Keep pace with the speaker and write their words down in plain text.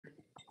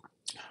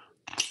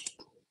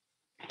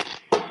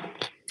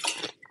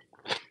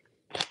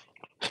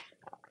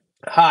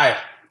Hi.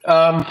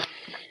 Um,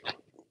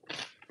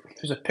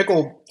 there's a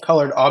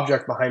pickle-colored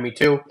object behind me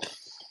too,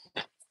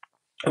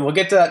 and we'll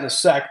get to that in a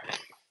sec. I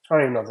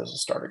don't even know if this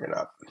is starting or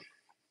not.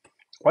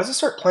 Why does it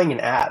start playing an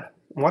ad?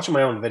 I'm watching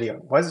my own video.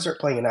 Why does it start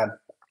playing an ad?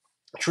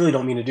 I truly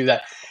don't mean to do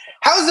that.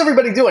 How's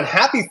everybody doing?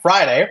 Happy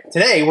Friday.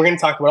 Today, we're going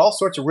to talk about all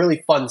sorts of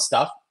really fun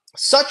stuff,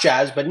 such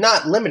as, but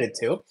not limited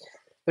to,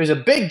 there's a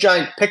big,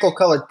 giant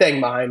pickle-colored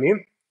thing behind me.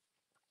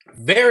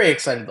 Very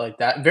excited like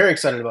that. Very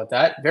excited about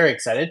that. Very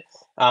excited.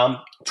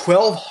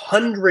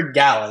 1,200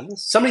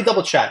 gallons. Somebody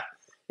double check.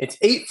 It's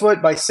 8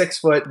 foot by 6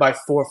 foot by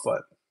 4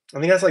 foot. I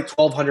think that's like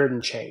 1,200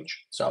 and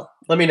change. So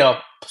let me know.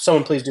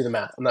 Someone please do the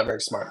math. I'm not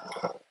very smart.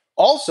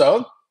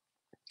 Also,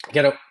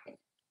 I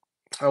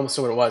almost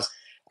saw what it was.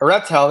 A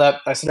reptile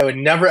that I said I would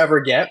never ever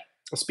get,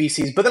 a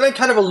species, but then I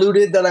kind of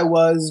alluded that I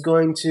was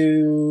going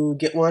to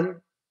get one.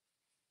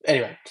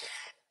 Anyway,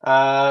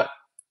 I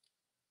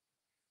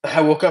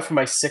woke up from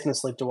my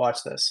sickness sleep to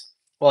watch this.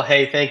 Well,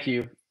 hey, thank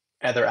you,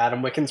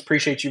 Adam Wickens.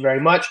 Appreciate you very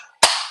much.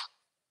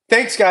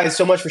 Thanks, guys,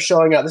 so much for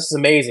showing up. This is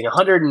amazing.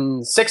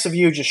 106 of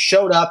you just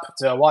showed up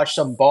to watch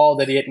some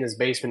bald idiot in his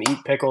basement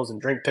eat pickles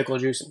and drink pickle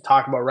juice and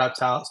talk about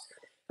reptiles.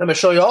 I'm going to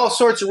show you all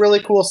sorts of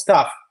really cool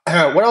stuff.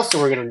 What else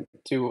are we going to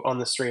do on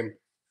the stream?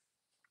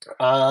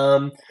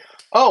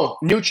 Oh,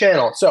 new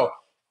channel. So,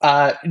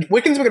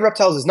 Wickens Wicked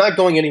Reptiles is not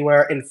going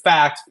anywhere. In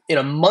fact, in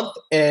a month,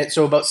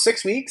 so about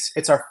 6 weeks,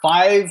 it's our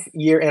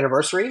 5-year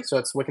anniversary. So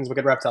it's Wickens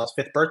Wicked Reptiles'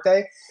 5th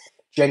birthday,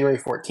 January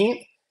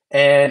 14th.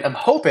 And I'm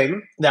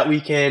hoping that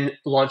we can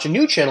launch a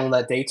new channel on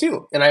that day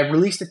too. And I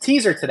released a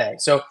teaser today.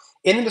 So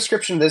in the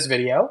description of this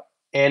video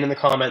and in the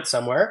comments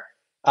somewhere,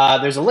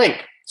 there's a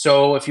link.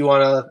 So if you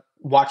want to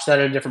watch that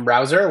in a different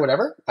browser or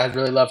whatever, I'd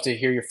really love to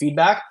hear your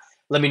feedback.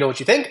 Let me know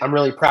what you think. I'm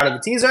really proud of the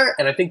teaser.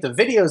 And I think the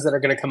videos that are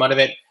going to come out of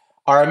it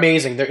are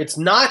amazing. It's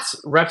not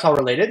reptile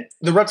related.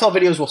 The reptile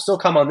videos will still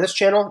come on this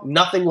channel.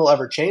 Nothing will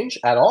ever change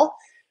at all.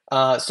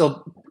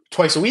 Still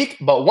twice a week,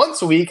 but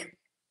once a week.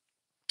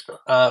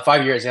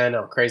 5 years, yeah, I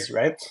know, crazy,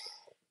 right?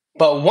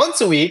 But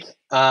once a week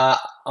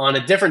on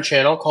a different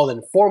channel called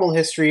Informal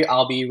History,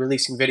 I'll be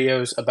releasing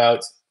videos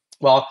about,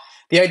 well,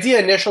 the idea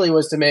initially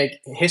was to make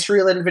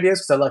history-related videos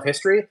because I love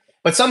history,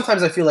 but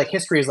sometimes I feel like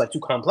history is like too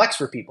complex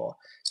for people.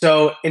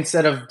 So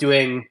instead of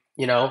doing,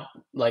 you know,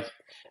 like,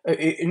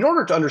 in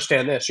order to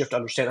understand this, you have to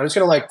understand, I'm just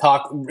going to like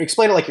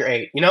explain it like you're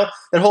 8, you know?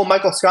 That whole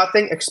Michael Scott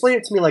thing, explain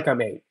it to me like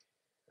I'm 8.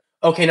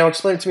 Okay, now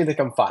explain it to me like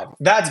I'm 5.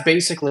 That's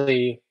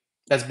basically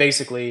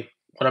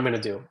what I'm going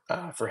to do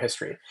for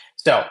history.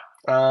 So,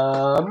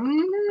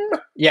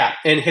 yeah,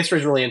 and history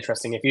is really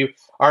interesting. If you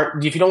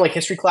don't like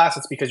history class,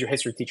 it's because your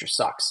history teacher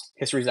sucks.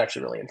 History is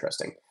actually really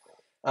interesting.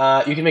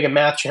 You can make a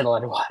math channel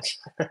and watch.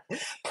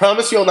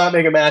 Promise you'll not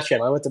make a math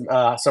channel. I went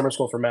to summer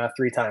school for math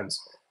 3 times.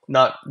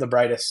 Not the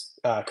brightest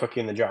cookie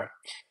in the jar.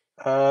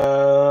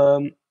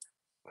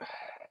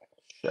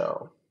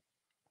 Show.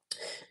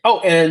 Oh,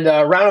 and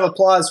round of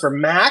applause for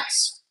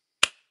Max.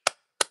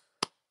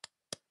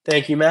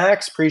 Thank you,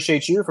 Max.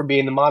 Appreciate you for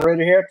being the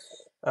moderator here.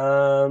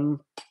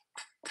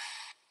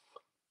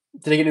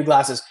 Did I get new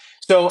glasses?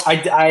 So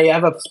I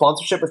have a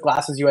sponsorship with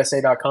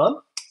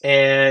GlassesUSA.com,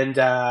 and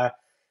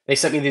they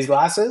sent me these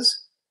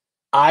glasses.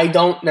 I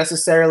don't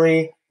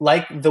necessarily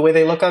like the way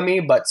they look on me,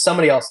 but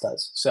somebody else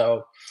does.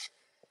 So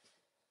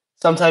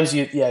sometimes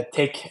you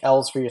take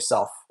L's for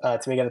yourself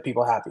to make other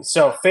people happy.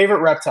 So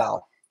favorite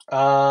reptile.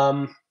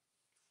 Why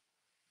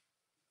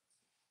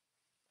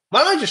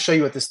don't I just show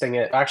you what this thing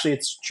is?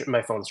 Actually,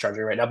 my phone's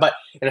charging right now, but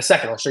in a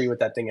second, I'll show you what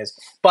that thing is.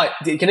 But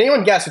can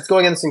anyone guess what's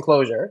going in this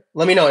enclosure?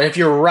 Let me know. And if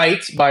you're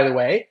right, by the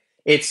way,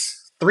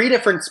 it's 3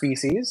 different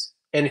species.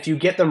 And if you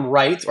get them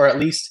right, or at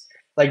least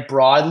like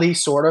broadly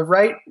sort of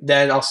right,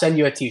 then I'll send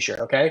you a t-shirt,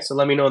 okay? So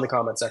let me know in the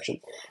comment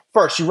section.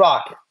 First, you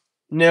rock.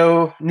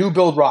 No, new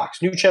build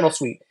rocks. New channel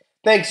suite.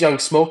 Thanks, young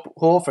smoke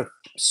pool for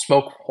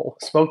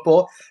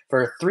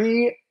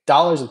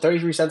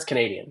 $3.33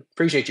 Canadian.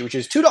 Appreciate you, which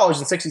is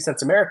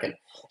 $2.60 American.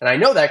 And I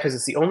know that because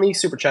it's the only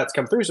super chat that's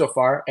come through so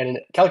far, and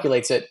it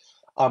calculates it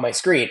on my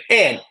screen.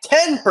 And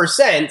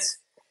 10%,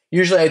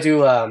 usually I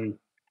do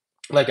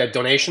like a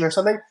donation or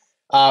something.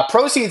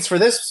 Proceeds for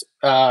this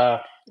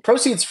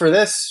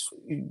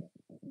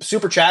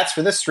super chats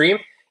for this stream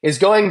is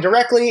going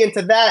directly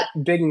into that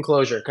big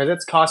enclosure because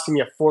it's costing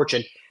me a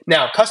fortune.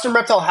 Now, Custom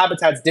Reptile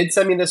Habitats did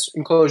send me this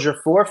enclosure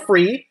for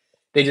free.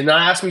 They did not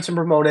ask me to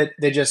promote it.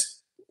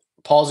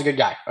 Paul's a good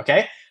guy,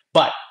 okay?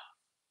 But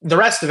the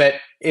rest of it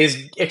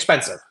is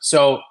expensive.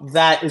 So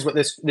that is what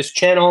this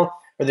channel,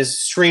 or this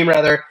stream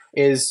rather,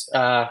 is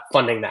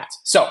funding that.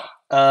 So,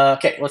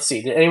 okay, let's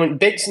see. Did anyone,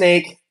 Big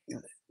Snake,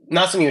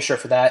 not sending you a shirt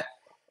for that.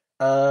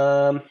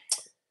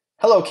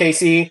 Hello,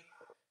 Casey.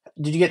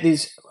 Did you get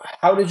these?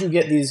 How did you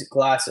get these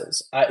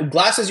glasses?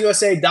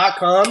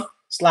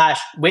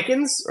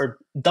 GlassesUSA.com/Wickens or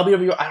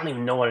WW. I don't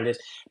even know what it is.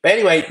 But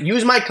anyway,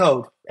 use my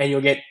code and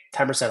you'll get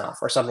 10% off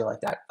or something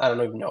like that. I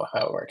don't even know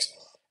how it works.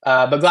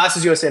 But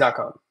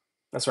GlassesUSA.com.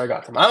 That's where I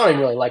got them. I don't even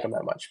really like them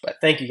that much, but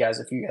thank you guys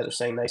if you guys are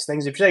saying nice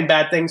things. If you're saying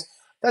bad things,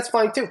 that's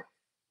fine too.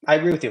 I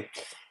agree with you.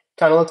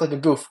 Kind of look like a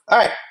goof. All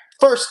right.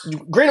 First,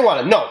 green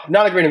iguana. No,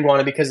 not a green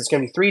iguana because it's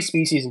going to be 3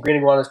 species, and green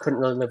iguanas couldn't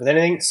really live with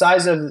anything.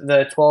 Size of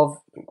the 12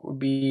 would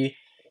be...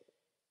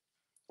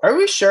 Are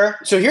we sure?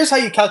 So here's how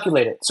you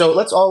calculate it. So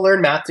let's all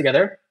learn math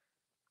together.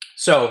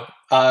 So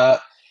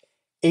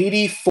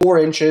 84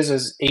 inches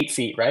is 8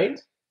 feet, right?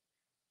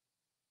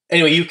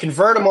 Anyway, you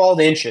convert them all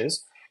to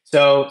inches.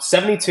 So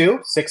 72,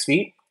 6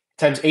 feet,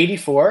 times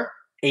 84,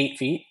 8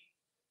 feet.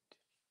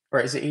 Or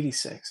is it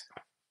 86?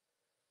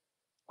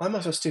 Why am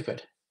I so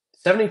stupid?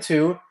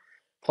 72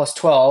 plus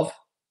 12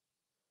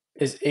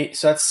 is 8,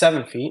 so that's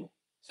 7 feet.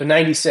 So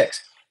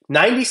 96.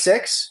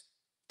 96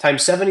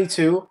 times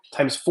 72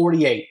 times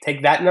 48.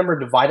 Take that number,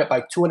 divide it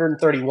by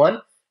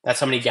 231. That's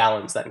how many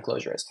gallons that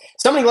enclosure is.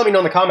 Somebody let me know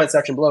in the comment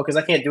section below because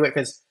I can't do it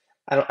because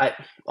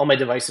all my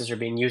devices are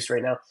being used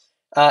right now.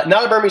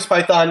 Not a Burmese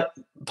python,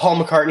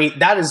 Paul McCartney.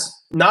 That is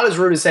not as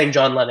rude as saying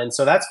John Lennon,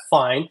 so that's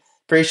fine.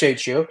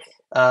 Appreciate you.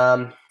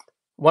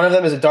 One of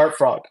them is a dart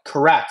frog.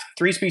 Correct.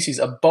 3 species: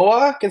 a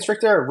boa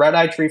constrictor,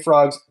 red-eyed tree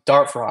frogs,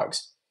 dart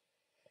frogs.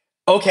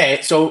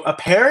 Okay, so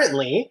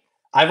apparently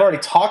I've already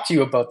talked to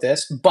you about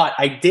this, but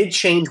I did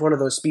change one of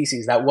those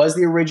species. That was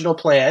the original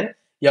plan,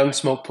 young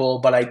smoke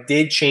pool, but I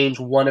did change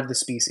one of the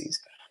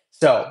species.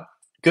 So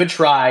good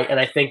try, and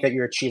I think that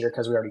you're a cheater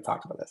because we already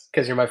talked about this,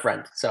 because you're my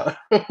friend. So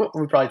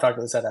we probably talked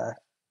about this at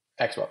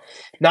Expo.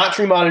 Not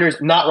tree monitors,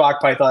 not rock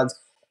pythons,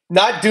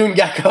 not dune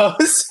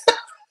geckos.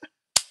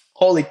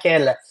 Holy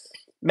Canada.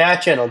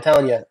 Math channel, I'm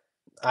telling you,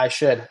 I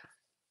should.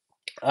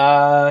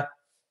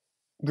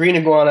 Green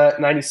iguana,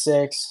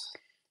 96.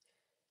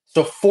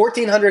 So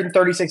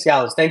 1,436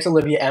 gallons. Thanks,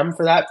 Olivia M,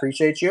 for that.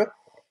 Appreciate you.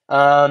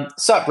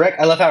 Sup, Rick?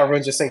 I love how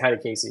everyone's just saying hi to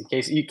Casey.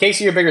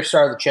 Casey, you're a bigger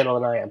star of the channel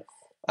than I am.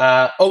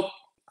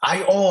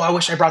 I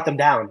wish I brought them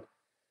down.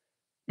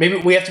 Maybe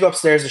we have to go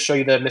upstairs to show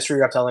you the mystery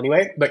reptile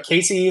anyway. But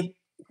Casey,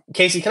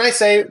 can I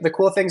say the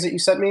cool things that you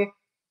sent me?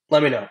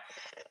 Let me know.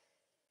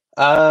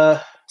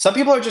 Some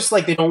people are just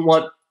like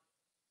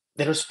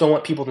they just don't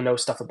want people to know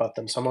stuff about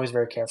them. So I'm always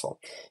very careful.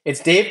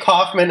 It's Dave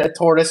Kaufman, a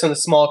tortoise, and a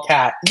small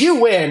cat. You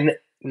win.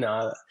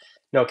 No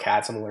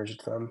cats. I'm allergic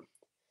to them.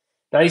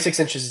 96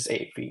 inches is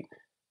 8 feet.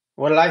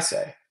 What did I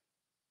say?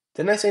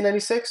 Didn't I say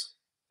 96?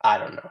 I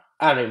don't know.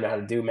 I don't even know how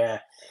to do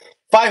math.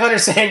 500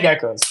 sand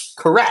geckos.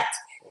 Correct.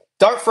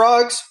 Dart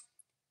frogs,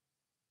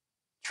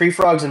 tree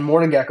frogs, and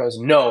morning geckos.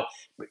 No.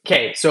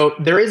 Okay, so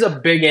there is a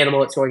big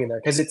animal that's going in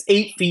there because it's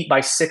 8 feet by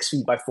 6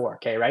 feet by 4.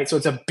 Okay, right? So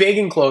it's a big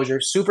enclosure.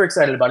 Super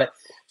excited about it.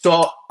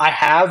 So I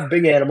have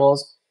big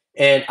animals,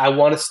 and I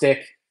want to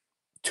stick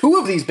 2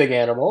 of these big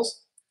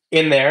animals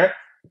in there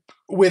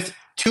with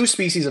 2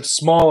 species of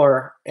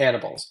smaller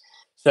animals.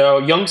 So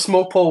young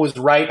smoke pole was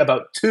right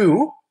about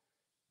 2,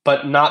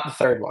 but not the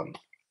third one.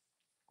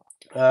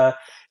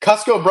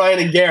 Cusco, Brian,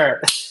 and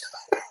Garrett.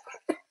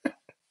 They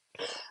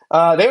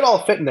would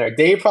all fit in there.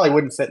 Dave probably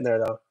wouldn't fit in there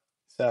though.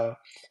 So,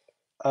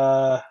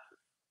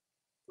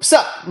 what's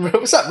up?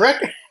 What's up,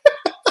 Rick?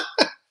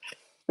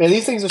 Man,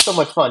 these things are so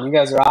much fun. You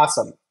guys are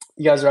awesome.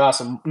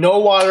 No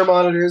water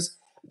monitors.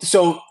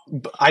 So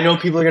I know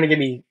people are gonna give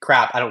me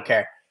crap. I don't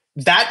care.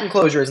 That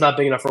enclosure is not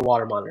big enough for a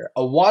water monitor.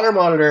 A water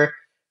monitor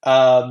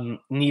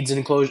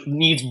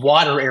needs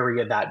water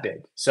area that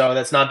big. So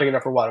that's not big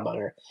enough for a water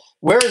monitor.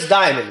 Where is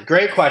Diamond?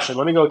 Great question.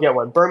 Let me go get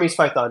one. Burmese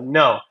python.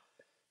 No.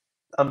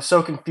 I'm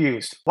so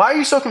confused. Why are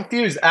you so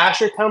confused,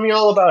 Asher? Tell me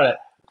all about it.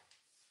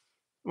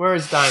 Where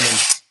is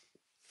Diamond?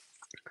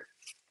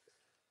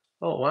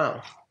 Oh,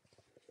 wow.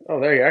 Oh,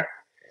 there you are.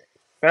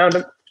 Found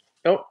him.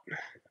 Oh.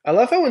 I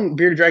love how when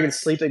bearded dragons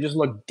sleep, they just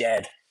look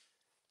dead.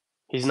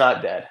 He's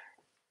not dead.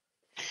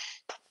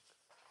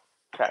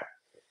 Okay.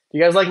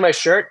 You guys like my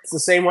shirt? It's the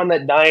same one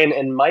that Diane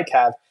and Mike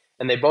have,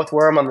 and they both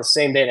wear them on the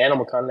same day at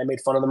Animal Con, and I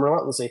made fun of them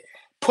relentlessly.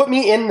 Put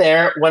me in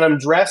there when I'm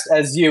dressed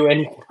as you,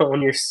 and you can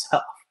own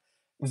yourself.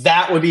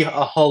 That would be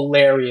a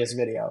hilarious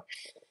video.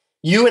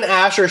 You and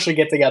Asher should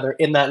get together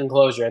in that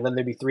enclosure, and then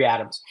there'd be 3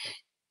 atoms.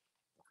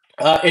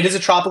 It is a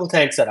tropical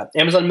tank setup.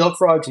 Amazon milk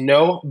frogs,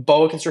 no.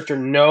 Boa constrictor,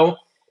 no.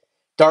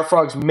 Dart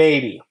frogs,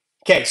 maybe.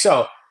 Okay,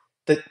 so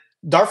the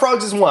dart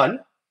frogs is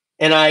one,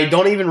 and I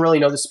don't even really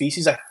know the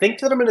species. I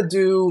think that I'm going to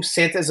do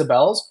Santa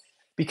Isabel's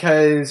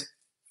because,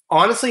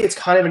 honestly, it's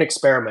kind of an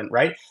experiment,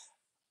 right?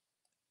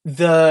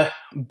 The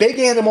big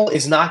animal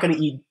is not going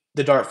to eat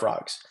the dart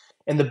frogs.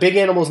 And the big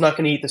animal is not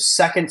going to eat the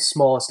second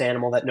smallest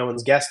animal that no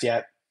one's guessed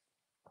yet.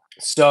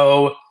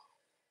 So,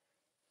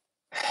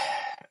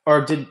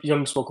 or did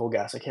Young Smoke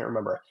guess? I can't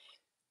remember.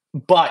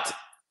 But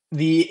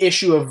the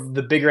issue of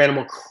the bigger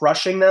animal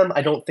crushing them,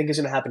 I don't think is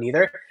going to happen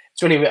either.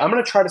 So anyway, I'm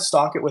going to try to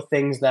stock it with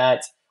things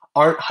that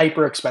aren't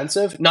hyper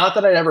expensive. Not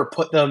that I'd ever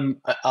put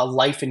them a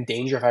life in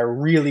danger if I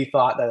really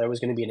thought that there was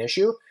going to be an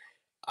issue.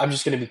 I'm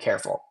just going to be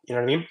careful. You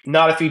know what I mean?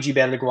 Not a Fiji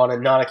banded iguana,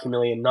 not a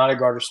chameleon, not a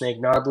garter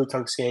snake, not a blue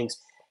tongue skinks.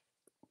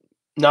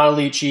 Not a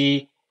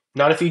lychee,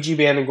 not a Fiji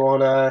banded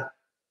iguana.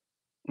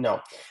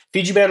 No.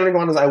 Fiji banded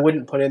iguanas I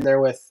wouldn't put in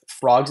there with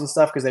frogs and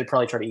stuff because they'd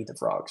probably try to eat the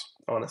frogs,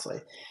 honestly.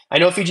 I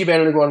know Fiji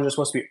banded iguanas are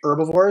supposed to be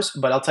herbivores,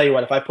 but I'll tell you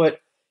what, if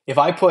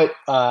I put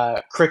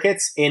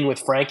crickets in with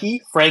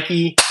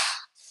Frankie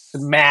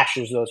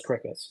smashes those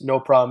crickets. No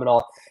problem at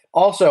all.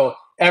 Also,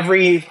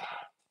 every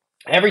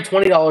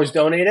 $20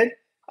 donated,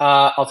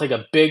 I'll take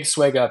a big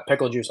swig of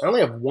pickle juice. I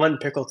only have one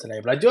pickle today,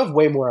 but I do have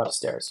way more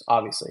upstairs,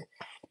 obviously.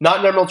 Not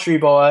an emerald tree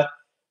boa,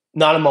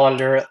 not a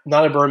monitor,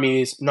 not a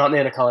Burmese, not an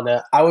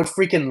anaconda. I would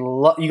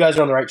freaking love, you guys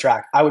are on the right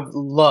track. I would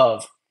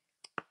love,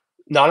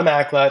 not a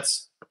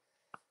Macklets,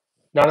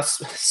 not a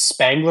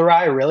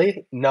Spangleri,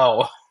 really?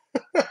 No.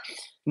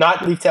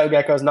 Not leaf-tailed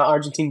geckos, not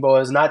Argentine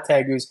boas, not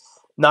tegus,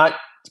 not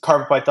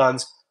carpet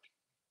pythons.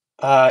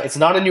 It's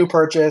not a new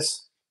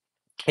purchase.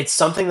 It's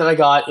something that I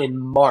got in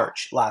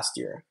March last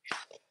year.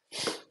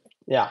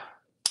 Yeah.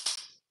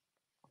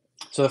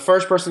 So the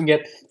first person to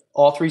get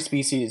all three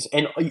species,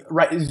 and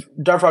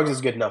dart frogs is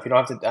good enough. You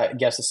don't have to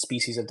guess the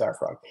species of dart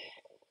frog.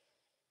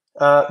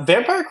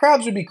 Vampire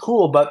crabs would be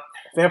cool, but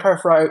vampire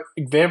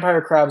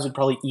crabs would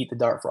probably eat the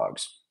dart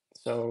frogs.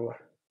 So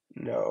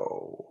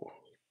no,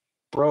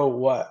 bro,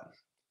 what?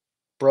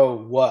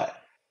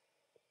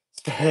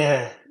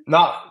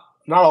 Not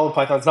all the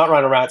pythons, not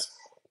rhino rats,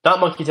 not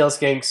monkey tail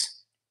skinks.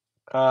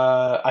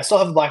 I still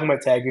have the black and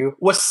white tegu.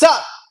 What's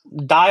up,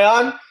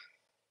 Dion?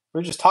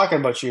 We're just talking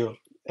about you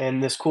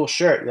and this cool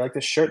shirt. You like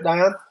this shirt,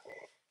 Dion?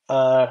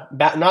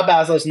 Not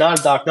basilisk, not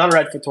a duck, not a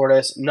redfoot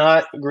tortoise,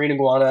 not green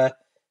iguana,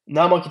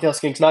 not monkey tail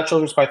skinks, not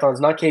children's pythons,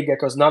 not cave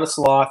geckos, not a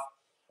sloth.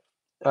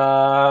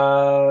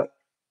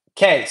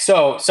 Okay,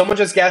 so someone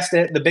just guessed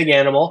it, the big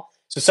animal.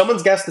 So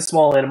someone's guessed the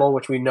small animal,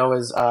 which we know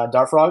is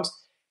dart frogs.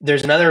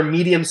 There's another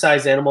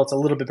medium-sized animal. It's a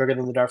little bit bigger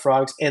than the dart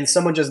frogs. And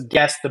someone just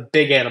guessed the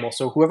big animal.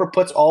 So whoever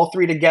puts all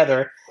three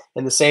together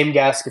in the same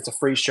guess gets a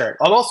free shirt.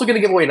 I'm also going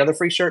to give away another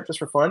free shirt just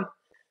for fun.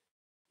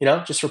 You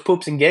know, just for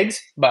poops and gigs.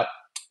 But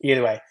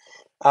either way.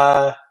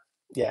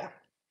 Yeah.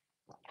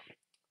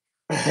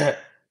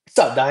 What's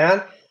up,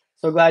 Diane?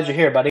 So glad you're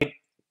here, buddy.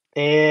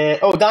 And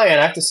oh, Diane,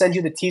 I have to send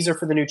you the teaser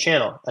for the new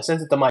channel. I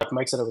sent it to Mike.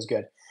 Mike said it was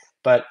good.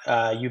 But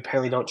you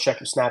apparently don't check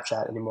your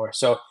Snapchat anymore.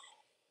 So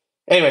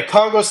anyway,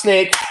 Congo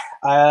snake.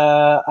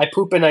 I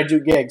poop and I do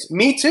gigs.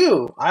 Me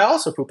too. I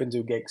also poop and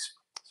do gigs.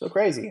 So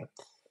crazy. If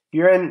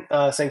you're in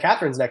St.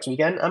 Catharines next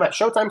weekend, I'm at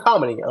Showtime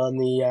Comedy on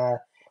the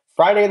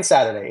Friday and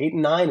Saturday, 8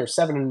 and 9 or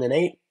 7 and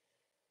 8.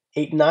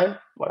 8 and 9,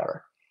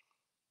 whatever.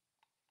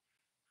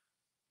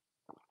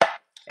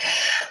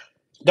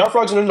 Dart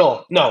frogs and a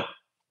knoll. No.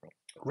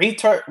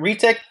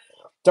 Retic,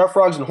 dart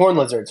frogs, and horn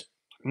lizards.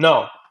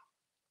 No.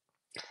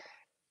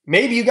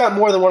 Maybe you got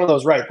more than one of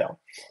those right, though.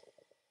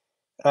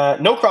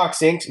 No croc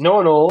sinks, no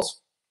anoles,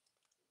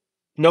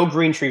 no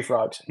green tree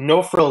frogs,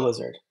 no frill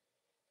lizard.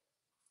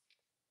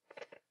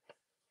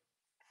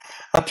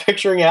 I'm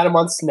picturing Adam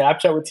on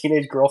Snapchat with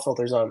teenage girl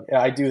filters on.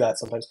 Yeah, I do that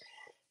sometimes.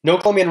 No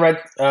Colombian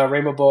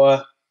rainbow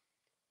boa.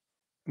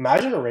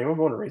 Imagine a rainbow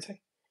boa and a retic.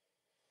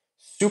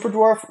 Super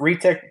dwarf,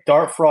 retic,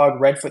 dart frog,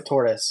 redfoot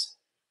tortoise.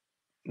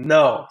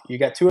 No, you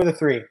got two of the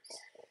three.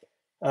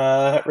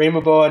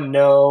 Rainbow boa,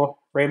 no.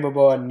 Rainbow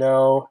boa,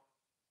 no.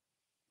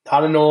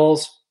 Not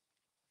anoles.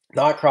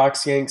 Not croc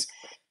skinks.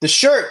 The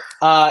shirt,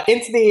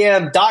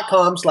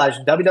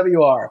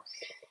 intotheam.com/WWR.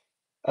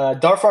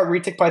 Dart frog,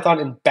 retic, python,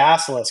 and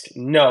basilisk.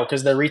 No,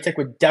 because the retic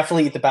would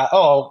definitely eat the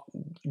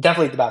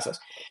definitely eat the basilisk.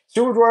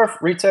 Super dwarf,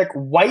 retic,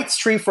 white's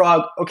tree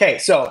frog. Okay,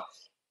 so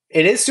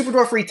it is super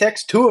dwarf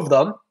retics, two of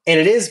them, and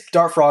it is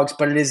dart frogs,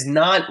 but it is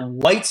not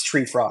white's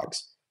tree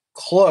frogs.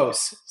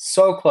 Close,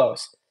 so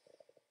close.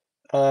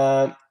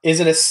 Is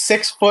it a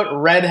 6-foot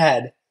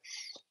redhead?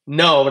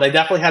 No, but I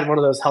definitely had one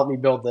of those help me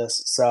build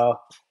this. So,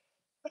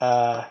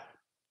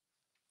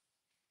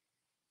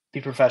 be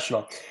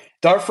professional.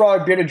 Dart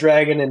frog, bearded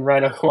dragon, and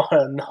rhino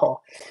iguana.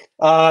 No.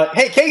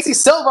 Hey, Casey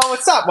Silva,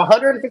 what's up?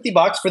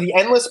 $150 for the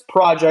Endless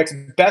Projects.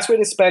 Best way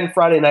to spend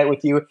Friday night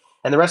with you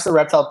and the rest of the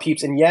reptile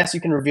peeps. And yes,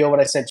 you can reveal what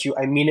I sent you.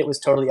 I mean, it was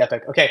totally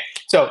epic. Okay,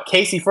 so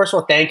Casey, first of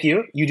all, thank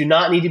you. You do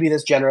not need to be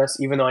this generous,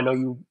 even though I know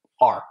you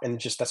are, and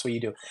just that's what you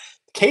do.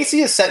 Casey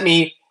has sent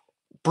me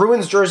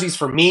Bruins jerseys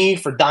for me,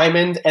 for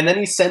Diamond, and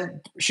then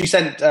she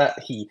sent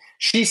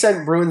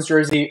Bruins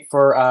jersey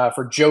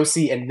for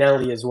Josie and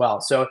Nelly as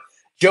well. So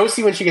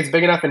Josie, when she gets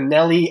big enough, and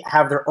Nelly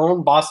have their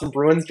own Boston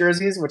Bruins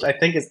jerseys, which I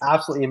think is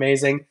absolutely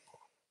amazing.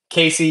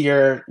 Casey,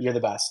 you're the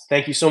best.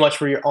 Thank you so much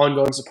for your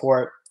ongoing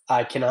support.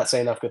 I cannot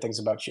say enough good things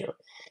about you.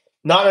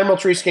 Not emerald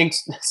tree skinks,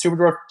 super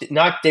dwarf,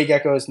 not day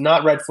geckos,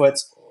 not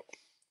redfoots,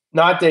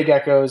 not day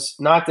geckos,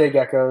 not day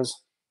geckos.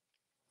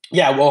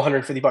 Yeah, well,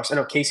 $150. I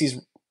know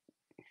Casey's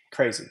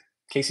crazy.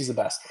 Casey's the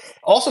best.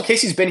 Also,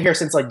 Casey's been here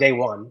since like day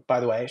one. By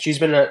the way, she's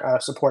been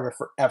a supporter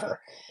forever.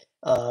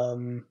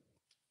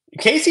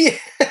 Casey's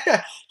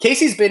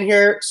been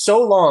here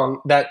so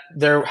long that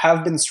there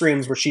have been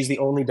streams where she's the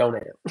only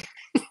donator.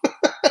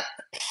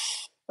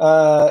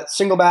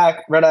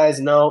 Singleback, red eyes,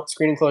 no.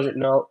 Screen enclosure,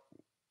 no.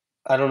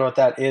 I don't know what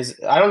that is.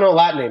 I don't know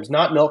Latin names.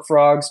 Not milk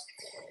frogs,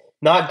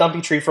 not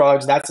dumpy tree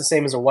frogs. That's the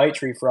same as a white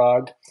tree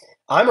frog.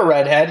 I'm a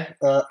redhead.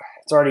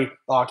 It's already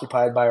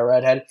occupied by a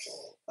redhead.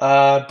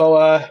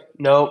 Boa,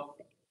 no.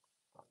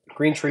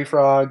 Green tree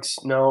frogs,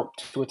 no.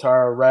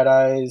 Tuatara, red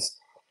eyes.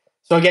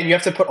 So again, you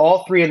have to put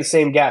all three in the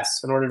same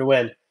guess in order to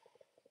win.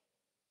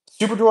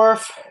 Super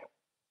dwarf,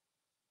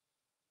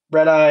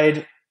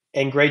 red-eyed,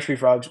 and gray tree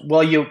frogs.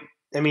 Well,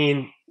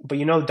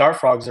 but dart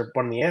frogs are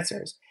one of the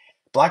answers.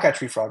 Black-eyed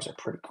tree frogs are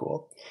pretty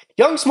cool.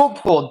 Young smoke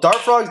pool, dart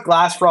frogs,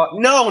 glass frog.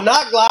 No,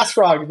 not glass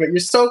frogs, but you're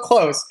so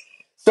close.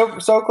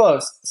 So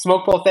close.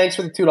 Smoke pool, thanks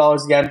for the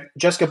 $2 again.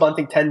 Jessica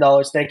Bunting,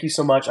 $10. Thank you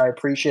so much. I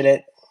appreciate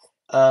it.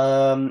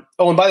 And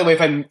by the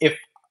way, if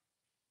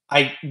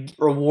I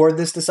reward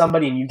this to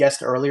somebody and you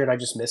guessed it earlier and I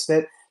just missed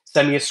it,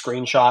 send me a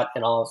screenshot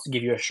and I'll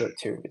give you a shirt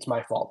too. It's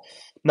my fault.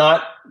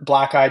 Not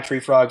black-eyed tree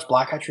frogs.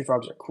 Black-eyed tree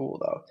frogs are cool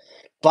though.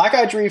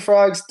 Black-eyed tree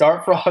frogs,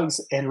 dart frogs,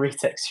 and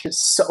retics. You're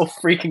so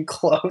freaking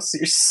close.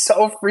 You're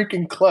so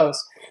freaking close.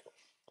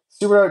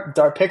 Super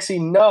dart pixie,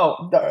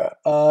 no.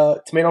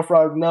 Tomato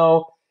frog,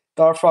 no.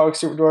 Dart frog,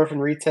 super dwarf,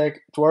 and retic.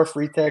 Dwarf,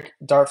 retic,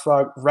 dart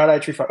frog,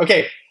 red-eyed tree frog.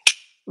 Okay,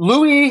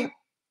 Louis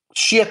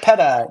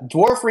Chiapetta,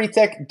 dwarf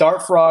retic,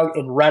 dart frog,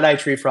 and red-eyed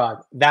tree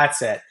frog.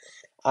 That's it.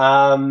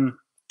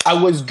 I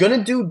was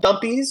gonna do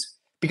dumpies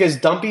because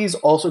dumpies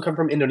also come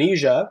from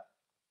Indonesia,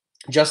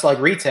 just like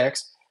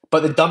retics.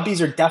 But the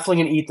dumpies are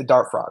definitely gonna eat the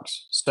dart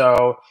frogs.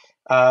 So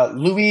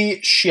Louis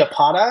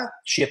Chiapetta,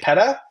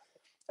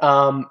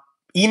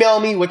 email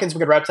me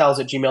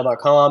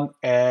wickenswickedreptiles@gmail.com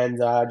and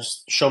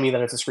just show me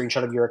that it's a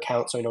screenshot of your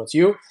account so I know it's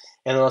you.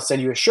 And then I'll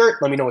send you a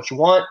shirt. Let me know what you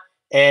want.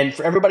 And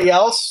for everybody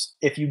else,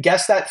 if you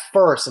guessed that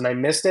first and I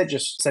missed it,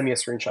 just send me a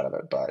screenshot of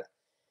it. But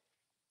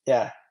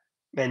yeah,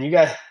 man, you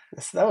guys,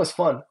 that was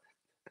fun.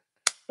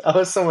 That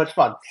was so much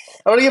fun.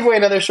 I'm going to give away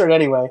another shirt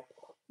anyway.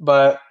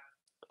 But,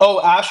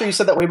 Asher, you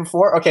said that way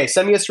before? Okay,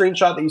 send me a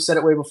screenshot that you said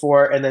it way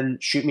before and then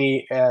shoot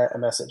me a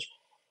message.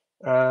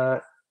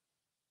 A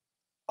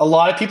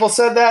lot of people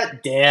said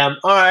that? Damn.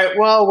 All right,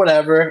 well,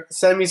 whatever.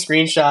 Send me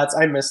screenshots.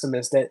 I missed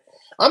it.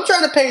 I'm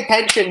trying to pay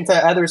attention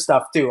to other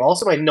stuff, too.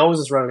 Also, my nose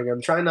is running. I'm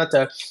trying not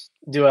to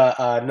do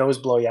a nose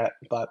blow yet,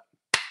 but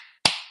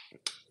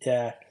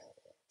yeah.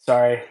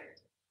 Sorry.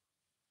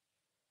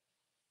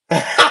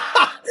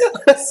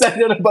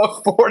 Send in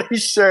about 40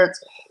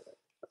 shirts.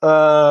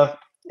 Yeah,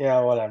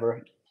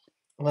 whatever.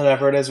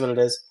 Whatever, it is what it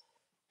is.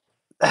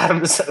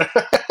 Adam said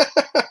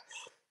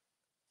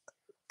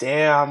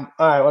damn.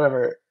 All right,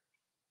 whatever.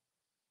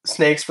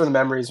 Snakes for the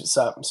memories. What's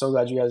up? I'm so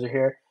glad you guys are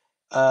here.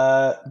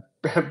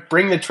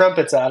 Bring the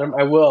trumpets, Adam.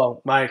 I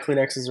will. My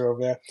Kleenexes are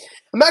over there.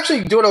 I'm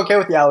actually doing okay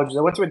with the allergies.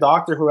 I went to a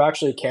doctor who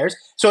actually cares.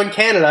 So in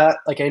Canada,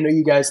 like I know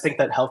you guys think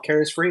that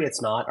healthcare is free.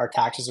 It's not. Our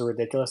taxes are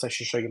ridiculous. I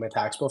should show you my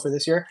tax bill for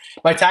this year.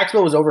 My tax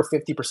bill was over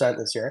 50%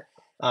 this year.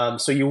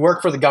 So you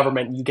work for the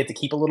government and you get to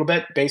keep a little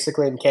bit.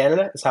 Basically in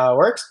Canada is how it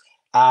works.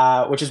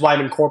 Which is why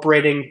I'm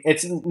incorporating.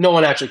 It's no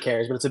one actually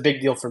cares, but it's a big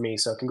deal for me.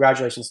 So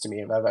congratulations to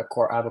me. I have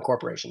a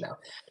corporation now.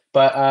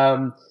 But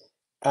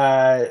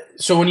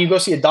so when you go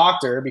see a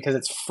doctor, because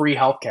it's free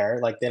healthcare,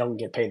 like they don't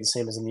get paid the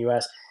same as in the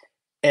US,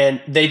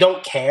 and they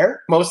don't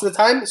care most of the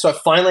time. So I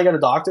finally got a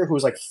doctor who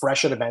was like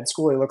fresh out of med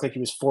school. He looked like he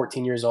was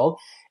 14 years old,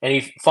 and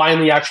he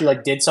finally actually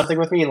like did something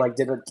with me and like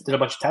did a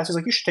bunch of tests. He's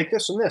like, you should take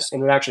this and this,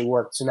 and it actually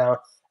worked. So now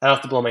I don't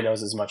have to blow my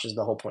nose as much as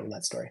the whole point of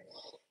that story.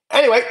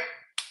 Anyway,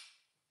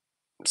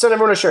 send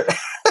everyone a shirt.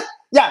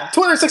 Yeah,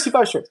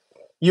 265 shirts.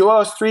 You owe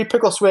us 3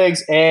 pickle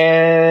swigs,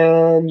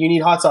 and you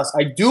need hot sauce.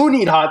 I do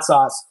need hot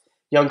sauce.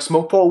 Young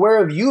Smoke Pole, where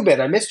have you been?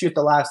 I missed you at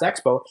the last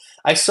expo.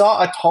 I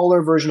saw a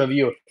taller version of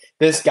you.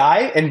 This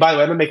guy, and by the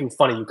way, I'm not making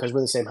fun of you because we're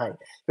the same height,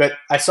 but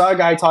I saw a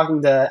guy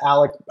talking to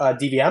Alec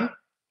DVM,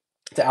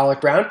 to Alec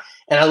Brown,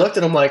 and I looked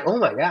at him like, oh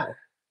my God,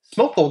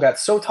 Smoke Pole got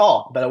so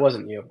tall, but it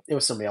wasn't you. It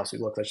was somebody else who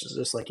looked like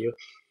just like you.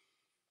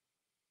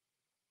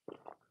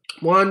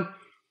 1,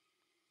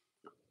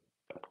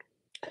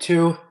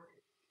 2,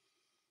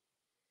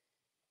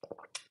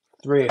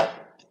 3. A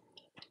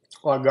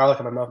lot of garlic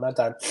in my mouth that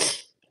time.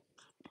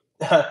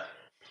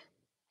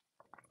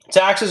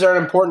 Taxes are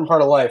an important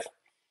part of life.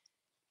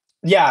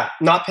 Yeah,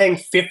 not paying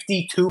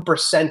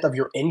 52% of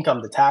your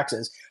income to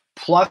taxes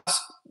plus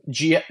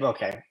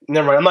okay,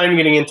 never mind. I'm not even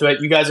getting into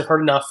it. You guys have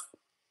heard enough.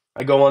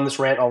 I go on this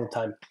rant all the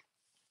time.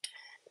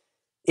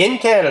 In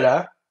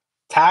Canada,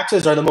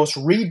 taxes are the most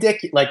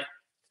ridiculous. Like,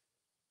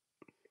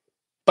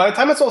 by the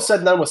time it's all said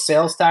and done with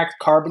sales tax,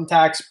 carbon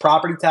tax,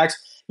 property tax,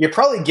 you're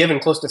probably giving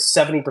close to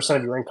 70%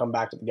 of your income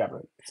back to the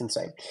government. It's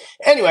insane.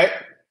 Anyway,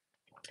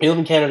 you live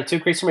in Canada too.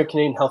 Create some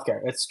Canadian healthcare.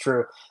 It's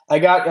true. I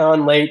got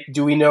on late.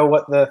 Do we know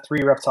what the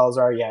 3 reptiles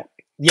are yet?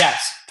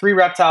 Yes, 3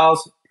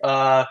 reptiles.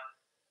 Oh,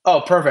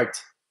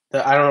 perfect.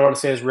 I don't want to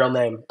say his real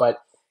name, but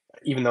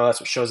even though that's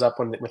what shows up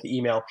with the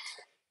email.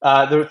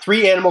 The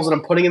 3 animals that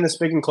I'm putting in this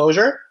big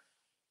enclosure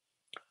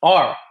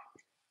are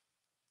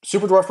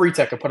super dwarf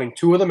retic. I'm putting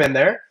 2 of them in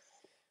there,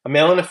 a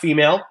male and a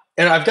female,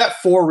 and I've got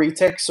 4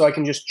 retics, so I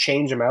can just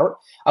change them out.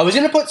 I was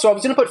gonna put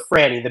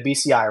Franny, the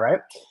BCI, right?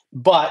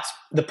 But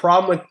the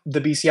problem with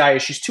the BCI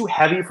is she's too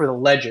heavy for the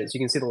ledges. You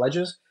can see the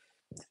ledges.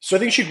 So I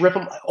think she'd rip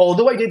them.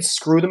 Although I did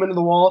screw them into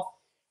the wall,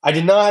 I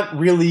did not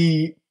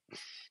really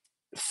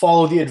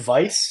follow the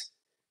advice.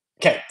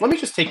 Okay, let me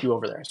just take you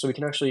over there so we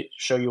can actually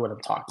show you what I'm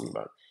talking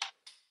about.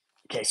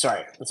 Okay,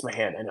 sorry. That's my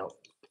hand. I know.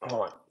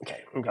 Hold on.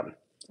 Okay, I'm coming.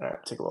 All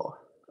right, take a little.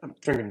 I'm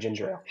drinking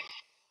ginger ale.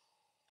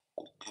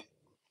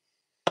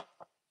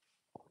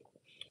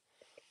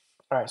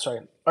 All right, sorry.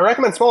 I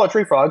recommend smaller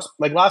tree frogs,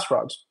 like glass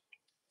frogs.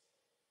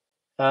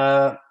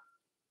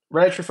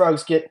 Red tree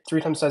frogs get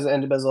 3 times the size of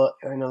Endobezla.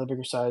 I know the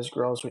bigger size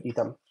girls would eat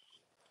them.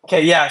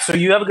 Okay, yeah, so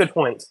you have a good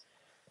point.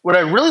 What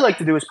I really like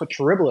to do is put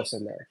Terribilis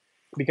in there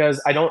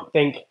because I don't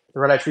think the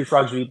red-eyed tree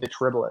frogs would eat the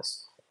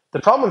Terribilis. The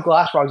problem with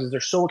glass frogs is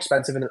they're so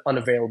expensive and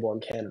unavailable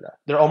in Canada.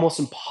 They're almost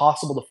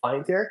impossible to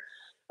find here.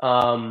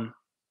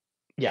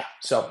 Yeah,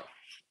 so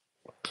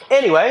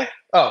anyway,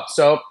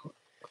 so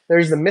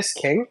there's the Mist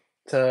King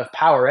to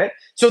power it.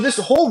 So this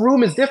whole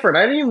room is different.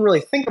 I didn't even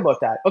really think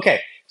about that. Okay,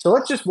 so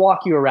let's just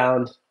walk you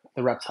around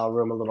the reptile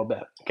room a little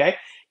bit, okay?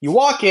 You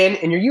walk in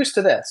and you're used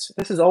to this.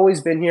 This has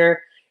always been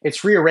here.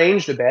 It's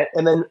rearranged a bit.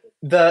 And then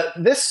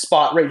this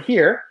spot right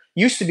here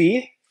used to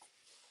be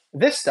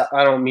this stuff.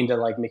 I don't mean to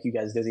like make you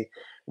guys dizzy.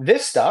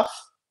 This stuff,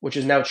 which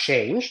is now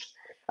changed.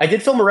 I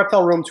did film a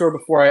reptile room tour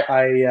before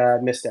I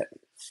missed it.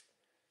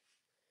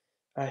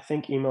 I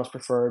think email's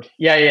preferred.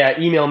 Yeah.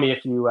 Email me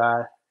if you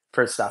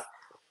for stuff.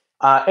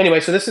 Anyway,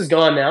 so this is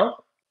gone now.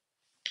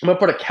 I'm gonna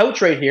put a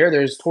couch right here.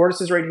 There's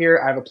tortoises right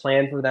here. I have a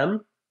plan for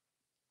them.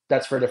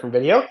 That's for a different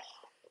video.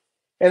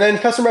 And then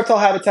Custom Reptile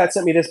Habitat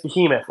sent me this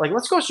behemoth. Like,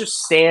 let's go just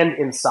stand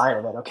inside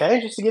of it, okay?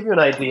 Just to give you an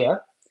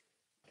idea.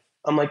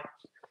 I'm like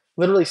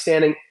literally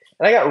standing,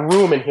 and I got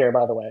room in here,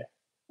 by the way.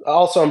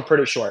 Also, I'm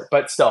pretty short,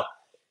 but still.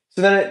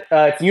 So then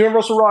it's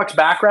Universal Rocks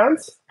background,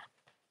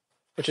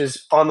 which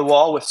is on the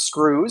wall with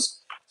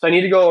screws. So I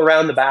need to go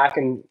around the back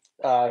and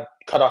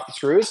cut off the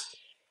screws.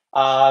 So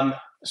I'm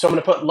going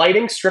to put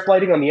lighting, strip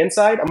lighting on the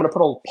inside. I'm going to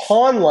put a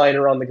pond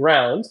liner on the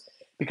ground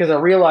because I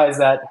realize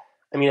that,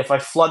 I mean, if I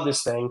flood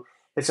this thing,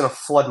 it's going to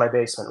flood my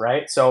basement,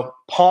 right? So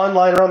pond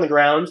liner on the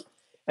ground,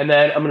 and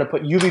then I'm going to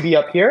put UVB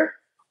up here.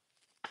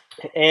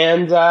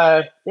 And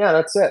yeah,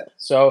 that's it.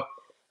 So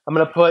I'm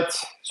going to put,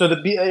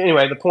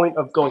 anyway, the point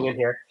of going in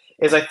here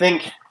is I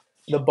think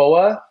the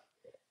boa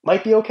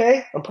might be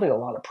okay. I'm putting a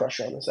lot of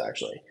pressure on this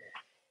actually.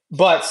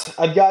 But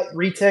I've got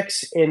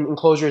retics in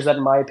enclosures that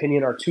in my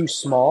opinion are too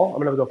small.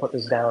 I'm going to go put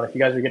this down. If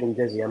you guys are getting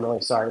dizzy, I'm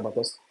really sorry about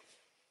this.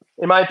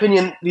 In my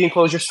opinion, the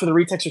enclosures for the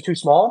retics are too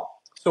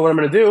small. So what I'm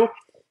going to do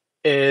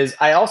is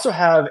I also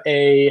have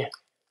a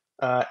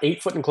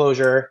 8-foot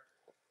enclosure.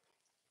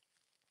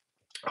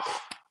 I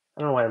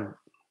don't know why I'm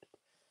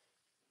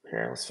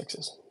here. Let's fix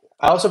this.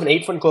 I also have an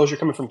 8-foot enclosure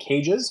coming from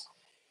Cages,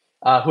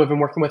 who I've been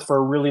working with for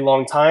a really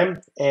long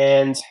time,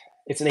 and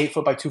it's an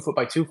 8-foot by 2-foot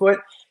by 2-foot.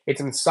 It's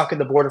been stuck at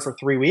the border for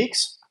 3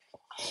 weeks.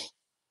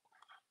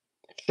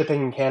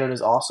 Shipping in Canada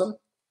is awesome.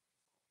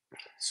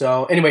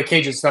 So anyway,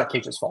 Cages, it's not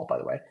Cages' fault, by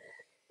the way.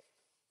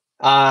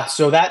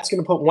 So that's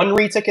going to put 1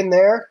 retic in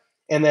there,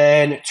 and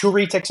then 2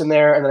 retics in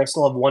there, and then I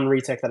still have 1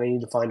 retic that I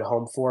need to find a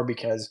home for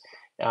because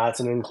it's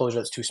an enclosure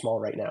that's too small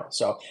right now.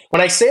 So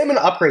when I say I'm going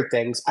to upgrade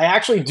things, I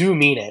actually do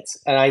mean it,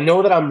 and I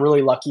know that I'm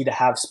really lucky to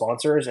have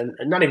sponsors, and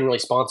not even really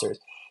sponsors,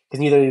 because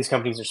neither of these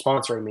companies are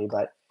sponsoring me,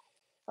 but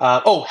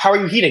how are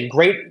you heating?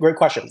 Great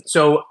question.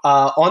 So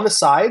on the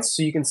sides,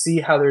 so you can see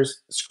how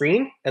there's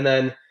screen, and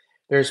then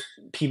there's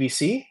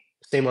PVC,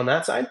 same on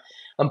that side.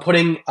 I'm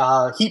putting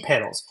heat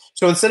panels.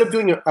 So instead of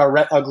doing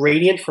a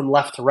gradient from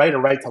left to right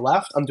or right to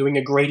left, I'm doing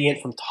a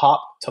gradient from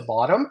top to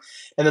bottom.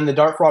 And then the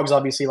dart frogs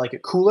obviously like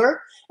it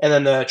cooler. And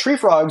then the tree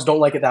frogs don't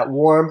like it that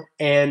warm.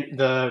 And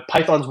the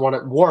pythons want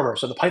it warmer.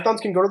 So the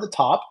pythons can go to the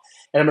top.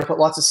 And I'm going to put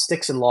lots of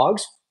sticks and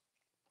logs.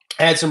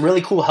 I had some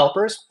really cool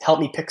helpers help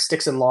me pick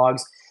sticks and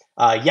logs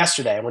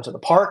yesterday. I went to the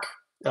park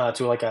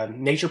to like a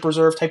nature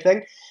preserve type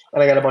thing.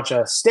 And I got a bunch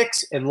of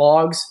sticks and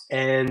logs.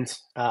 And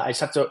I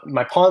just have to,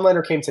 my pond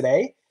liner came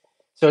today.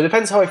 So it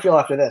depends how I feel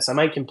after this. I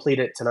might complete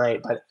it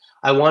tonight, but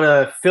I want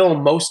to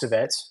film most of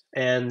it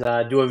and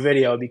do a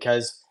video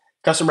because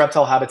Custom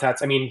Reptile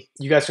Habitats, I mean,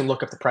 you guys can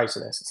look up the price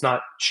of this. It's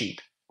not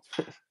cheap,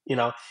 you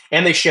know,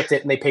 and they shipped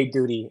it and they paid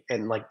duty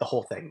and like the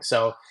whole thing.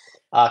 So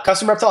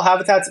Custom Reptile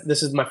Habitats,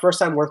 this is my first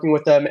time working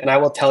with them. And I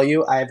will tell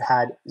you, I've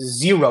had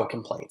 0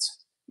 complaints,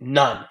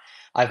 none.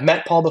 I've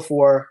met Paul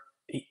before.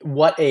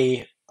 What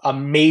a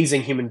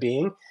amazing human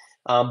being.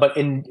 But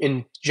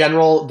in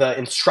general, the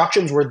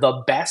instructions were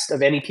the best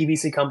of any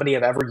PVC company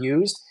I've ever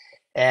used.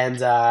 And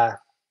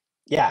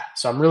yeah,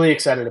 so I'm really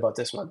excited about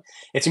this one.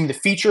 It's going to be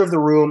the feature of the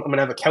room. I'm going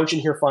to have a couch in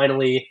here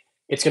finally.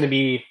 It's going to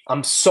be,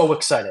 I'm so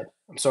excited.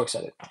 I'm so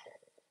excited.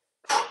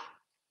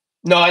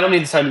 No, I don't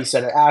need the time you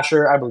said it.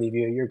 Asher, I believe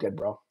you. You're good,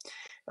 bro.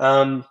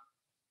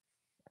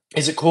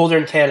 Is it colder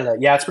in Canada?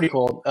 Yeah, it's pretty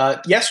cold.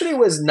 Yesterday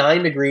was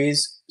 9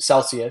 degrees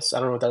Celsius. I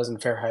don't know what that is in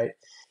Fahrenheit.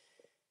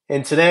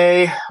 And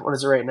today, what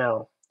is it right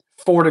now?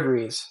 4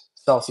 degrees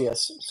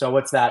Celsius. So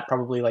what's that?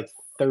 Probably like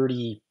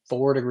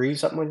 34 degrees,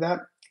 something like that.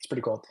 It's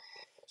pretty cold.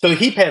 So the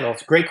heat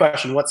panels, great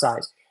question. What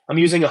size? I'm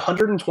using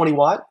 120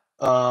 watt.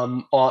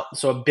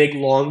 So a big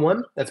long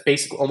one that's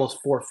basically almost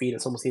 4 feet.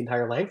 It's almost the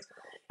entire length.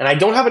 And I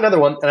don't have another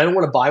one, and I don't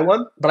want to buy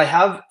one, but I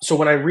have. So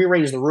when I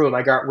rearranged the room,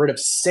 I got rid of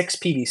 6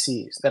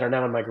 PVCs that are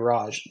now in my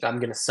garage. I'm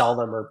going to sell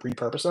them or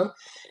repurpose them.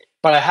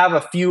 But I have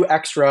a few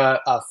extra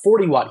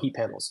 40 watt heat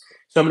panels.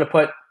 So I'm going to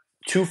put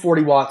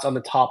 240 watts on the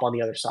top on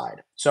the other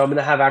side. So I'm going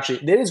to have actually,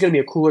 it is going to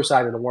be a cooler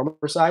side and a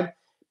warmer side,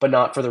 but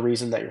not for the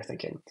reason that you're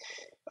thinking.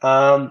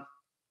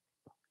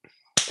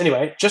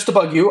 Anyway, just to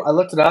bug you, I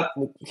looked it up.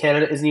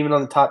 Canada isn't even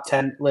on the top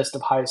 10 list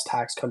of highest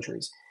tax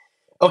countries.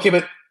 Okay,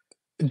 but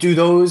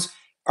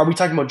are we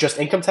talking about just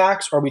income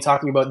tax, or are we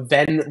talking about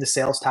then the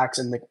sales tax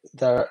and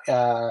the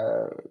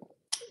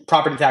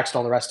property tax and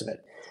all the rest of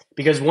it?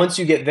 Because once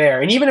you get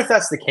there, and even if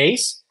that's the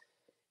case,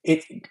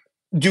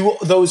 do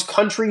those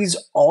countries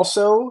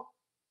also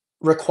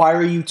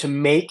require you to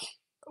make,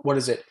 what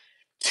is it,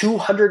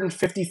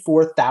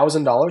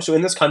 $254,000? So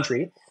in this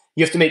country,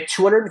 you have to make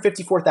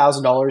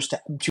 $254,000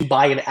 to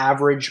buy an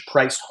average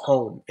priced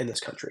home in this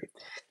country,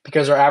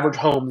 because our average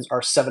homes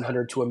are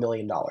 $700,000 to $1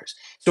 million.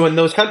 So in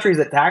those countries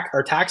that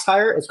are taxed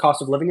higher, its cost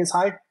of living is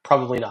high?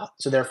 Probably not.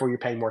 So therefore, you're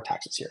paying more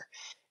taxes here.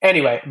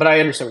 Anyway, but I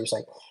understand what you're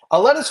saying.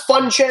 Let us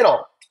fund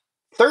channel,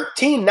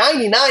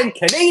 $13.99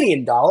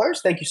 Canadian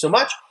dollars. Thank you so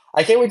much.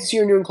 I can't wait to see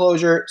your new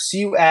enclosure. See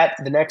you at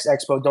the next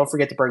expo. Don't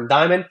forget to bring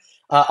Diamond.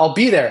 I'll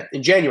be there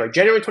in January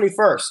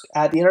 21st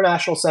at the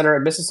International Center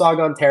in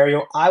Mississauga,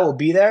 Ontario. I will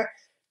be there.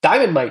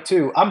 Diamond might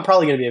too. I'm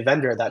probably going to be a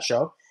vendor at that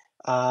show.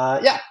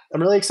 Yeah,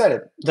 I'm really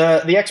excited.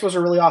 The expos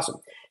are really awesome.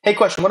 Hey,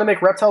 question. Want to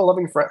make Reptile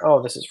loving friend?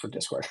 Oh, this is for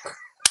Discord.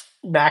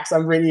 Max,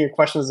 I'm reading your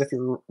question as if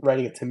you're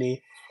writing it to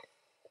me.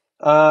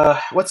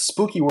 What's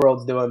Spooky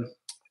World doing?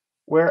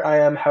 Where I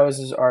am,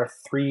 houses are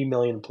 $3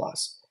 million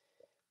plus.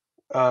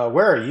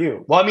 Where are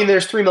you? Well, I mean,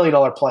 there's $3 million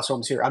plus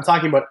homes here. I'm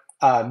talking about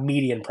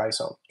median price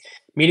home.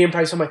 Median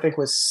price home, I think,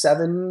 was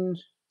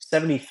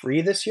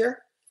 $773 this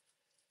year.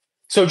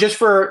 So just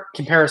for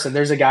comparison,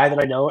 there's a guy that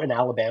I know in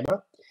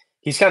Alabama.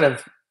 He's kind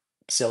of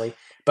silly,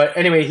 but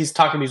anyway, he's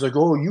talking to me. He's like,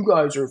 "Oh, you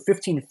guys are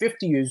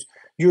 $15.50 is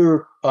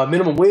your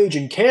minimum wage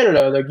in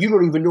Canada. Like, you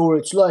don't even know what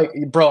it's like,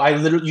 bro.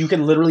 You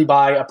can literally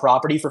buy a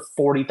property for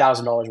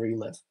 $40,000 where you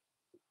live.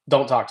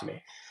 Don't talk to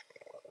me."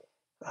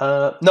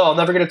 No, I'll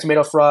never get a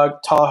tomato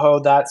frog. Tahoe,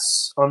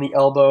 that's on the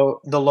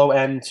elbow, the low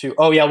end to.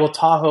 Oh yeah, well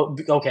Tahoe.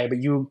 Okay, but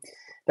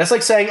that's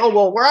like saying, oh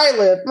well, where I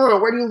live. No,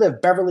 where do you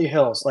live? Beverly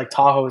Hills. Like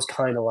Tahoe is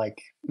kind of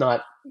like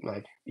not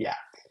like yeah.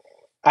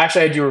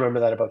 Actually, I do remember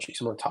that about you.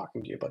 Someone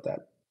talking to you about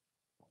that.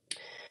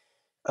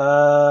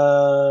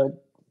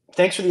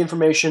 Thanks for the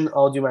information.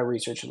 I'll do my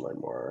research and learn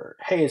more.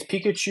 Hey, is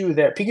Pikachu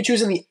there?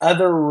 Pikachu's in the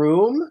other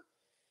room,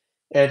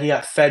 and he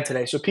got fed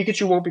today, so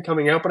Pikachu won't be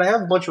coming out. But I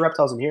have a bunch of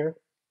reptiles in here.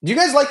 Do you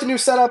guys like the new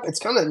setup? It's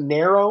kind of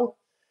narrow,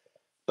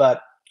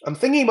 but I'm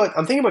thinking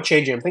about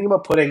changing. I'm thinking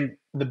about putting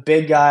the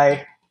big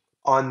guy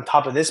on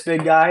top of this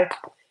big guy,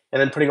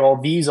 and then putting all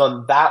these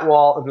on that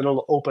wall, and then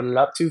it'll open it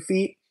up 2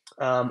 feet.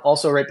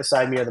 Also, right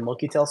beside me are the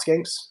monkey tail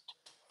skinks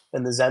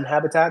and the Zen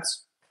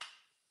habitats.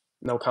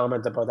 No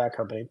comment about that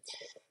company.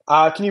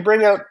 Can you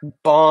bring out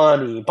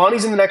Bonnie?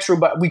 Bonnie's in the next room,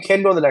 but we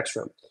can go in the next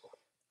room.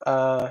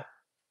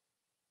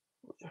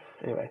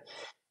 Anyway.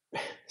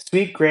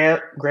 Sweet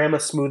grandma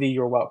smoothie,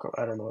 you're welcome.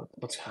 I don't know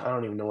I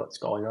don't even know what's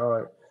going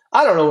on.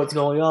 I don't know what's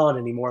going on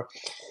anymore.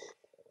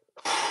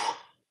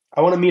 I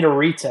want to meet a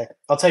retic.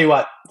 I'll tell you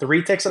what, the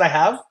retics that I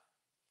have,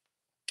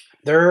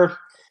 they're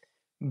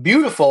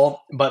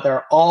beautiful, but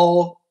they're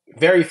all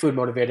very food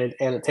motivated,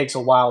 and it takes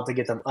a while to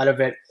get them out of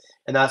it,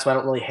 and that's why I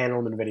don't really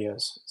handle them in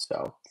videos.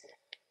 So,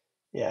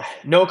 yeah,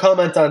 no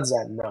comment on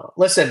Zen. No,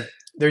 listen,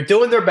 they're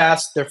doing their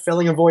best. They're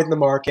filling a void in the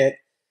market.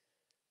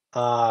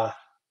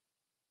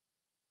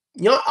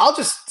 You know, I'll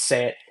just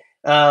say it.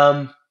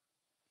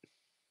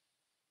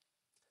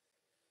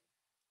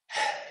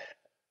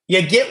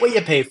 You get what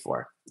you pay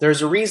for.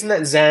 There's a reason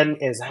that Zen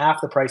is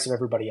half the price of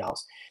everybody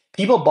else.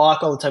 People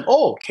balk all the time.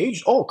 Oh,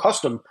 cage. Oh,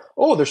 custom.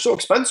 Oh, they're so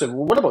expensive.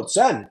 Well, what about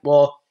Zen?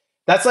 Well,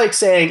 that's like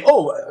saying,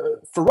 oh,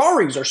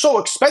 Ferraris are so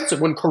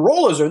expensive when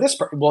Corollas are this.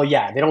 Well,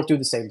 yeah, they don't do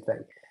the same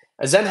thing.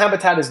 A Zen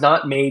habitat is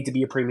not made to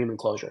be a premium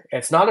enclosure.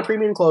 It's not a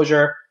premium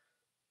enclosure.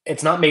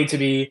 It's not made to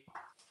be.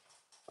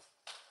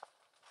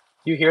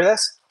 You hear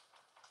this?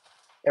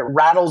 It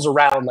rattles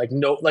around like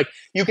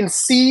you can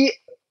see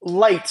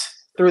light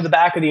through the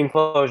back of the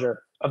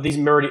enclosure of these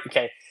Meridian.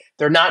 Okay,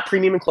 they're not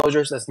premium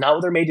enclosures. That's not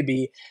what they're made to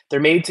be. They're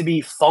made to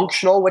be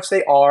functional, which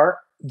they are.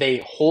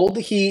 They hold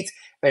the heat.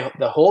 They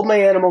hold my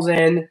animals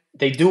in.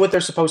 They do what they're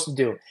supposed to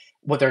do.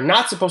 What they're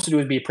not supposed to do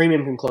is be a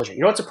premium enclosure. You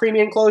know what's a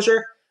premium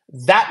enclosure?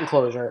 That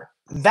enclosure,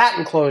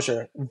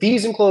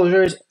 these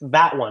enclosures,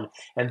 that one.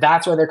 And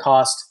that's why they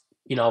cost,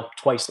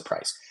 twice the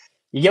price.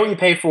 You get what you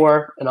pay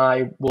for, and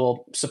I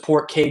will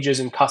support cages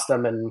and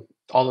custom and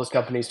all those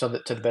companies to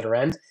the bitter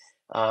end.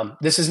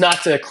 This is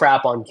not to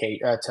crap on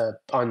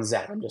on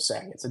Zen. I'm just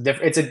saying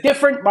it's a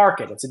different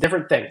market. It's a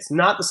different thing. It's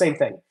not the same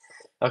thing.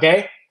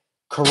 Okay,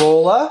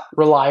 Corolla,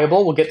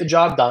 reliable, will get the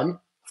job done.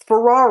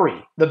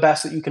 Ferrari, the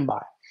best that you can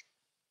buy,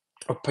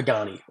 or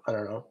Pagani. I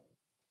don't know,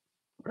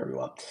 whatever you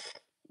want.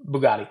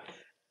 Bugatti.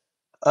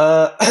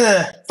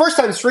 First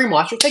time stream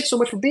watcher, thanks so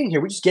much for being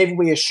here. We just gave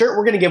away a shirt.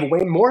 We're going to give away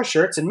more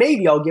shirts, and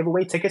maybe I'll give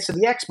away tickets to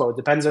the expo. It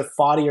depends if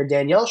Foddy or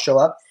Danielle show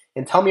up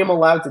and tell me I'm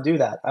allowed to do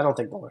that. I don't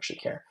think they'll actually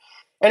care.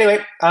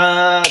 Anyway,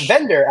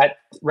 vendor at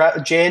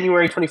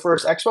January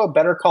 21st expo,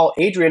 better call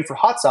Adrian for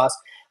hot sauce.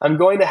 I'm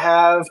going to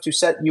have to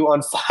set you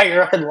on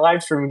fire on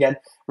live stream again.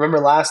 Remember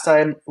last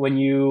time when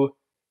you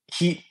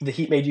The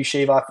heat made you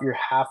shave off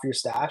half your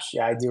stash.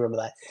 Yeah, I do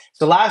remember that.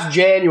 So last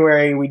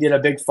January we did a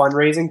big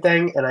fundraising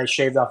thing, and I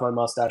shaved off my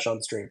mustache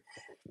on stream.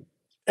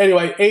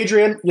 Anyway,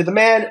 Adrian, you're the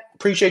man.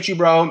 Appreciate you,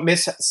 bro.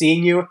 Miss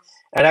seeing you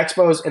at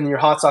expos, and your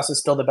hot sauce is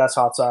still the best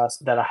hot sauce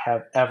that I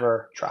have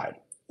ever tried.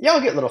 Yeah,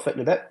 I'll get Little Fit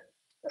in a bit.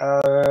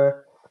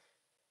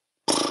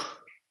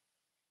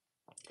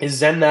 Is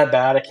Zen that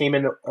bad? I came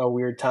in a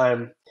weird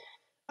time.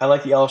 I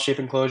like the L-shaped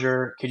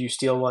enclosure. Could you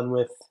steal one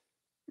with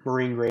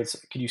marine grades?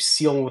 Could you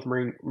seal one with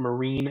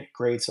marine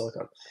grade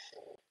silicone?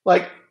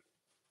 Like,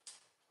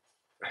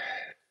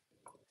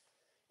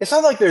 it's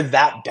not like they're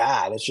that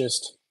bad. It's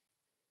just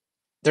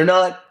they're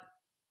not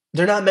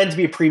meant to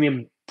be a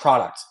premium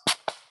product.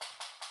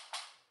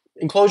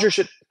 Enclosure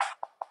should.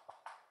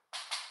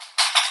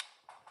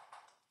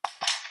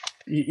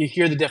 You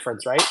hear the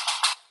difference, right?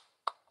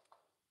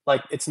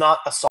 Like, it's not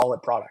a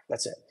solid product.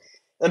 That's it.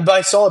 And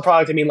by solid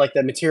product, I mean like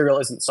the material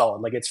isn't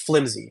solid. Like, it's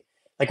flimsy.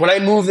 Like, when I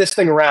move this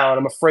thing around,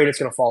 I'm afraid it's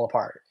going to fall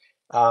apart.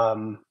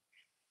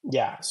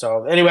 Yeah.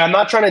 So anyway, I'm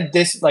not trying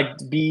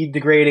to be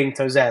degrading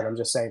to Zen. I'm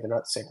just saying they're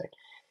not the same thing.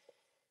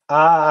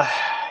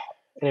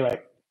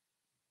 Anyway,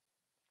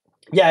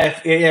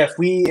 yeah. If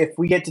we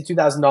get to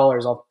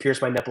 $2,000, I'll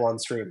pierce my nipple on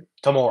stream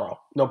tomorrow.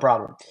 No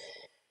problem.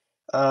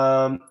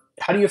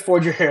 How do you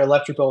afford your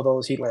electrical with all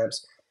those heat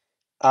lamps?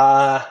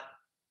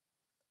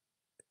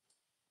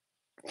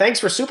 Thanks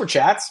for super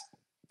chats.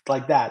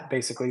 Like that,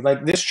 basically.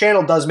 Like, this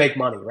channel does make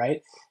money,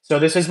 right? So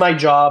this is my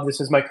job. This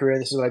is my career.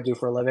 This is what I do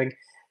for a living.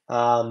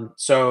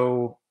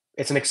 So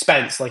it's an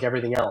expense like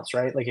everything else,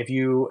 right? Like, if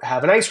you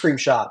have an ice cream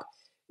shop,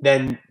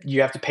 then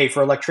you have to pay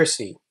for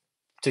electricity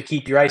to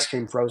keep your ice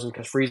cream frozen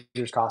because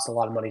freezers cost a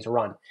lot of money to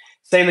run.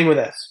 Same thing with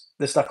this.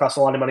 This stuff costs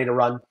a lot of money to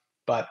run,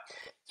 but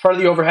it's part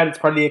of the overhead. It's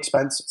part of the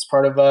expense. It's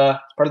part of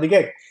the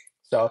gig.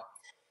 So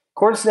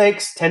corn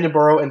snakes tend to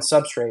burrow in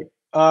substrate.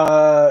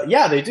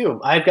 Yeah, they do.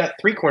 I've got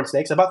 3 corn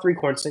snakes. I bought 3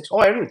 corn snakes. Oh,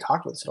 I haven't even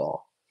talked about this at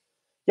all.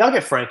 Yeah, I'll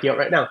get Frankie out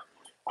right now.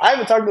 I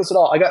haven't talked about this at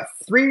all. I got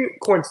 3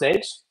 corn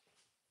snakes.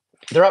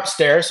 They're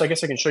upstairs, so I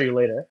guess I can show you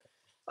later.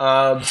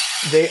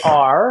 They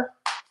are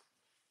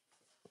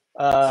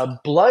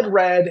blood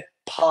red,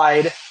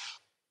 pied,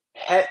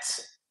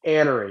 het,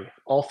 anery.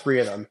 All 3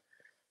 of them.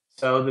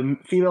 So the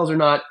females are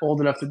not old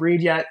enough to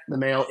breed yet. The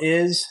male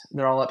is.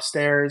 They're all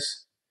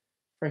upstairs.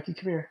 Frankie,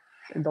 come here.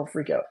 And don't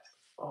freak out.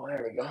 Oh,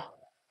 there we go.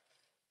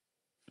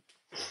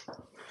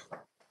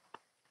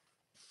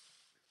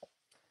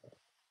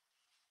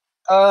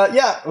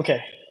 Yeah, okay.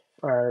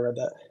 All right, I read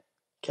that.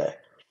 Okay.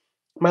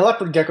 My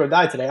leopard gecko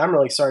died today. I'm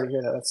really sorry to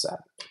hear that. That's sad.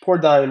 Poor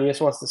Diamond. He just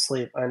wants to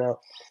sleep. I know.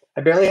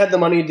 I barely had the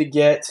money to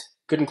get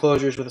good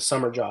enclosures with a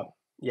summer job.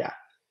 Yeah.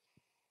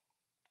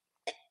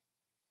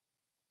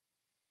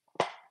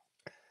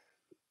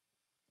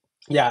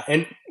 Yeah,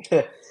 and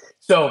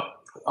so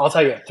I'll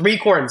tell you, 3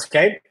 corns,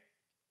 okay?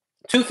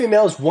 2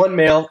 females, 1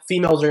 male.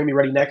 Females are going to be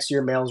ready next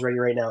year. Males ready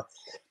right now.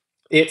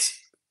 It's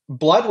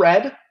blood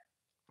red,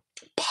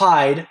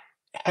 pied,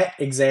 het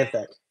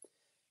exanthic.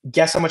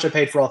 Guess how much I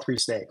paid for all 3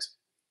 snakes?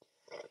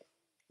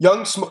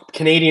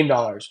 Canadian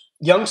dollars.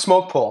 Young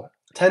smoke pole,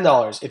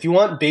 $10. If you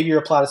want baby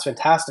Replatus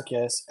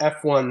fantasticus,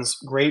 F1's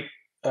great.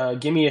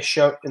 Give me a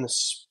shout in the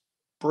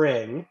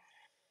spring.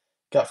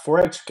 Got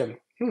 4 eggs.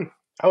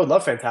 I would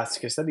love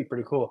fantasticus. That'd be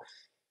pretty cool.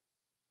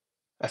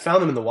 I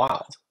found them in the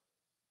wild.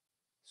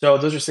 So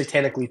those are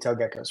satanic leaf-tailed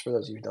geckos, for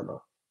those of you who don't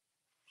know.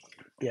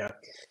 Yeah.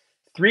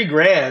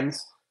 $3,000.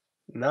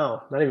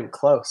 No, not even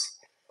close.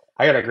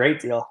 I got a great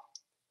deal.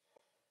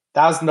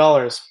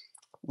 $1,000.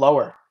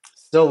 Lower.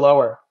 Still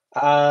lower.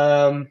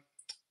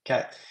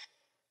 Okay.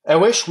 I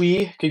wish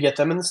we could get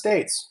them in the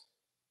States.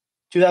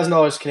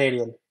 $2,000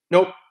 Canadian.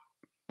 Nope.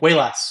 Way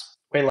less.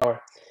 Way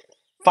lower.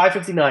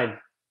 $559.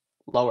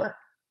 Lower.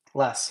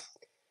 Less.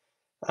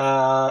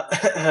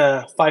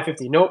 $550.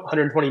 Nope.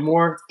 120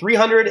 more.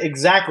 300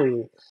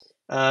 exactly.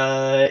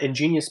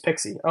 Ingenious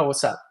Pixie. Oh,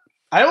 what's up?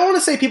 I don't want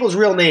to say people's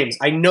real names.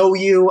 I know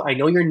you. I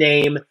know your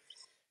name.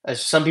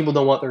 Some people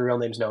don't want their real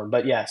names known,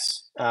 but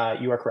yes,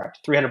 you are correct.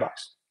 $300.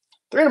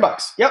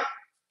 $300. Yep.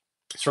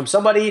 It's from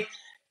somebody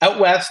out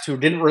west who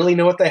didn't really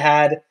know what they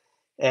had,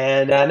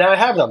 and now I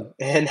have them,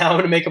 and now I'm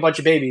going to make a bunch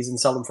of babies and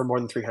sell them for more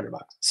than $300.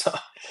 So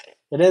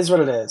it is what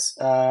it is.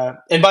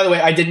 And by the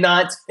way, I did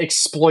not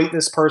exploit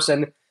this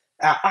person.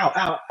 Ow, ow,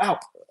 ow, ow.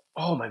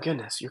 Oh my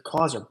goodness, your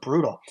claws are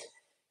brutal.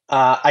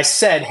 I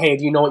said, hey,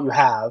 do you know what you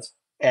have?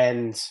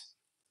 And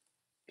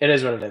it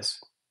is what it is.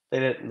 They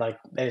didn't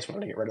they just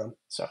wanted to get rid of them.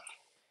 So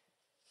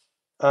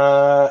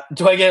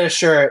do I get a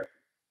shirt?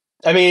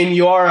 I mean,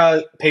 you are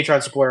a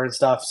Patreon supporter and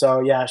stuff, so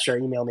yeah, sure.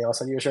 Email me. I'll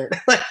send you a shirt.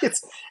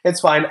 It's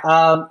fine.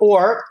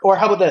 Or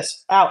how about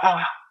this? Ow, ow,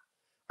 ow.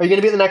 Are you going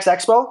to be at the next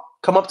expo?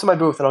 Come up to my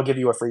booth and I'll give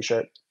you a free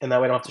shirt, and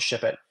that way I don't have to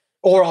ship it.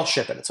 Or I'll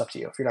ship it. It's up to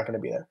you if you're not going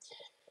to be there.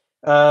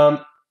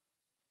 I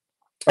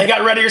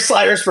got rid of your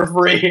sliders for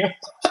free.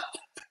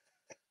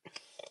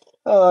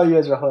 Oh, you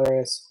guys are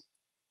hilarious.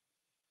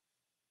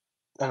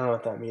 I don't know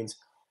what that means.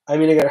 I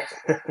mean, I got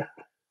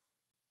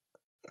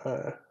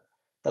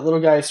that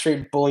little guy is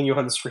straight bullying you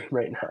on the stream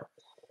right now.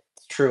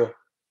 It's true.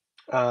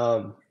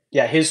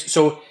 Yeah,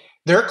 so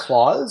their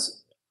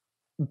claws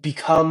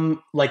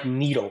become like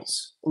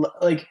needles.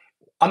 Like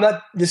I'm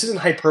not. This isn't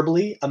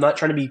hyperbole. I'm not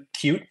trying to be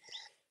cute.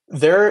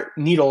 Their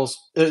needles,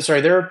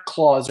 sorry, their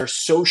claws are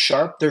so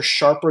sharp. They're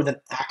sharper than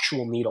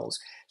actual needles.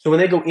 So when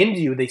they go into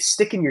you, they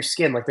stick in your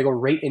skin, like they go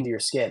right into your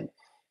skin.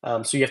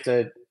 So you have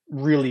to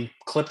really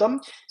clip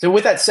them. So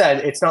with that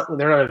said, it's not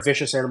they're not a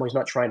vicious animal. He's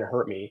not trying to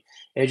hurt me.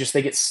 They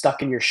get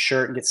stuck in your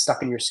shirt and get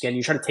stuck in your skin.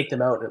 You try to take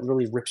them out, and it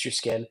literally rips your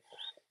skin.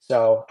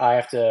 So I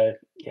have to,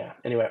 yeah.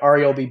 Anyway,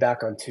 Ari will be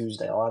back on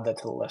Tuesday. I'll add that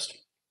to the list.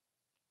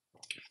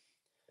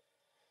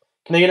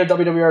 Can I get a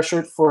WWR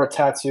shirt for a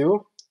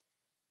tattoo?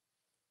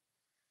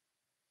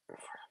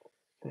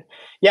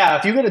 Yeah,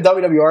 if you get a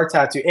WWR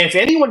tattoo, if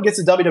anyone gets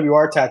a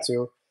WWR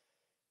tattoo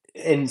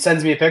and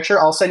sends me a picture,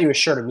 I'll send you a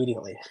shirt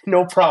immediately.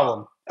 No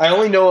problem. I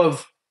only know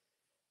of,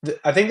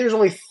 I think there's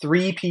only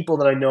 3 people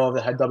that I know of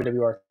that had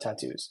WWR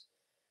tattoos.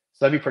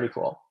 So that'd be pretty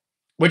cool.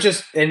 Which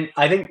is, and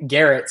I think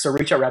Garrett, so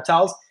Reach Out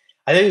Reptiles,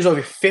 I think there's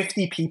over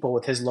 50 people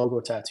with his logo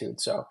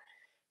tattooed. So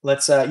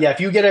let's, yeah, if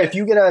you get a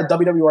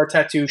WWR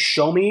tattoo,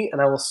 show me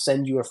and I will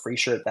send you a free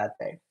shirt that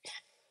day.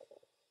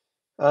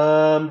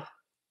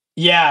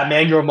 Yeah,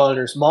 mangrove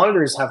monitors.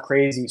 Monitors have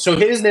crazy. So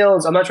his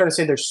nails, I'm not trying to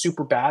say they're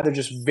super bad. They're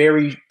just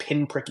very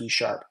pinpricky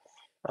sharp.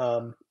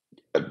 Um,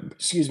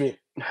 excuse me,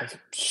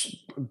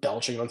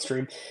 belching on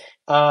stream.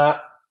 Uh,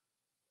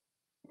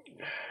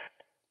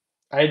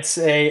 I'd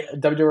say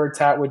WWR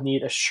Tat would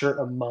need a shirt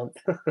a month.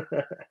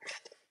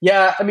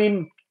 Yeah, I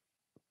mean,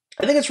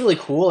 I think it's really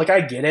cool. Like,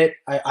 I get it.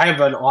 I have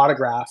an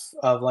autograph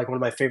of like one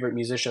of my favorite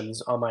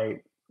musicians on my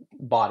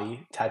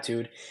body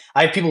tattooed.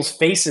 I have people's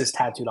faces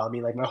tattooed on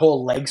me. Like my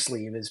whole leg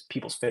sleeve is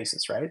people's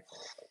faces, right?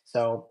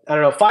 So I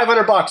don't know, $500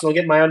 and I'll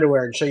get my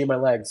underwear and show you my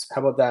legs.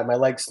 How about that? My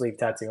leg sleeve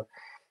tattoo.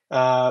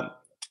 Uh,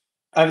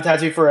 I have a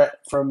tattoo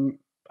from.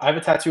 I have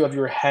a tattoo of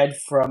your head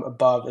from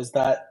above. Is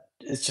that?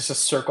 It's just a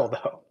circle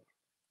though.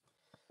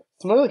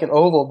 It's more like an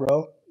oval,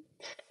 bro.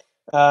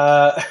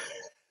 Uh,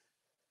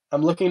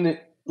 I'm looking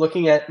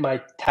at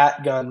my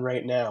tat gun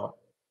right now,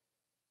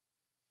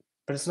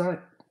 but it's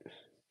not.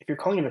 If you're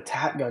calling it a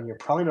tat gun, you're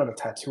probably not a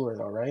tattooer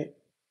though, right?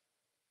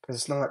 Because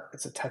it's not.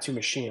 It's a tattoo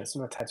machine. It's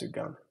not a tattoo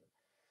gun.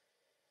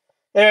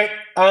 Anyway,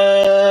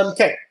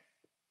 okay.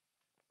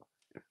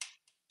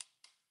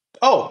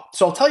 Oh,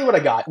 so I'll tell you what I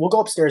got. We'll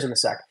go upstairs in a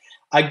sec.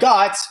 I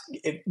got.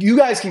 If you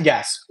guys can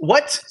guess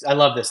what. I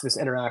love this. This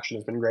interaction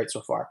has been great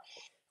so far.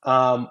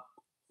 Um,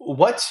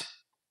 what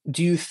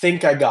do you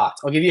think I got?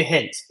 I'll give you a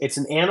hint. It's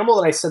an animal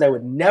that I said I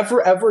would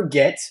never ever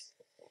get,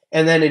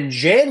 and then in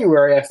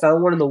January I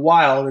found one in the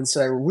wild and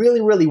said I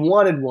really really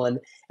wanted one,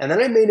 and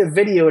then I made a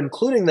video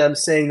including them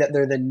saying that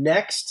they're the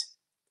next.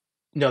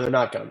 No, they're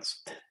not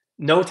guns.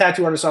 No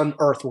tattoo artist on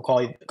earth will call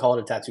it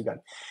a tattoo gun.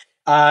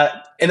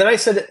 And then I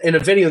said in a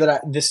video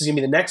that this is gonna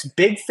be the next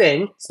big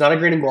thing. It's not a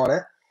green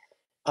iguana.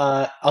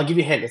 I'll give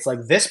you a hint. It's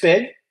like this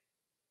big.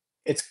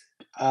 It's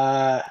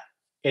uh,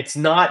 it's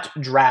not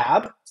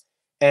drab,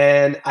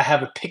 and I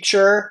have a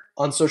picture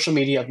on social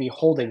media of me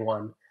holding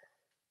one.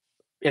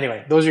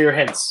 Anyway, those are your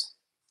hints.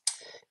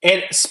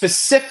 And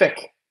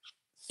specific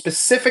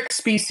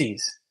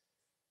species,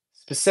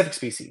 specific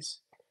species.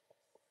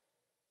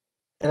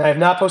 And I have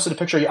not posted a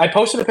picture yet. I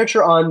posted a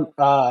picture on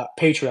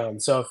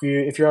Patreon. So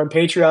if you're on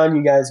Patreon,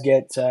 you guys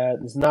get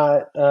it's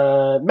not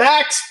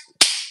Max.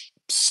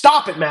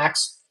 Stop it,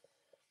 Max.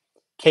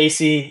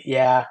 Casey,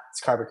 yeah, it's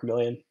Carpet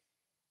Chameleon.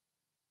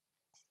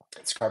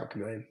 It's Carpet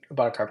Chameleon. I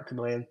bought a Carpet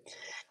Chameleon.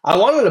 I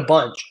wanted a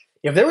bunch.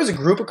 If there was a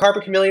group of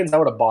Carpet Chameleons, I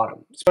would have bought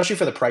them, especially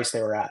for the price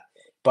they were at.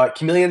 But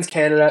Chameleons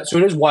Canada, so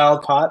it is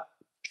wild caught.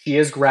 She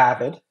is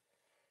gravid.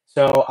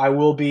 So I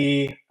will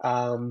be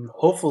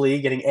hopefully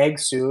getting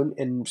eggs soon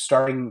and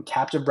starting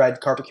captive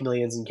bred carpet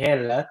chameleons in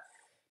Canada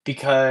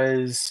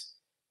because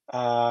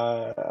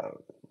uh,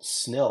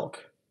 snilk.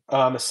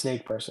 I'm a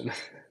snake person.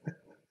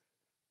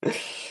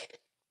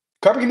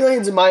 Carpet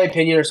chameleons, in my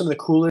opinion, are some of the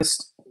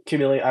coolest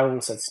chameleon. I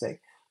almost said snake.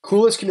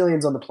 Coolest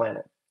chameleons on the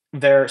planet.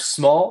 They're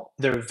small.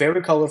 They're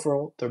very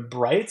colorful. They're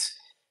bright.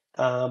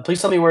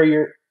 Please tell me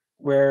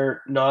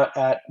we're not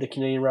at the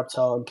Canadian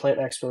Reptile and Plant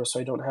Expo, so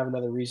I don't have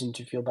another reason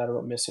to feel bad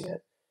about missing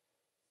it.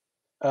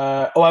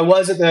 I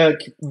was at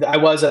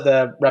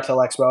the Reptile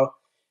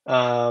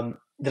Expo.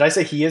 Did I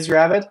say he is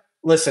gravid?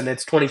 Listen,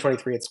 it's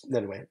 2023. It's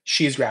anyway.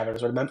 She's gravid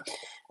is what I meant.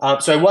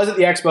 So I was at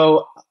the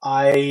expo.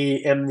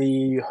 I am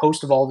the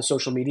host of all the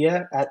social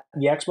media at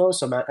the expo,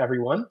 so I'm at every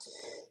one,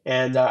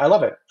 and I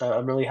love it.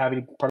 I'm really happy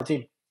to be part of the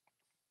team.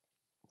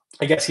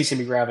 I guess he's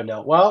gonna be gravid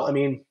now. Well, I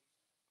mean,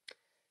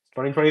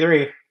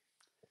 2023.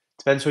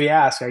 Depends who you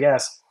ask, I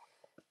guess.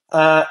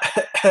 Uh,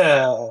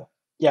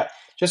 yeah,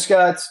 just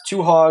got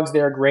 2 hogs.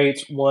 They're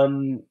great.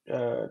 One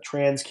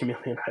trans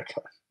chameleon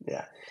icon.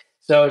 Yeah.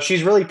 So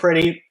she's really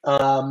pretty.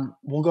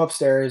 We'll go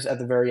upstairs at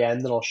the very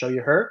end, and I'll show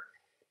you her.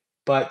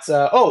 But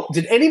oh,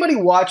 did anybody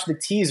watch the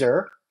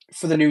teaser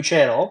for the new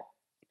channel?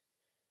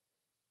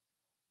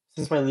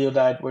 Since my Leo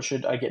died, what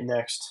should I get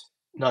next?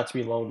 Not to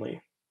be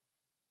lonely.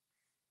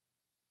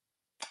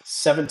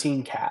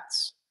 17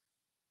 cats.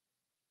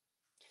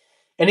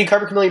 Any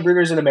carpet chameleon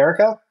breeders in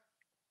America?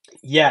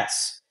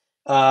 Yes.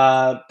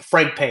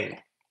 Frank Payne.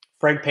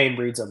 Frank Payne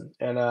breeds them,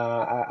 and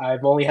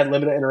I've only had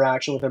limited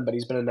interaction with him, but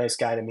he's been a nice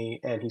guy to me,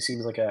 and he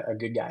seems like a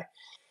good guy.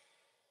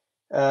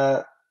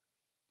 Uh,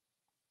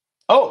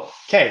 oh,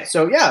 okay.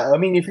 So yeah, I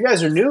mean, if you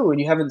guys are new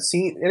and you haven't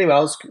seen, anyway, I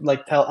was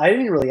like, I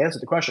didn't even really answer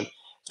the question.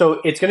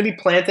 So it's going to be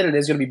planted and it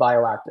is going to be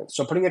bioactive.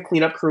 So I'm putting a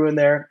cleanup crew in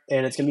there,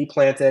 and it's going to be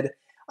planted.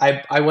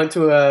 I went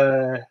to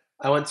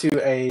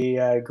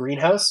a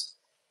greenhouse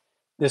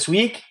this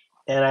week,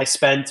 and I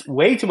spent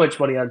way too much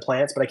money on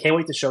plants, but I can't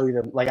wait to show you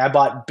them. Like I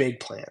bought big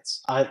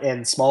plants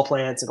and small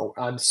plants, and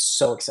I'm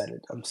so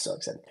excited. I'm so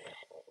excited.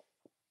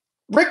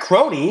 Rick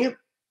Crony,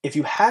 if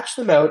you hatch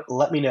them out,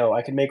 let me know.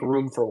 I can make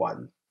room for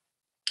one.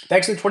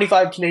 Thanks for the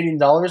 25 Canadian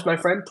dollars, my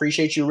friend.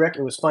 Appreciate you, Rick.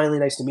 It was finally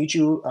nice to meet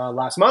you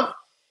last month,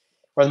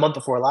 or the month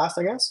before last,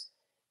 I guess.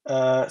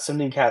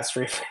 17 cats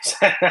straight face.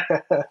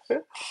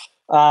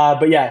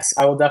 But yes,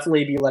 I will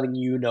definitely be letting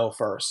you know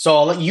first. So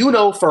I'll let you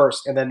know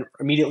first, and then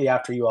immediately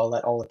after you, I'll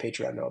let all the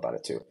Patreon know about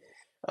it too.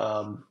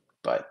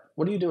 But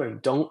what are you doing?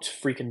 Don't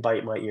freaking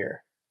bite my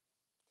ear.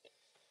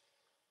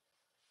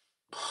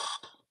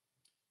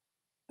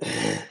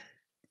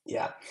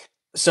 Yeah.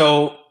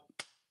 So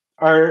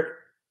are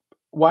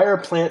why are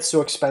plants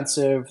so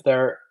expensive?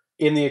 They're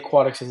in the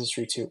aquatics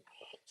industry too.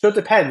 So it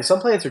depends. Some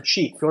plants are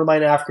cheap. If you want to buy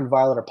an African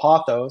violet or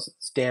pothos,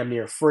 it's damn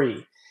near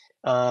free.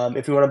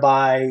 If you want to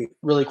buy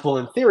really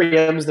cool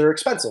anthuriums, they're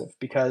expensive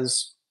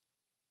because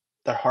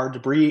they're hard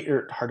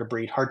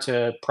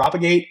to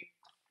propagate,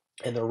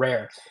 and they're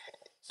rare.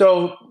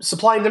 So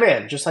supply and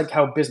demand, just like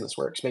how business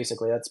works,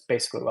 basically. That's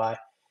basically why.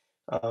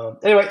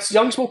 Anyway, so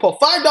Young Smoke Pool,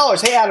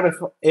 $5. Hey Adam,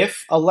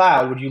 if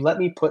allowed, would you let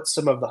me put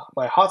some of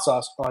my hot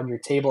sauce on your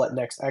table at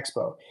next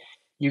expo?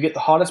 You get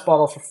the hottest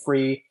bottle for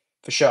free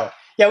for show.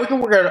 Yeah, we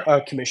can work out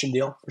a commission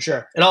deal for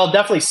sure, and I'll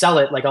definitely sell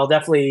it. Like I'll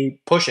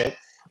definitely push it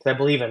because I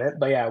believe in it.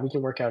 But yeah, we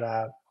can work out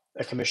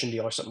a commission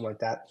deal or something like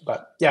that.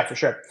 But yeah, for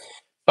sure.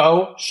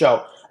 Faux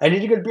show. I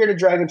need a good bearded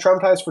dragon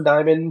traumatized for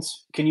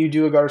diamonds. Can you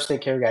do a garter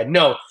snake care guide?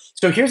 No.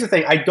 So here's the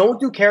thing. I don't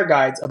do care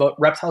guides about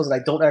reptiles that I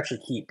don't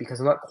actually keep because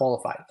I'm not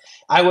qualified.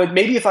 I would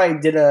maybe if I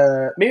did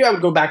maybe I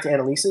would go back to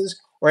Annalise's,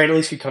 or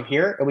Annalise could come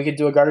here and we could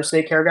do a garter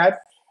snake care guide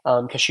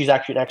because she's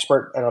actually an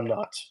expert and I'm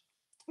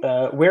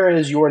not. Where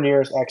is your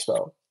nearest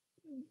expo?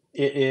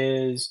 It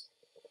is,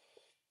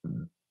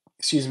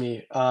 excuse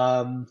me.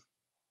 Well,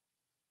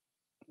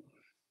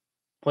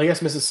 I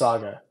guess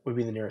Mississauga would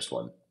be the nearest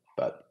one,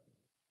 but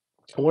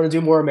I want to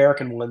do more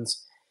American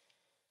ones.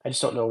 I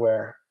just don't know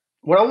where.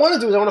 What I want to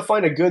do is I want to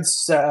find a good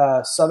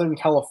Southern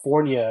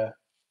California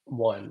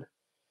one.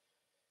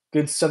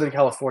 Good Southern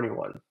California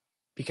one.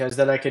 Because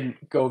then I can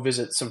go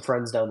visit some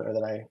friends down there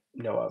that I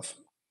know of.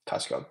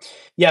 Costco.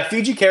 Yeah,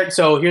 Fiji care.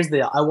 So here's the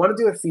deal. I want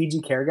to do a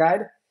Fiji care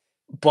guide,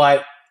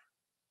 but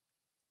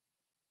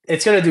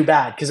it's going to do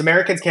bad because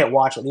Americans can't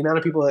watch it. The amount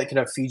of people that can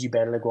have Fiji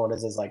banded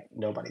iguanas is like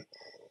nobody.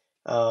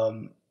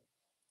 Um,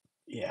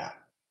 yeah.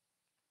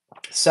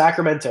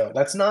 Sacramento.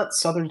 That's not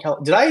Southern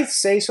Cal. Did I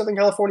say Southern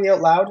California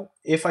out loud?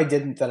 If I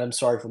didn't, then I'm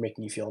sorry for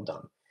making you feel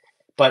dumb.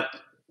 But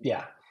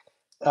yeah,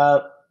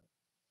 what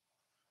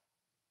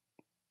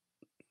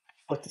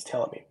is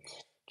telling me?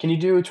 Can you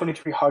do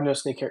 23 hognose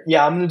snake care?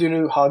 Yeah, I'm gonna do a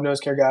new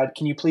hognose care guide.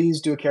 Can you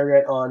please do a care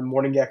guide on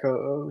morning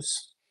geckos?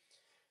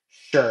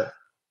 Sure.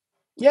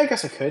 Yeah, I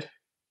guess I could.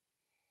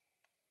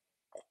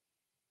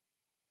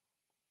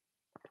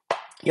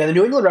 Yeah, the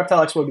New England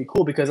Reptile Expo would be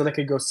cool because then I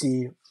could go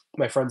see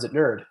my friends at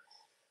Nerd.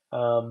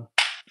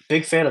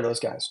 Big fan of those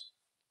guys.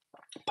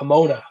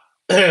 Pomona.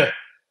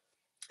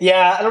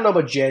 Yeah, I don't know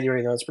about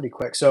January though. It's pretty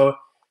quick. So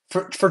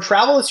for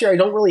travel this year, I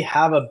don't really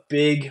have a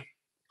big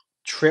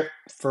trip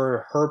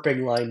for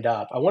herping lined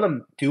up. I want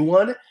to do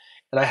one,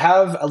 and I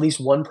have at least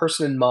one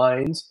person in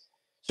mind.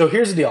 So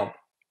here's the deal.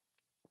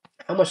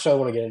 How much do I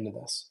want to get into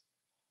this?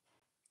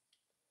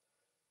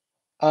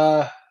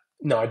 Uh,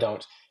 no, I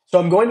don't. So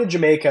I'm going to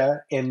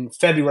Jamaica in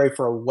February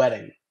for a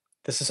wedding.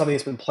 This is something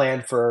that's been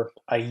planned for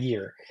a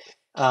year.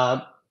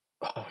 Um,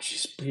 oh,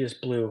 he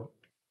just blew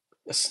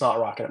a snot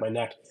rocket at my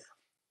neck.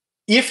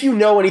 If you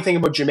know anything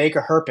about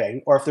Jamaica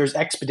herping, or if there's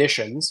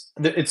expeditions,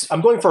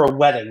 I'm going for a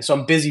wedding, so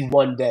I'm busy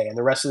one day, and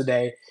the rest of the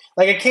day,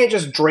 like I can't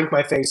just drink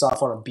my face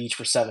off on a beach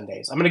for 7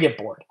 days. I'm gonna get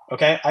bored.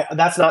 Okay,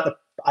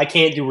 I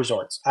can't do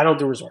resorts. I don't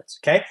do resorts.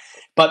 Okay,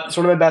 but it's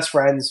one of my best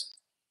friends.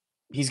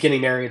 He's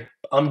getting married.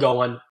 I'm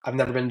going. I've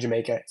never been to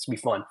Jamaica. It's gonna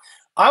be fun.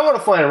 I want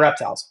to fly in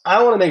reptiles.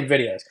 I want to make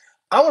videos.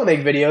 I want to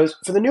make videos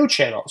for the new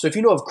channel. So if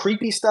you know of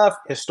creepy stuff,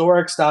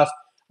 historic stuff,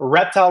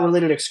 reptile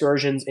related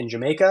excursions in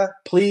Jamaica,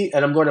 please.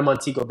 And I'm going to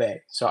Montego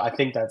Bay. So I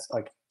think that's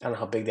like, I don't know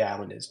how big the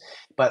island is,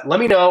 but let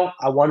me know.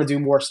 I want to do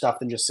more stuff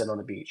than just sit on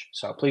the beach.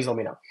 So please let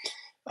me know.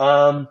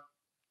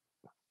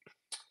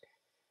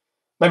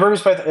 My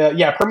Burmese Python,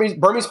 yeah,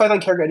 Burmese Python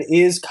care guide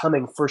is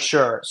coming for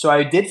sure. So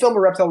I did film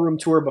a reptile room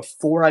tour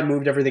before I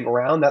moved everything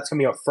around. That's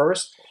coming out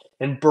first.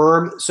 And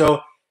so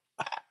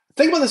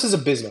think about this as a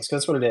business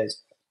because that's what it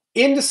is.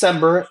 In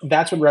December,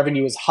 that's when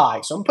revenue is high.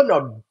 So I'm putting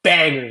out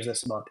bangers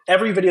this month.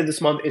 Every video this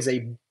month is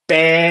a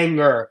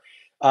banger.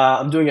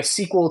 I'm doing a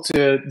sequel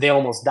to They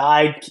Almost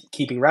Died,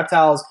 Keeping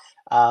Reptiles.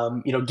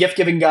 gift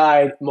giving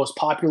guide, most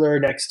popular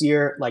next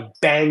year, like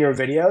banger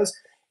videos.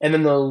 And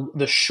then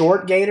the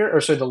short gainer, or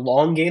sorry, the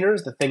long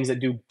gainers, the things that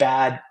do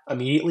bad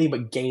immediately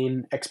but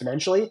gain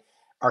exponentially,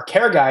 are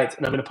care guides,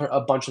 and I'm going to put a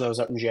bunch of those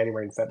up in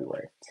January and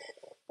February.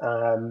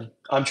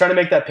 I'm trying to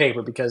make that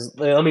paper because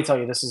let me tell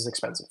you, this is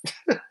expensive.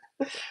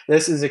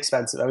 This is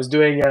expensive. I was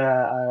doing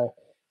a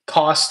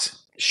cost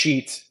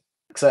sheet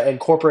because I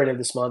incorporated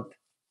this month,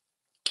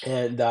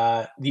 and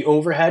the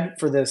overhead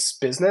for this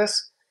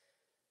business,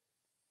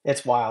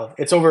 it's wild.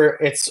 It's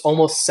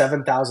almost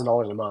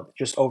 $7,000 a month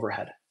just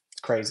overhead.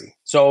 It's crazy.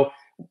 So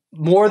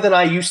more than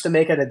I used to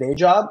make at a day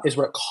job is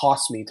what it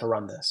costs me to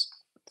run this.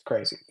 It's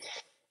crazy.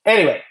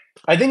 Anyway,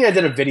 I think I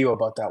did a video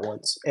about that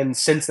once, and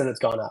since then it's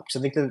gone up. So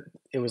I think that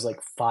it was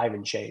like 5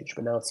 and change,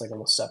 but now it's like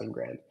almost 7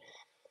 grand.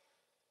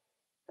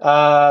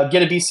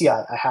 Get a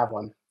BCI. I have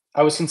one.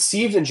 I was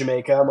conceived in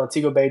Jamaica,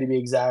 Montego Bay to be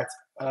exact.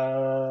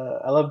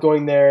 I love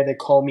going there. They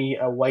call me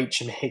a white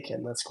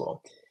Jamaican. That's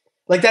cool.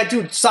 Like that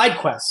dude,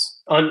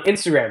 SideQuest on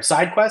Instagram.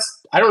 SideQuest.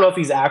 I don't know if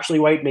he's actually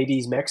white. Maybe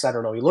he's mixed. I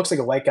don't know. He looks like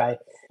a white guy,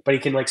 but he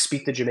can like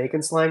speak the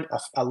Jamaican slang.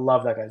 I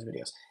love that guy's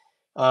videos.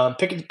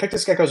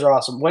 Pictus geckos are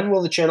awesome. When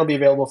will the channel be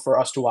available for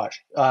us to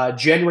watch?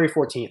 January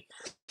 14th.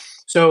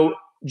 So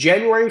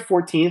January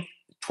 14th,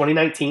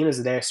 2019 is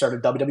the day I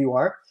started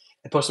WWR.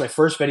 I posted my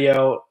first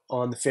video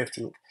on the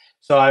 15th.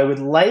 So I would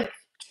like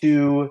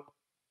to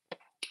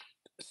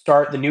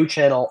start the new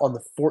channel on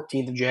the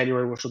 14th of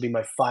January, which will be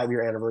my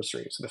 5-year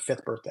anniversary. So the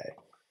 5th birthday.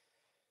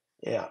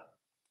 Yeah.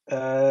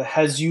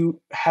 Has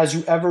you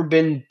ever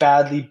been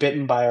badly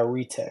bitten by a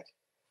retic?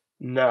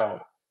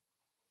 No.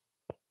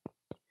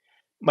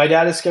 My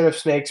dad is scared of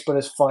snakes, but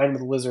is fine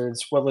with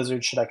lizards. What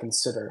lizard should I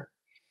consider?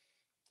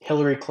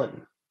 Hillary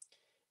Clinton.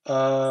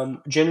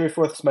 January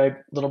 4th is my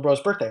little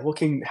bro's birthday. Well,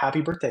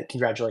 happy birthday.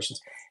 Congratulations.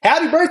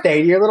 Happy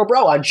birthday to your little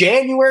bro on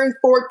January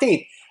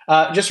 14th.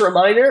 Just a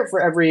reminder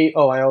for every...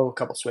 Oh, I owe a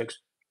couple swigs.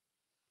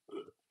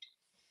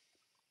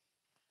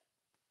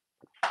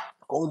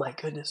 Oh my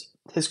goodness.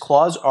 His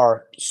claws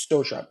are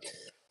so sharp.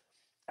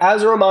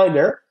 As a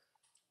reminder,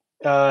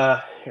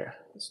 here,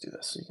 let's do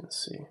this so you can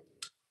see.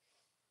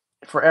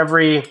 For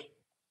every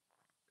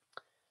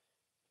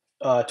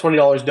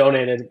 $20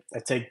 donated, I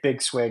take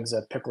big swigs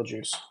of pickle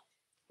juice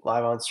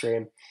live on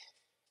stream.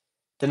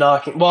 The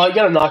knocking, well, you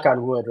got to knock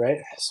on wood, right?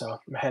 So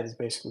my head is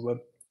basically wood.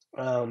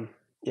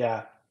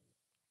 Yeah.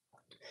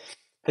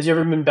 Has you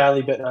ever been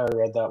badly bitten? I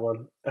read that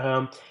one.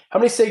 How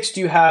many steaks do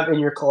you have in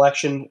your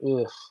collection?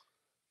 Ugh.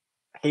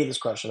 I hate this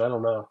question. I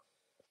don't know.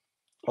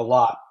 A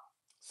lot.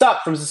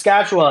 Sup from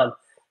Saskatchewan.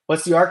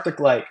 What's the Arctic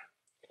like?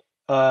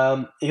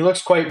 He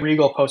looks quite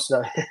regal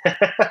posted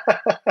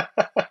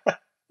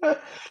up.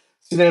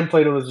 Sudan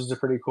Plato lizards are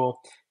pretty cool.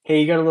 Hey,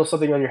 you got a little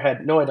something on your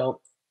head. No, I don't.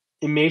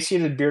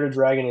 Emaciated bearded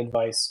dragon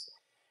advice.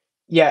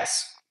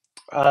 Yes.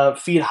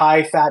 Feed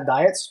high-fat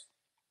diets.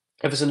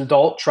 If it's an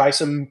adult, try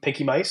some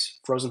pinky mice,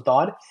 frozen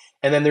thawed.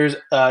 And then there's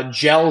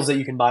gels that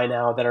you can buy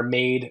now that are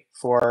made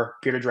for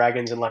bearded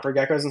dragons and leopard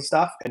geckos and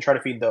stuff, and try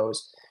to feed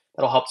those.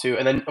 That'll help too.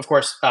 And then, of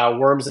course,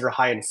 worms that are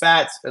high in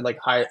fats and like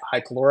high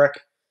caloric.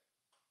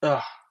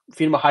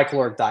 Feed them a high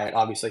caloric diet,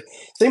 obviously.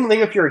 Same thing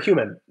if you're a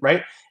human,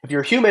 right? If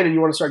you're a human and you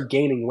want to start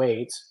gaining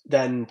weight,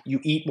 then you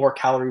eat more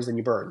calories than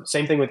you burn.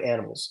 Same thing with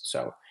animals.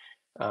 So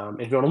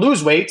if you want to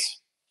lose weight,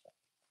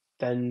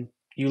 then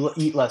you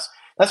eat less.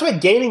 That's why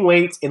gaining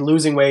weight and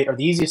losing weight are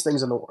the easiest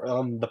things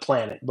on the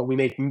planet, but we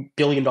make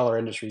billion-dollar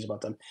industries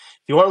about them.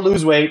 If you want to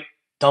lose weight,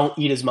 don't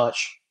eat as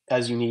much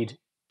as you need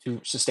to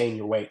sustain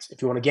your weight.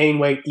 If you want to gain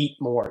weight, eat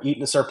more. Eat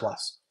in a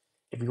surplus.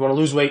 If you want to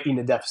lose weight, eat in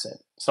a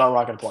deficit. It's not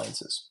rocket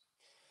appliances.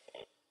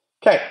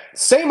 Okay,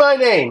 say my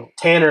name,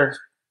 Tanner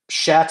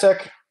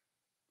Shattuck.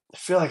 I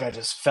feel like I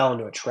just fell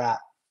into a trap.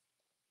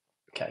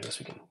 Okay, I guess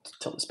we can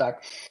tilt this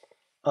back.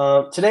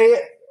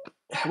 Today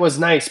was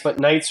nice, but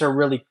nights are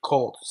really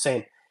cold.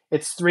 Same.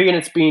 It's 3 and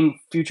it's been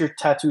future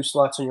tattoo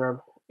slots on your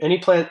arm. Any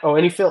plans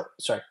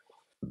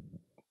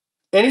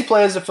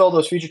to fill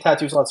those future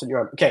tattoo slots on your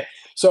arm? Okay,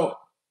 so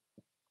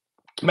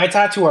my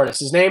tattoo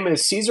artist, his name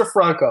is Cesar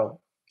Franco.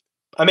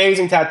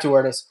 Amazing tattoo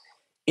artist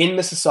in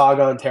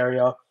Mississauga,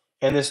 Ontario.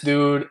 And this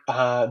dude,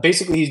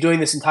 basically, he's doing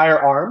this entire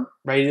arm,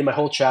 right? He did my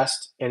whole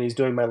chest, and he's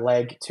doing my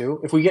leg,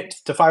 too. If we get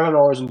to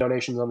 $500 in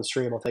donations on the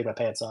stream, I'll take my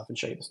pants off and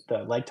show you the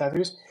leg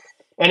tattoos.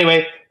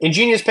 Anyway,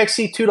 Ingenious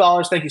Pixie,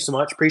 $2. Thank you so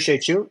much.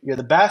 Appreciate you. You're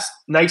the best.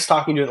 Nice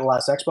talking to you at the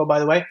last expo, by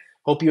the way.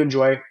 Hope you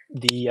enjoy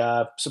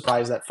the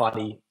surprise that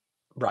Fadi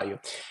brought you.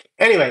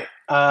 Anyway,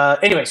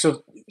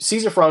 so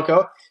Cesar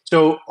Franco.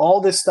 So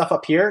all this stuff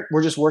up here,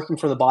 we're just working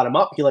from the bottom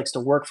up. He likes to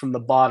work from the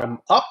bottom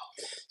up.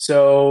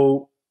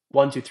 So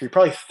 1, 2, 3,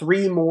 probably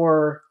 3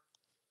 more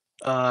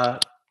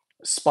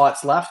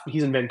spots left.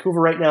 He's in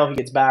Vancouver right now. He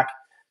gets back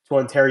to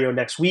Ontario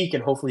next week,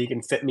 and hopefully he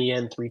can fit me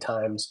in 3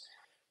 times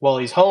while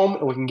he's home,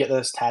 and we can get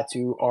this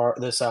tattoo or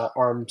this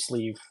arm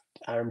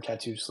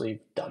tattoo sleeve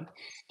done.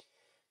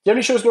 Do you have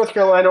any shows in North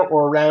Carolina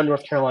or around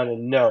North Carolina?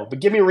 No,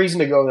 but give me a reason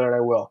to go there, and I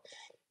will.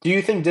 Do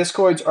you think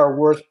discoids are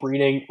worth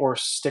breeding or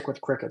stick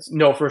with crickets?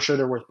 No, for sure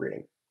they're worth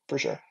breeding. For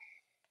sure.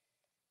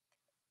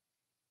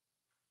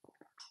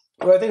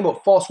 What do I think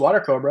about false water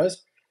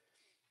cobras?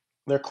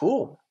 They're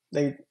cool.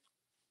 They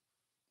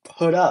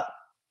hood up.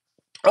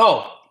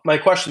 Oh, my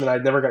question that I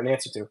never got an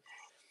answer to.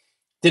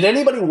 Did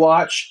anybody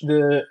watch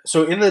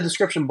so in the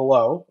description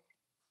below,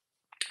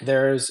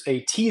 there's a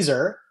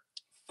teaser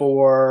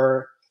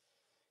for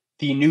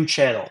the new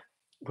channel,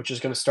 which is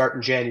going to start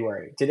in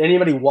January. Did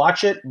anybody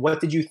watch it? What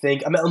did you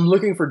think? I'm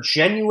looking for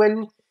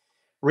genuine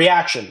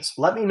reactions.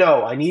 Let me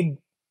know. I need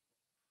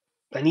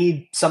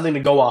something to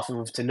go off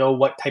of to know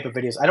what type of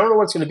videos. I don't know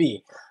what it's going to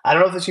be. I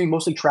don't know if it's going to be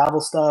mostly travel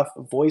stuff,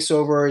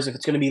 voiceovers, if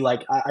it's going to be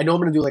like, I know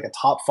I'm going to do like a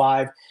top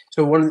 5.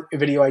 So one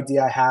video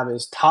idea I have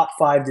is top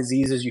 5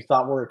 diseases you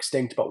thought were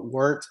extinct but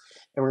weren't.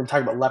 And we're going to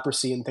talk about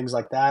leprosy and things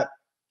like that.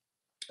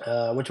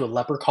 I went to a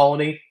leper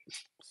colony.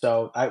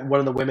 So one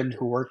of the women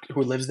who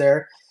lives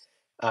there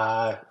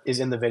is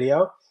in the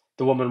video.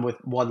 The woman with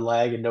one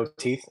leg and no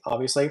teeth,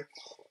 obviously.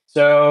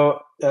 So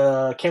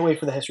can't wait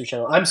for the History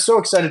Channel. I'm so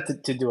excited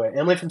to do it.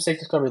 Emily from Safe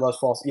Discovery loves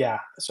false. Yeah,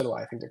 so do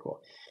I. I think they're cool.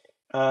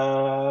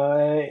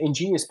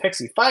 Ingenious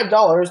Pixie,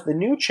 $5. The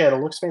new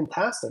channel looks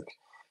fantastic.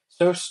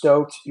 So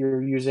stoked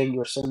you're using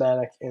your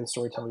cinematic and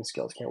storytelling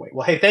skills. Can't wait.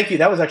 Well, hey, thank you.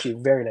 That was actually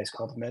a very nice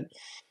compliment.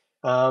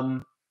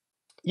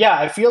 Yeah,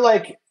 I feel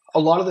like a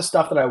lot of the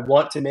stuff that I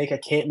want to make, I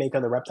can't make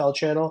on the Reptile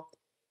channel.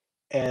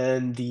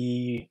 And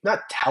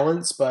not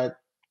talents, but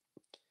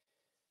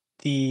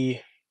the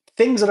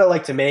things that I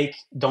like to make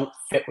don't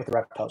fit with the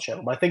Reptile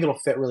channel. But I think it'll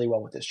fit really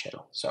well with this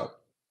channel. So,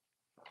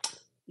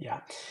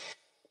 yeah.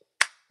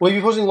 Will you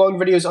be posting long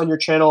videos on your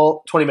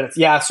channel? 20 minutes.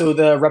 Yeah, so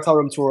the Reptile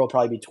Room Tour will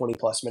probably be 20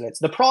 plus minutes.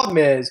 The problem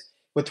is,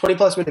 with 20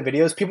 plus minute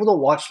videos, people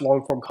don't watch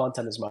long form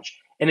content as much.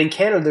 And in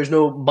Canada, there's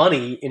no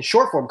money in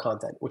short form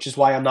content, which is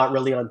why I'm not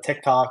really on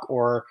TikTok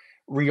or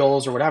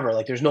Reels or whatever.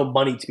 Like, there's no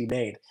money to be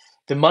made.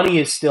 The money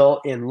is still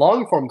in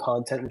long form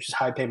content, which is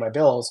how I pay my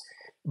bills,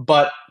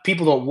 but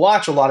people don't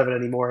watch a lot of it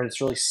anymore, and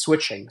it's really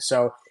switching.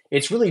 So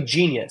it's really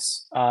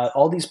genius.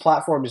 All these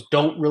platforms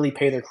don't really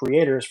pay their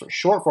creators for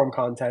short form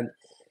content,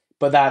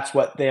 but that's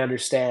what they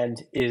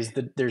understand is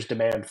that there's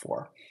demand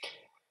for.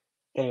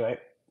 Anyway,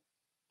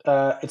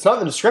 it's not in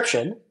the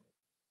description.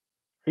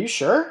 Are you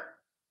sure?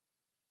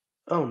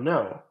 Oh,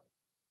 no.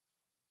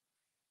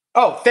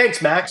 Oh,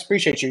 thanks, Max.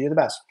 Appreciate you. You're the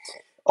best.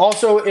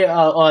 Also,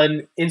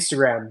 on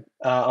Instagram,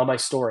 on my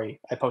story,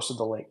 I posted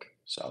the link.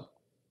 So,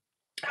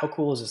 how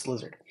cool is this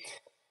lizard?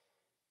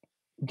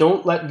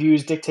 Don't let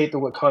views dictate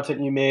what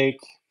content you make.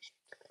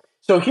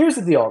 So here's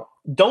the deal.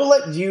 Don't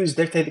let views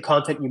dictate the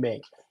content you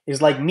make.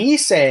 It's like me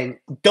saying,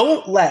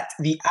 don't let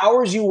the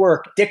hours you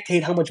work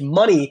dictate how much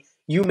money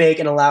you make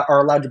and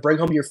are allowed to bring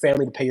home to your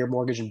family to pay your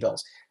mortgage and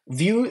bills.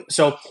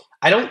 So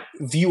I don't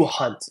view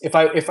hunt. If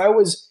I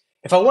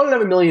wanted to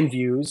have 1 million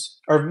views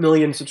or 1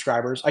 million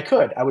subscribers, I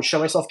could. I would show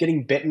myself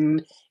getting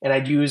bitten, and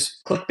I'd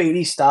use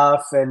clickbaity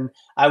stuff, and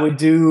I would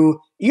do,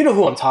 you know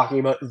who I'm talking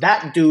about,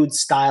 that dude's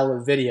style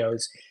of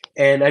videos,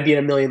 and I'd be at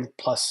 1 million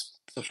plus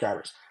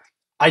subscribers.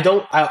 I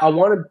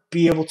want to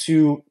be able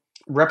to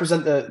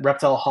represent the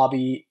reptile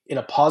hobby in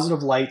a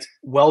positive light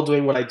while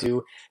doing what I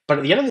do. But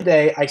at the end of the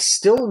day, I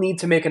still need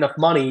to make enough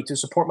money to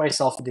support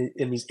myself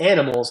in these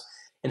animals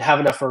and have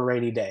enough for a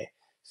rainy day.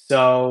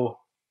 So,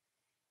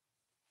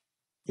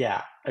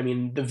 yeah, I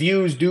mean, the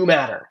views do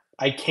matter.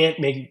 I can't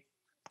make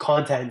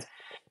content,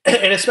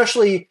 and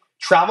especially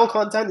travel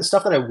content, the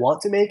stuff that I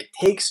want to make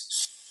takes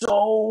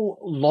so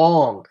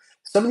long.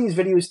 Some of these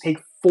videos take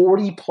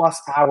 40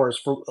 plus hours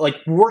for like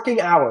working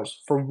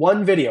hours for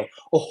one video,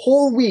 a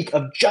whole week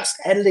of just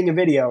editing a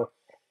video.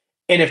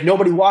 And if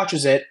nobody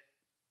watches it,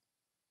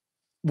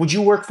 would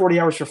you work 40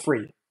 hours for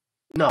free?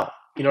 No.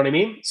 You know what I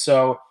mean?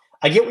 So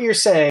I get what you're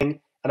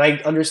saying, and I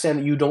understand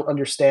that you don't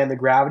understand the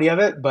gravity of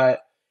it, but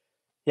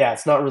yeah,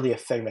 it's not really a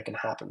thing that can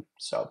happen.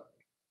 So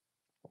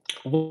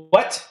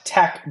what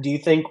tech do you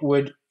think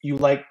would you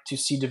like to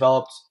see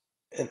developed?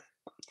 And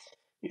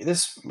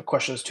this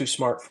question is too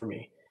smart for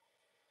me.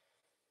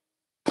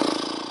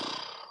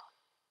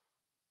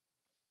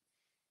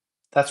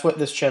 That's what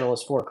this channel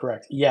is for,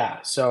 correct?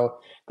 Yeah, so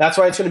that's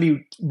why it's going to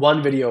be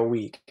one video a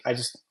week. I'm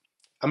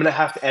going to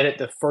have to edit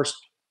the first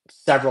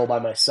several by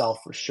myself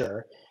for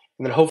sure,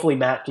 and then hopefully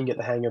Matt can get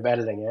the hang of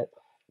editing it.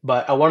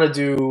 But I want to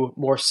do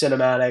more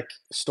cinematic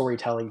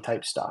storytelling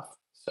type stuff.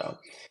 So,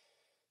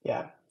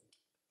 yeah.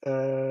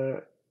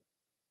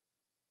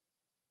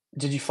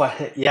 Did you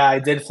fly? Yeah, I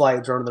did fly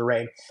a drone in the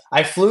rain.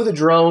 I flew the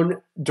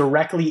drone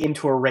directly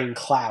into a rain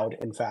cloud,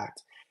 in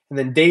fact. And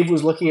then Dave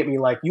was looking at me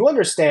like, you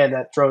understand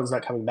that drone's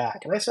not coming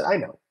back. And I said, I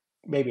know.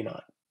 Maybe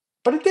not.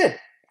 But it did.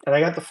 And I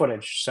got the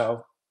footage.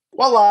 So,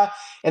 voila.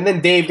 And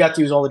then Dave got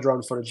to use all the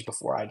drone footage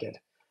before I did.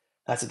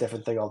 That's a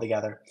different thing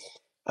altogether.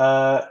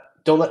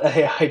 Don't let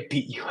AI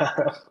beat you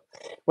out.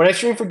 When I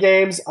stream for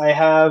games, I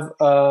have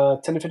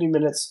 10 to 15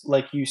 minutes.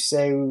 Like you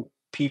say,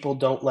 people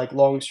don't like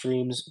long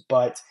streams,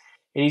 but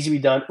it needs to be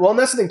done. Well, and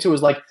that's the thing, too,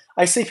 is like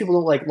I say people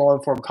don't like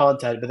long-form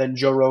content, but then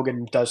Joe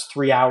Rogan does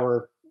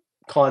 3-hour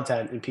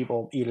content, and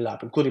people eat it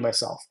up, including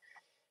myself.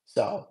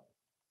 So,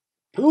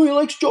 who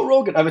likes Joe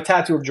Rogan? I have a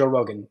tattoo of Joe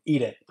Rogan.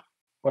 Eat it.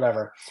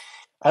 Whatever.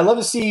 I'd love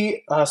to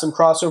see some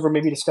crossover,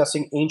 maybe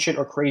discussing ancient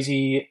or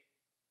crazy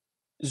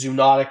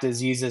zoonotic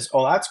diseases.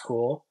 Oh, that's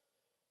cool.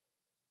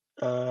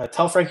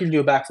 Tell Frankie to do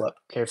a backflip.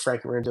 Okay,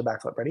 Frankie, we're gonna do a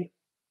backflip. Ready?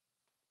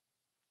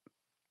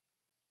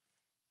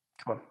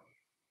 Come on.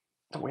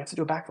 Oh, we have to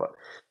do a backflip.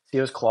 See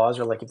those claws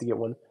are like you have to get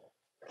one.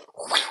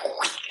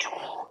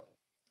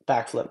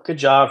 Backflip. Good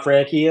job,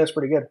 Frankie. That's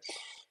pretty good.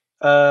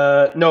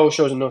 No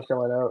shows in North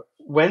Carolina.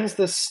 When's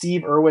the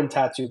Steve Irwin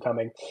tattoo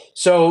coming?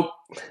 So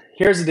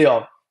here's the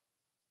deal.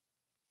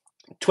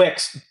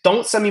 Twix,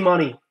 don't send me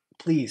money,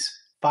 please.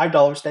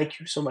 $5. Thank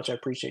you so much. I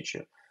appreciate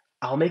you.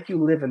 I'll make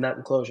you live in that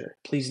enclosure.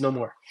 Please, no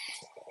more.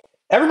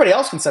 Everybody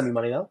else can send me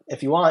money though,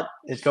 if you want.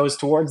 It goes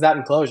towards that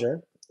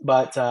enclosure.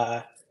 But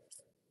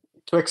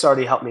Twix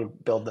already helped me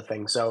build the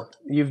thing, so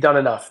you've done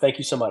enough. Thank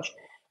you so much.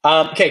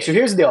 Okay, so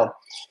here's the deal.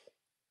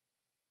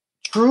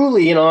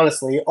 Truly and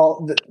honestly,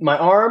 my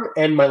arm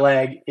and my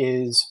leg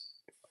is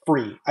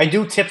free. I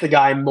do tip the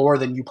guy more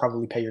than you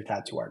probably pay your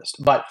tattoo artist,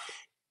 but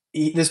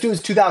this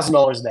dude's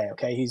 $2,000 a day.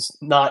 Okay, he's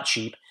not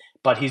cheap,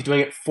 but he's doing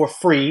it for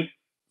free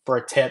for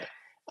a tip.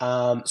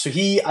 So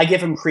I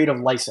give him creative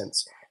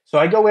license. So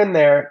I go in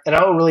there and I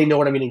don't really know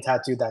what I'm getting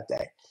tattooed that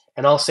day,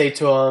 and I'll say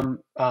to him,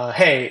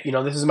 "Hey,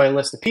 this is my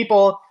list of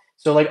people."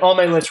 So like on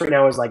my list right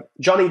now is like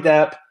Johnny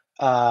Depp,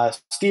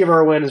 Steve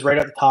Irwin is right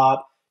at the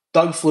top,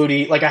 Doug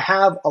Flutie. Like I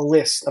have a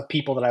list of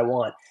people that I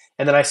want,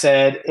 and then I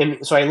said,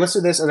 and so I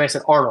listed this, and I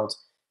said Arnold.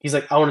 He's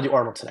like, "I want to do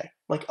Arnold today."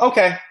 I'm like,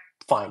 okay,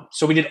 fine.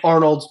 So we did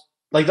Arnold.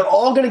 Like they're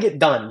all gonna get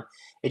done.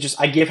 It just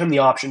I give him the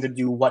option to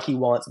do what he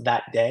wants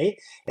that day.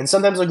 And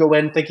sometimes I'll go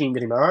in thinking I'm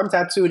getting my arm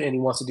tattooed and he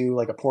wants to do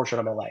like a portion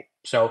of my leg.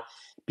 So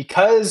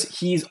because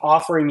he's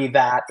offering me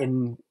that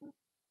in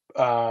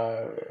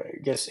I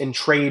guess in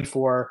trade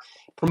for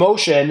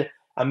promotion,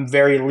 I'm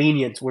very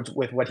lenient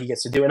with what he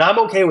gets to do. And I'm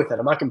okay with it.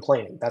 I'm not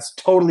complaining. That's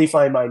totally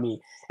fine by me.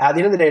 At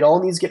the end of the day, it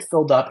all needs to get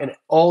filled up and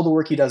all the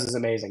work he does is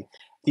amazing.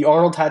 The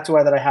Arnold tattoo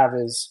that I have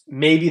is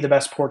maybe the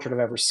best portrait I've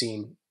ever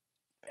seen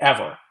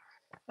ever.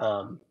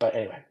 But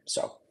anyway,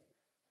 so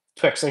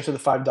Twix, thanks for the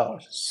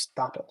 $5.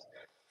 Stop it.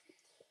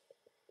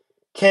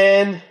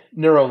 Can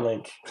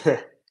Neuralink?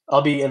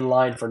 I'll be in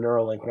line for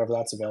Neuralink whenever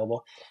that's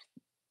available.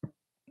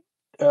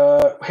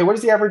 Hey, what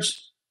is the average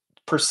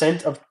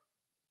percent of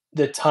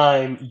the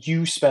time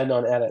you spend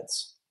on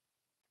edits?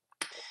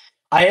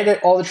 I edit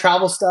all the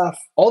travel stuff,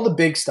 all the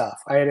big stuff.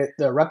 I edit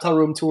the reptile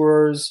room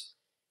tours,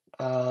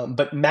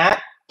 but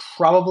Matt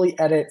probably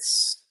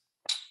edits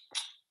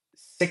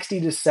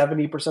 60 to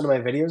 70% of my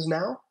videos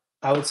now,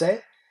 I would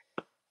say.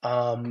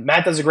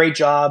 Matt does a great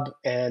job,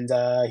 and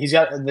he's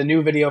got the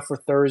new video for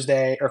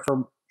Thursday or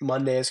for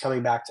Monday is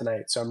coming back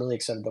tonight. So I'm really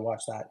excited to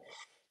watch that.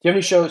 Do you have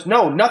any shows?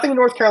 No, nothing in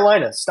North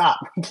Carolina. Stop,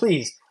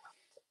 please.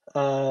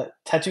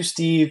 Tattoo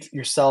Steve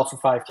yourself for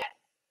 5K.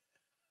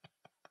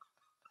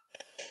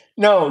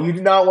 No, you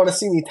do not want to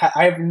see me.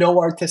 I have no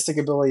artistic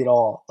ability at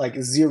all. Like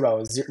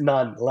zero,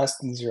 none, less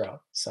than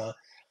zero. So,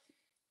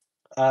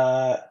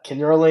 can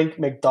Neuralink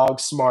make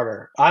dogs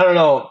smarter? I don't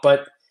know,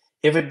 but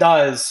if it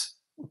does,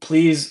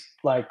 please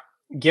like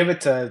give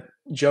it to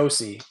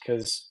Josie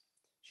because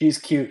she's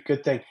cute.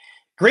 Good thing.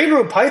 Green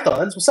Room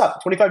Pythons, what's up?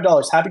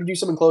 $25. Happy to do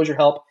some enclosure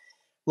help.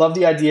 Love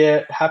the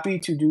idea. Happy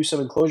to do some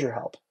enclosure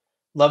help.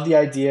 Love the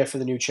idea for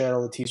the new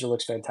channel. The teaser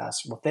looks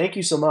fantastic. Well, thank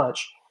you so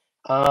much.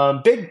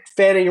 Big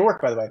fan of your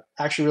work, by the way.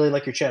 Actually, really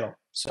like your channel.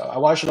 So I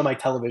watch it on my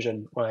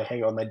television when I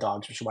hang out with my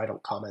dogs, which is why I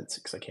don't comment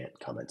because I can't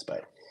comment.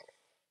 But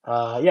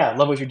yeah,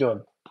 love what you're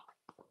doing.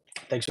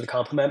 Thanks for the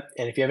compliment.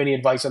 And if you have any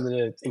advice on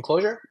the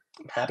enclosure,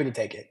 I'm happy to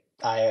take it.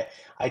 I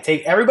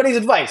take everybody's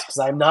advice because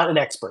I'm not an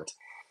expert.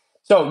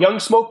 So, Young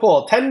Smoke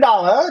Pool, $10,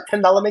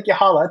 $10 make you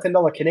holla,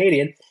 $10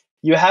 Canadian.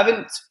 You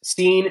haven't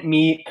seen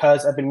me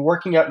because I've been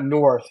working up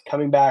north,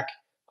 coming back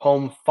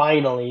home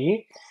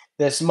finally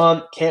this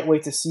month. Can't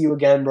wait to see you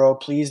again, bro.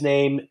 Please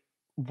name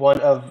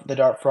one of the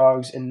dart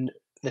frogs in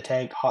the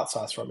tank hot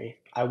sauce for me.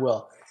 I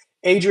will.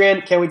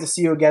 Adrian, can't wait to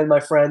see you again, my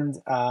friend.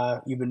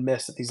 You've been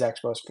missed at these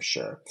expos for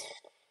sure.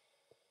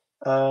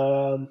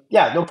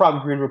 Yeah, no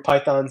problem, Green Root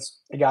Pythons.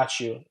 I got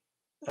you.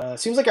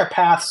 Seems like our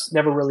paths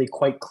never really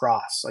quite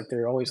cross. Like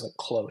they're always like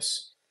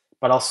close.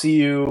 But I'll see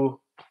you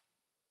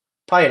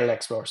probably at an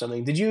expo or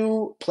something. Did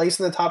you place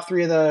in the top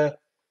 3 of the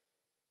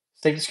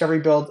Snake Discovery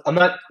build? I'm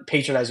not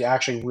patronizing. I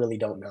actually really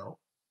don't know.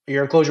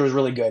 Your enclosure was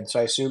really good, so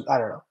I assume I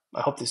don't know.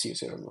 I hope to see you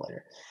sooner than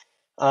later.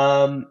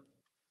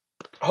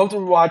 I hope to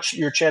watch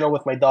your channel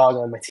with my dog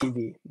on my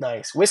TV.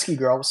 Nice. Whiskey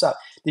Girl, what's up?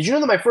 Did you know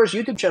that my first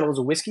YouTube channel was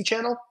a whiskey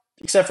channel?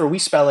 Except for we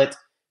spell it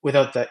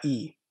without the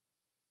E.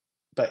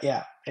 But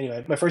yeah,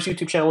 anyway, my first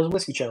YouTube channel was a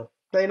whiskey channel.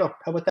 Now you know.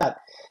 How about that?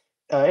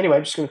 Anyway,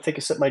 I'm just going to take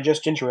a sip of my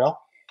Just Ginger Ale.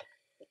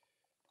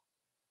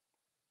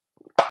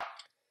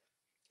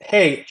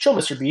 Hey, chill,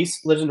 Mr.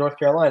 Beast lives in North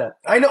Carolina.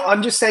 I know.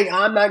 I'm just saying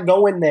I'm not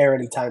going there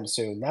anytime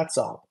soon. That's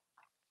all.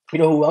 You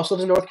know who else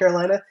lives in North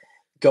Carolina?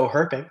 Go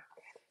Herping.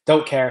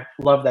 Don't care.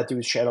 Love that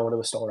dude's channel when it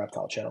was still a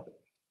reptile channel.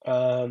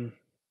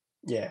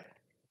 Yeah.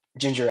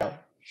 Ginger ale.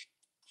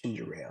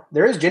 Ginger ale.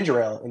 There is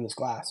ginger ale in this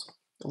glass.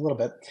 A little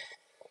bit.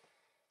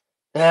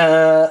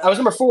 I was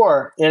number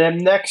 4, and I'm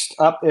next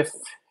up if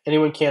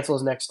anyone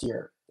cancels next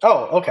year.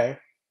 Oh, okay.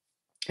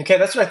 Okay,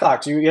 that's what I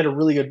thought. So you had a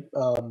really good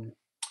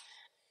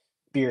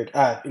beard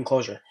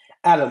enclosure.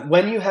 Adam,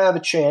 when you have a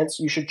chance,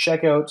 you should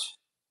check out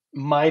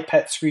My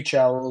Pet Screech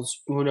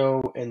Owls,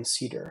 Uno, and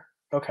Cedar.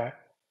 Okay.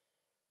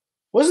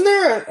 Wasn't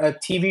there a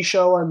TV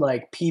show on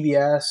like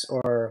PBS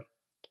or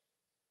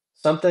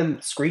something?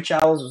 Screech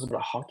Owls was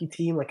about a hockey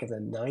team like in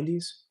the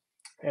 90s.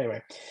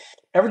 Anyway,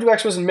 ever do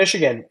Expos in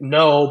Michigan?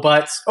 No,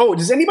 but oh,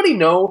 does anybody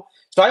know?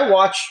 So I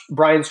watch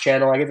Brian's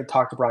channel. I get to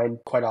talk to Brian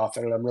quite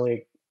often, and I'm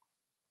really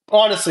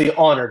honestly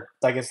honored.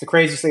 Like it's the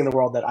craziest thing in the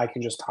world that I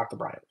can just talk to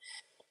Brian.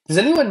 Does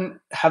anyone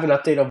have an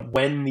update of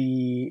when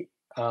the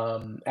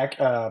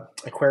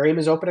aquarium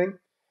is opening?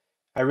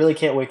 I really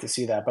can't wait to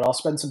see that, but I'll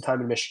spend some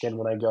time in Michigan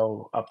when I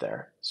go up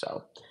there.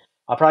 So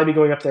I'll probably be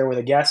going up there with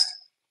a guest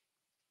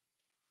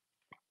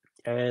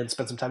and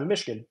spend some time in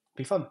Michigan.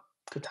 Be fun.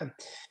 Good time.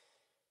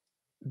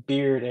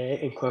 Beard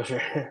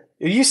enclosure.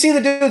 You see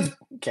the dudes?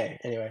 Okay,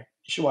 anyway,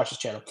 you should watch this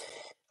channel.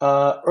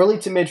 Early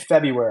to mid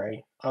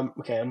February.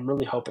 Okay, I'm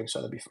really hoping so.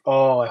 That'd be.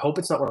 Oh, I hope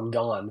it's not when I'm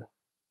gone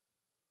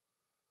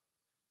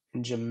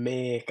in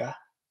Jamaica.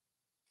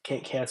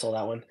 Can't cancel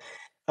that one.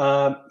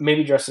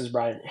 Maybe dressed as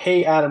Brian.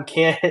 Hey, Adam,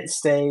 can't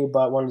stay,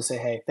 but wanted to say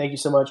hey. Thank you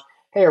so much.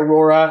 Hey,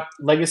 Aurora,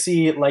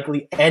 Legacy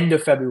likely end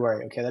of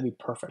February. Okay, that'd be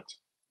perfect.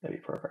 That'd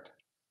be perfect.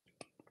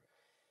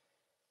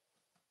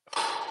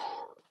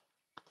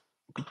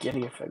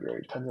 Beginning of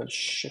February depends on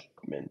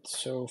shipment,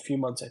 so a few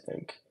months, I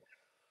think.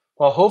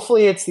 Well,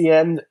 hopefully it's the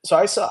end. So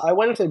I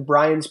went into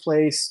Brian's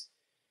place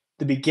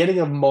the beginning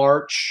of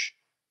March,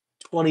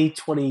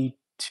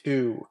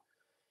 2022,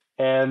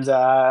 and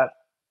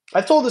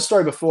I've told this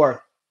story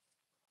before,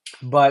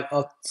 but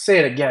I'll say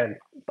it again.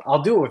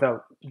 I'll do it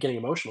without getting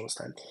emotional this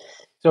time.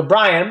 So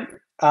Brian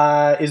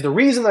is the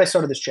reason I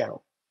started this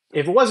channel.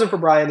 If it wasn't for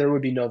Brian, there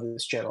would be no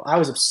this channel. I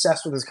was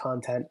obsessed with his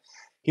content.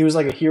 He was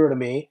like a hero to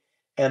me.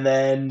 And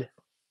then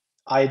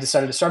I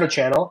decided to start a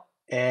channel,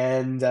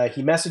 and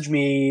he messaged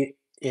me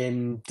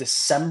in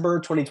December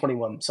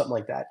 2021, something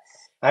like that.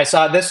 I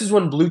saw this is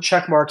when blue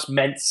check marks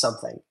meant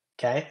something.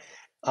 Okay.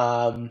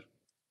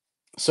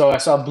 So I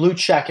saw a blue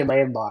check in my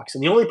inbox,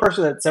 and the only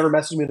person that's ever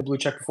messaged me with a blue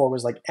check before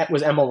was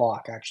Emma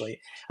Locke. Actually,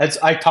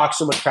 I talk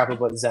so much crap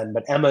about Zen,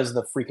 but Emma is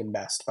the freaking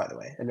best, by the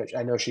way. And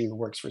I know she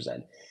works for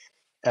Zen.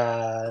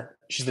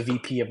 She's the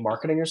VP of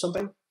marketing or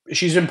something.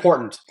 She's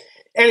important.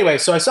 Anyway,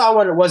 so I saw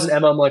one. It wasn't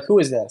Emma. I'm like, who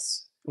is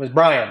this? It was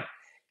Brian,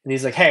 and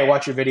he's like, hey, I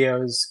watch your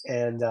videos,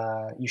 and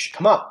you should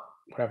come up,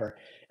 whatever.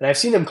 And I've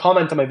seen him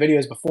comment on my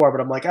videos before,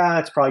 but I'm like,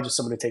 it's probably just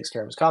someone who takes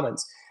care of his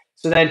comments.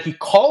 So then he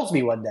calls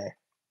me one day,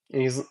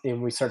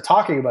 and we started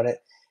talking about it,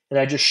 and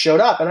I just showed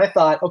up, and I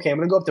thought, okay, I'm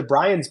gonna go up to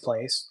Brian's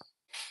place,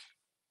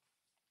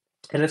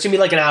 and it's gonna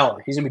be like an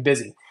hour. He's gonna be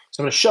busy,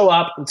 so I'm gonna show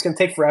up. And it's gonna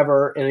take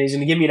forever, and he's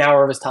gonna give me an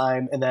hour of his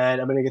time, and then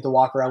I'm gonna get to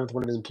walk around with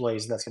one of his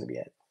employees, and that's gonna be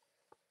it.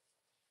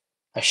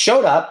 I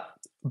showed up.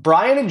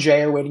 Brian and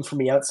Jay are waiting for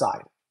me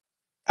outside,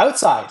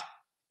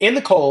 in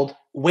the cold,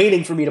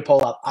 waiting for me to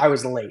pull up. I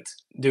was late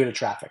due to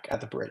traffic at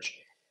the bridge.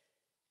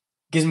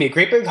 Gives me a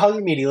great big hug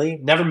immediately.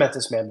 Never met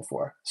this man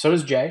before. So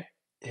does Jay,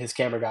 his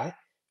camera guy.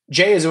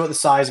 Jay is about the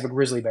size of a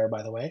grizzly bear,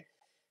 by the way.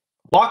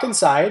 Walk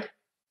inside.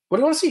 What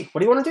do you want to see?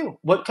 What do you want to do?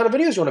 What kind of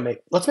videos do you want to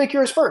make? Let's make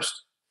yours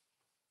first.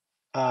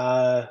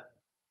 Yeah,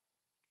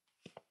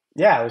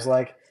 I was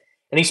like,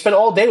 and he spent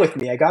all day with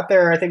me. I got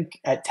there, I think,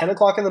 at 10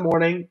 o'clock in the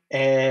morning,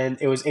 and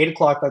it was 8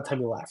 o'clock by the time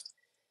he left.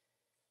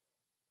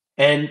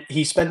 And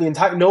he spent the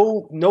entire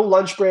no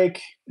lunch break,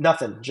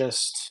 nothing.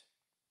 Just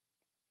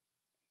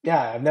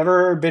yeah, I've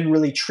never been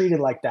really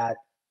treated like that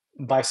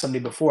by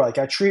somebody before. Like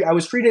I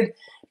was treated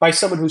by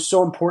someone who's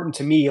so important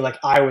to me, like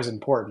I was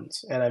important,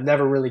 and I've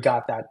never really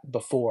got that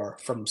before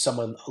from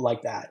someone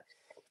like that.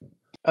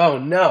 Oh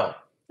no,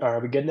 are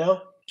we good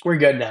now? We're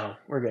good now.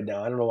 We're good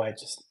now. I don't know why I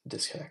just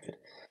disconnected.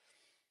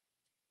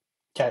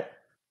 Okay.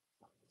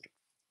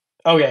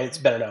 Okay, it's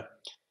better now.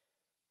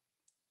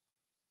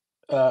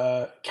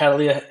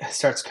 Catalia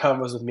starts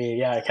combos with me.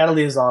 Yeah,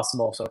 Catalia is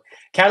awesome also.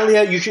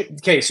 Catalia, you should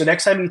okay, so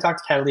next time you talk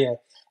to Catalia,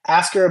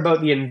 ask her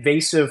about the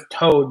invasive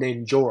toad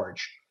named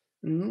George.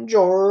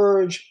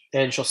 George.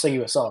 And she'll sing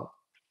you a song.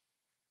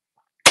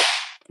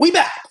 We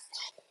back.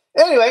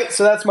 Anyway,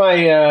 so that's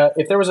my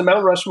if there was a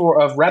Mount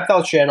Rushmore of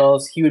reptile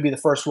channels, he would be the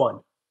first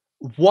one.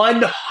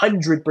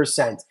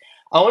 100%.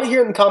 I want to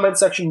hear in the comment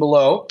section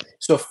below.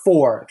 So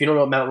 4, if you don't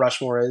know what Mount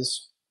Rushmore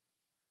is,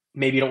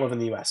 maybe you don't live in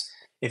the US.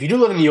 If you do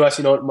live in the US,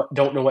 you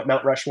don't know what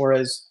Mount Rushmore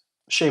is,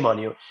 shame on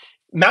you.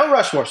 Mount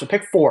Rushmore, so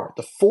pick 4.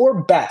 The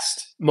 4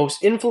 best,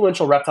 most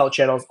influential reptile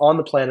channels on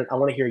the planet. I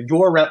want to hear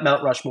your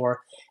Mount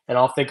Rushmore, and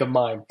I'll think of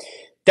mine.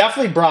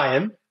 Definitely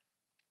Brian.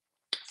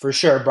 For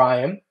sure,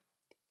 Brian.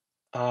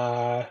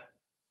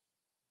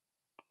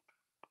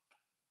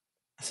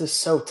 This is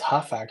so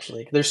tough,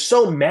 actually. There's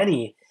so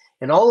many,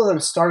 and all of them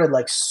started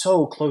like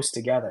so close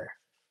together.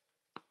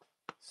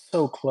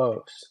 So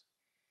close.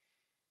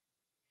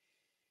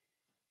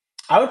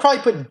 I would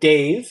probably put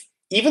Dave,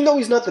 even though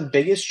he's not the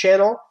biggest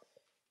channel,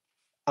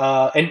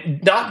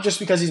 and not just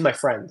because he's my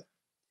friend,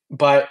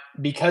 but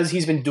because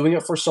he's been doing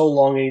it for so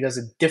long and he does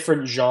a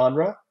different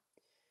genre.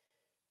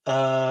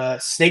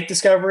 Snake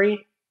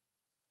Discovery.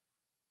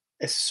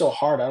 It's so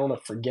hard. I don't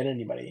want to forget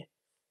anybody.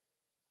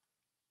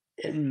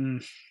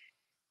 Mm,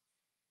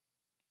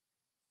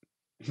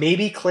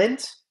 maybe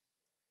Clint.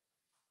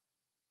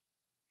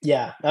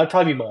 Yeah, that would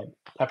probably be mine.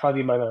 That'd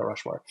probably be my Mount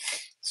Rushmore.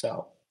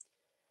 So,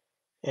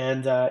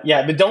 and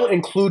yeah, but don't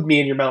include me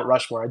in your Mount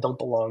Rushmore. I don't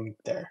belong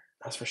there.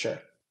 That's for sure.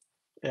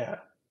 Yeah.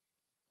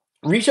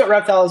 Reach Out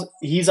Reptiles,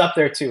 he's up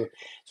there too.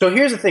 So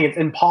here's the thing: it's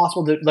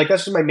impossible to like.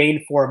 That's just my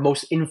main four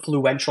most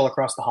influential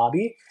across the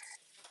hobby.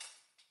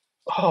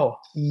 Oh,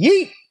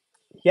 yeet!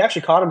 He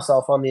actually caught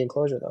himself on the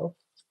enclosure though.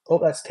 Oh,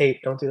 that's tape.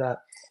 Don't do that.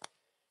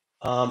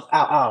 Ow,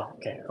 ow.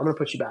 Okay, I'm gonna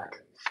put you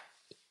back,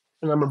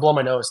 and I'm gonna blow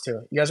my nose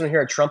too. You guys want to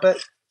hear a trumpet?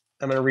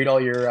 I'm gonna read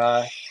all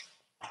your.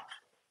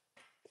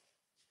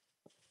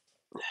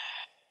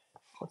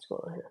 What's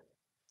going on here?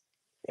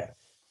 Yeah,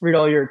 read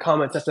all your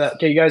comments after that.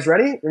 Okay, you guys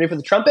ready? Ready for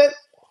the trumpet?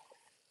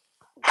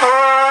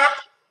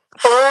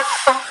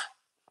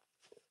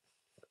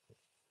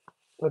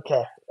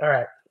 Okay, all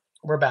right,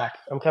 we're back.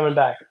 I'm coming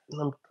back.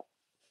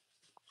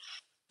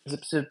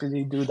 Zip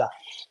zippity doo dah.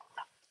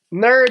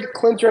 Nerd,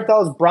 Clint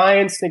Reptiles,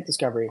 Brian, Snake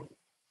Discovery.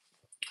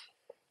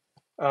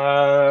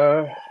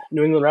 Uh,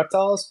 New England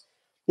Reptiles.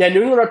 Yeah,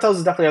 New England Reptiles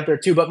is definitely up there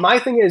too. But my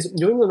thing is,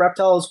 New England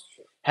Reptiles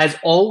has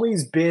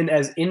always been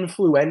as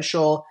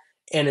influential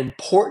and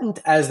important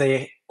as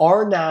they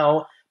are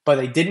now, but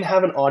they didn't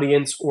have an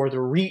audience or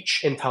the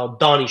reach until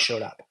Donnie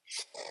showed up.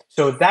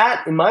 So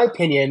that, in my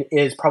opinion,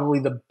 is probably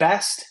the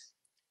best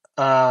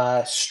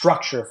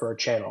structure for a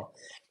channel.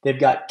 They've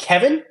got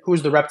Kevin,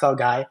 who's the reptile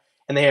guy,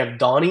 and they have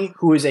Donnie,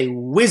 who is a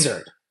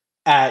wizard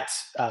at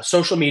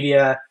social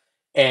media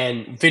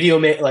and video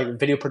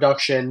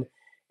production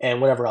and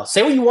whatever else.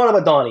 Say what you want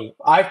about Donnie.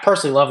 I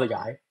personally love the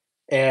guy,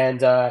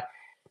 and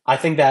I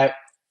think that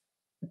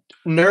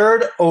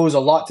Nerd owes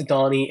a lot to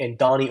Donnie, and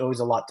Donnie owes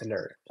a lot to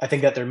Nerd. I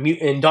think that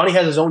and Donnie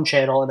has his own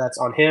channel, and that's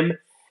on him.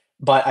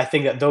 But I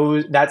think that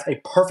that's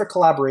a perfect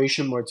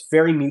collaboration where it's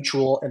very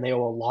mutual, and they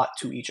owe a lot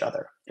to each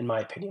other, in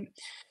my opinion.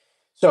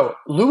 So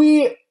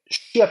Louis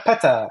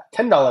Chiapetta,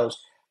 $10.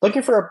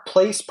 Looking for a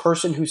place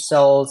person who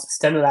sells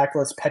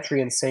Stenodactylus petri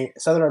in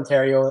Southern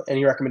Ontario.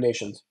 Any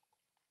recommendations?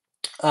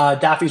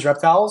 Daffy's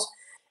Reptiles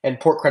and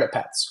Port Credit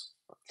Pets.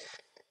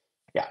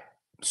 Yeah.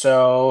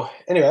 So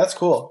anyway, that's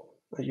cool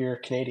that you're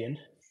Canadian.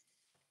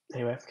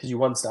 Anyway, because you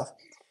won stuff.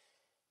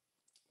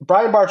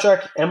 Brian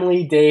Barchuk,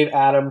 Emily, Dave,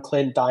 Adam,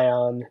 Clint,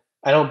 Dion.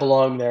 I don't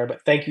belong there,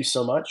 but thank you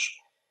so much.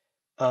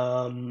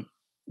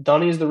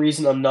 Donnie is the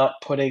reason I'm not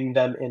putting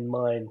them in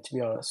mine, to be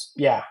honest.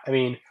 Yeah, I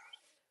mean,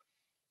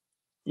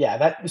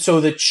 yeah,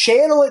 so the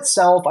channel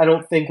itself, I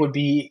don't think would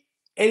be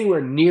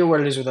anywhere near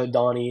what it is without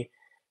Donnie.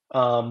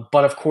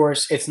 But of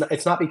course, it's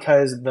not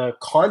because the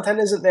content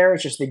isn't there.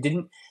 It's just they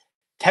didn't.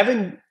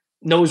 Kevin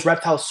knows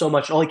reptiles so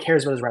much. All he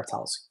cares about is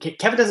reptiles.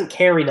 Kevin doesn't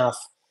care enough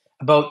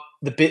about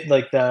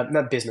the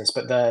not business,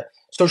 but the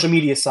social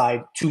media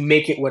side to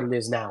make it what it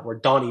is now, where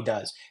Donnie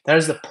does. That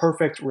is the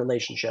perfect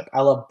relationship.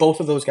 I love both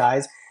of those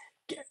guys.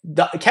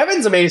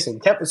 Kevin's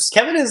amazing.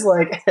 Kevin is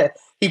like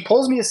he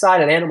pulls me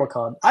aside at Animal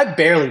Con. I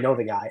barely know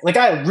the guy. Like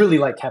I really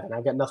like Kevin.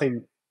 I've got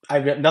nothing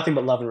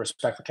but love and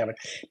respect for Kevin.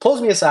 He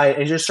pulls me aside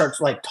and just starts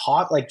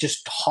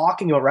just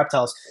talking about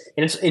reptiles.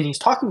 And he's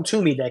talking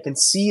to me. That I can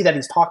see that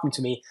he's talking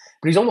to me,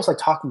 but he's almost like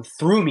talking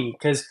through me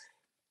because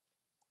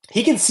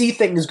he can see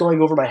things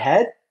going over my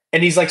head,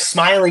 and he's like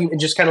smiling and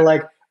just kind of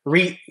like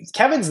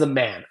Kevin's the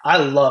man. I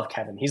love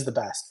Kevin. He's the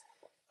best.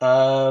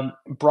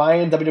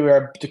 Brian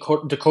WWR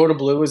Dakota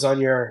Blue is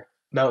on your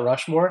Mount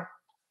Rushmore.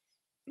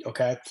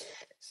 Okay.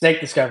 Snake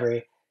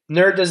Discovery.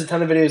 Nerd does a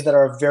ton of videos that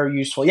are very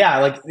useful. Yeah,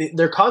 like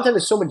their content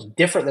is so much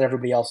different than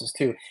everybody else's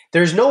too.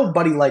 There's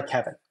nobody like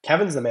Kevin.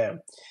 Kevin's the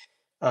man.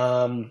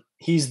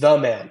 He's the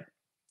man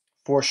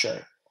for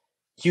sure.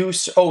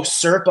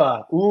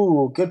 Serpa.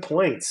 Ooh, good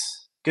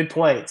points. Good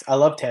points. I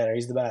love Tanner.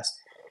 He's the best.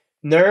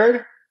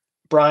 Nerd,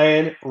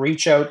 Brian,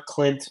 Reach Out,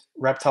 Clint,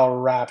 Reptile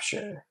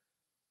Rapture.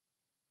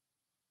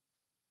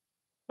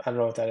 I don't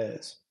know what that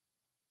is.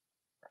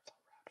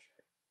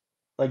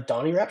 Like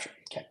Donnie Rapture?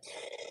 Okay.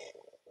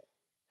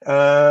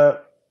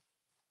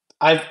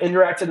 I've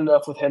interacted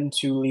enough with him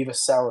to leave a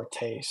sour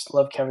taste.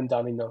 Love Kevin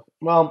Donnie. No.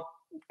 Well,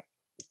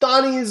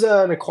 Donnie's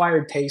an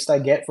acquired taste I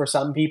get for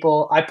some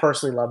people. I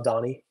personally love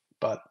Donnie,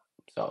 but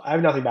so I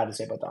have nothing bad to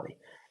say about Donnie.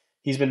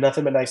 He's been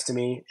nothing but nice to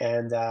me,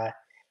 and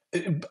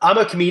I'm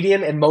a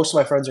comedian, and most of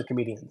my friends are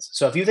comedians.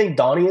 So if you think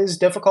Donnie is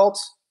difficult,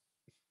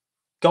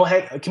 go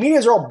ahead.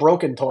 Comedians are all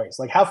broken toys.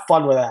 Like have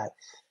fun with that.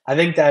 I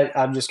think that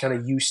I'm just kind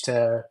of used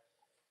to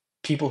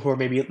people who are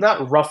maybe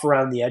not rough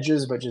around the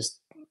edges, but just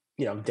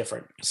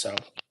different. So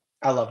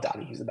I love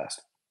Donnie. He's the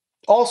best.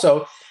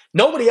 Also,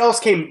 nobody else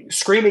came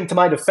screaming to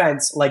my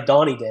defense like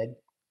Donnie did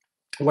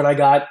when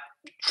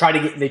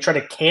they tried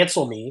to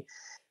cancel me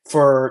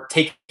for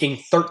taking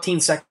 13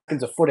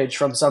 seconds of footage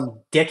from some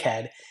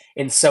dickhead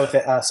in South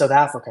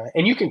Africa.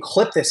 And you can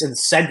clip this and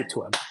send it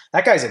to him.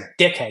 That guy's a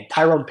dickhead.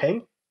 Tyrone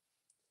Ping.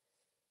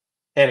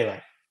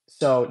 Anyway,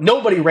 so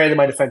nobody ran to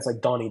my defense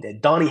like Donnie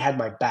did. Donnie had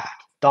my back.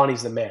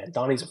 Donnie's the man.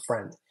 Donnie's a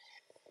friend.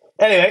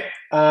 Anyway,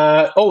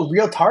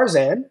 real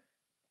Tarzan.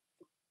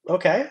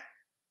 Okay,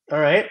 all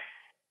right.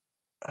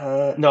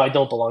 No, I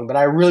don't belong, but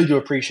I really do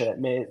appreciate it.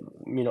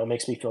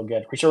 Makes me feel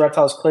good. Appreciate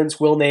Reptiles, Clint's,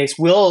 Will Nace,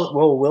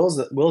 Will's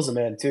the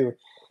man too.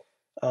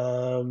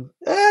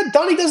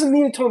 Donnie doesn't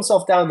need to tone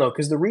himself down though,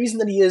 because the reason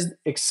that he is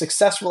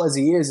successful as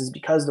he is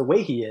because the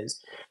way he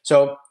is.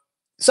 So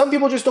some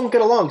people just don't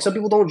get along. Some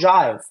people don't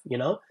jive.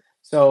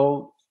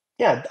 So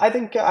yeah, I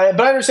think.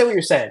 But I understand what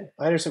you're saying.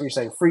 I understand what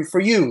you're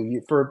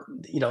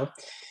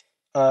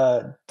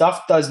saying.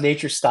 Duff does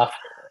nature stuff.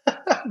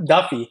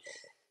 Duffy,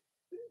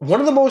 one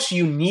of the most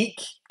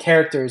unique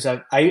characters.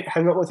 I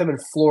hung out with him in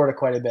Florida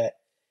quite a bit,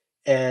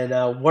 and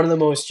one of the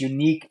most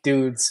unique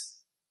dudes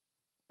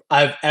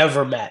I've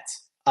ever met.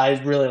 I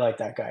really like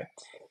that guy.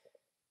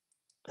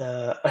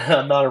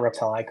 I'm not a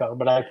reptile icon,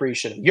 but I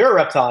appreciate it. You're a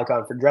reptile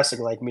icon for dressing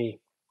like me.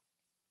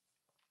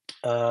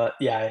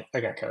 Yeah, I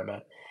got kind of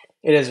mad.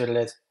 It is what it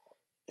is.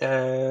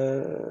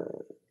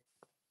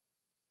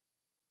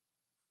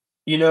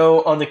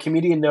 On the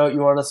comedian note,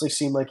 you honestly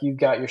seem like you've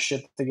got your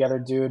shit together,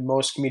 dude.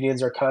 Most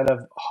comedians are kind of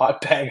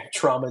hot bag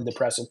trauma and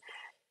depression.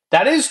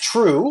 That is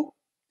true.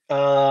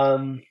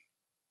 Yeah,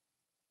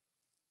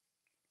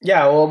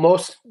 well,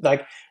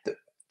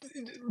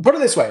 put it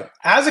this way.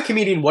 As a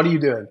comedian, what are you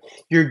doing?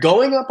 You're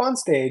going up on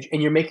stage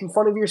and you're making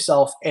fun of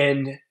yourself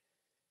and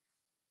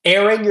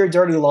airing your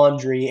dirty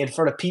laundry in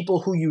front of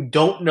people who you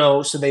don't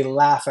know so they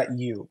laugh at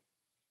you.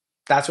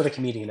 That's what a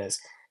comedian is.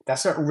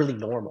 That's not really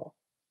normal,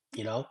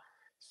 you know?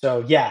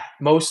 So, yeah,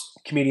 most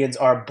comedians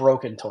are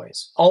broken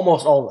toys.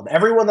 Almost all of them.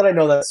 Everyone that I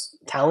know that's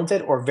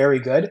talented or very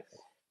good,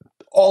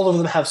 all of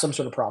them have some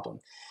sort of problem.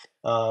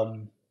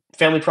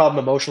 Family problem,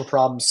 emotional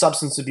problem,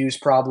 substance abuse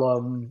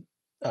problem,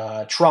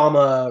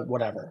 trauma,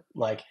 whatever.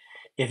 Like,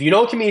 if you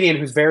know a comedian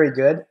who's very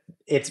good,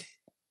 it's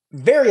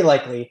very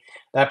likely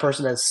that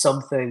person has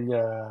something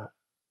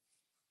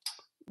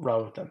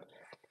wrong with them.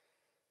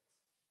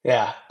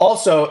 Yeah.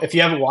 Also, if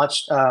you haven't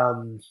watched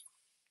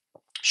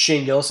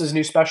Shane Gillis's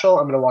new special,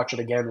 I'm gonna watch it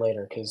again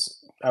later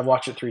because I've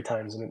watched it 3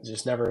 times and it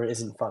just never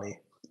isn't funny.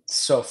 It's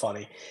so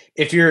funny.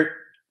 If you're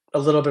a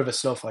little bit of a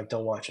snowflake,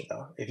 don't watch it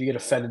though. If you get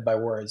offended by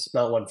words,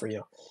 not one for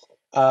you.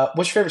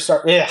 What's your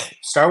favorite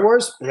Star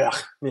Wars?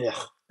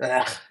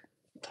 Ugh.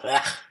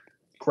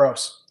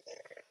 Gross.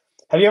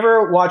 Have you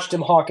ever watched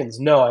Tim Hawkins?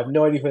 No, I have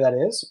no idea who that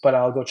is, but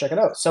I'll go check it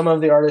out. Some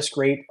of the artist's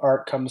great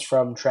art comes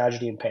from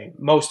tragedy and pain.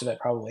 Most of it,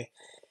 probably.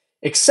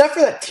 Except for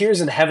that Tears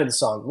in Heaven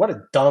song.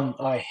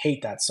 I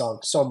hate that song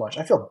so much.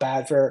 I feel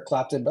bad for Eric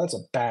Clapton, but that's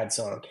a bad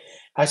song.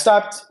 I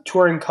stopped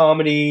touring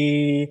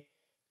comedy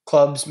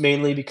clubs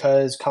mainly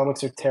because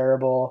comics are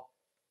terrible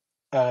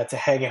to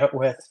hang out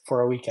with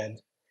for a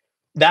weekend.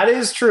 That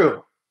is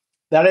true.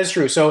 That is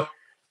true. So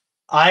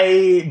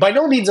by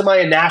no means am I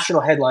a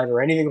national headliner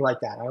or anything like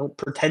that. I don't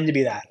pretend to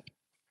be that.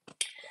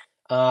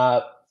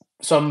 Uh,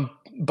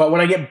 but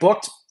when I get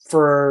booked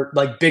for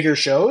like bigger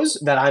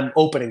shows that I'm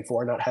opening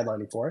for, not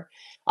headlining for,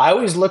 I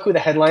always look who the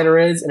headliner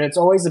is, and it's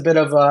always a bit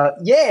of a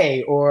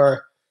yay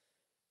or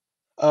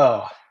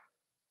oh,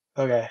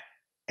 okay.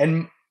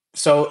 And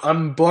so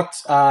I'm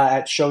booked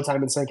at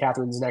Showtime in St.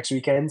 Catharines next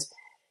weekend,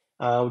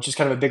 which is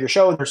kind of a bigger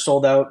show. They're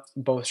sold out.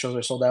 Both shows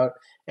are sold out.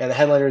 And the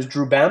headliner is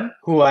Drew Bem,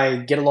 who I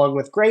get along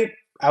with great.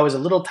 I was a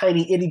little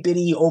tiny itty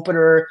bitty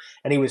opener,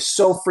 and he was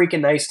so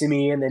freaking nice to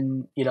me. And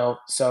then,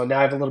 so now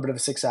I have a little bit of a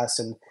success,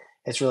 and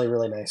it's really,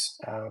 really nice.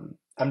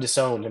 I'm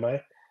disowned, am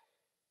I?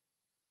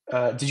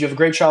 Did you have a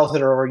great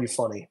childhood, or were you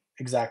funny?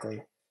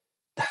 Exactly.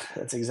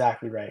 That's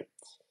exactly right.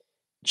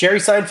 Jerry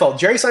Seinfeld.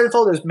 Jerry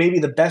Seinfeld is maybe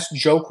the best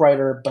joke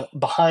writer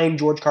behind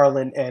George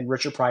Carlin and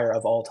Richard Pryor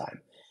of all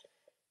time.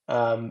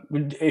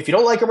 If you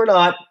don't like him or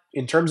not,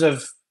 in terms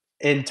of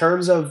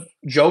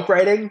joke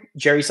writing,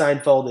 Jerry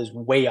Seinfeld is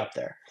way up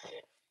there.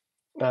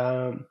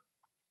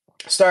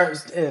 Star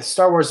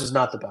Wars is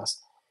not the best.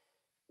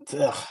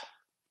 Ugh.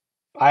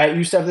 I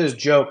used to have this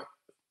joke.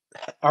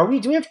 Do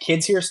we have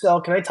kids here still?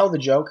 Can I tell the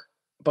joke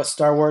about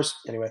Star Wars?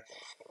 Anyway,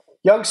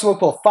 Young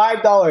Smokeball,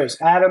 $5.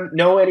 Adam,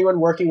 know anyone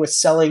working with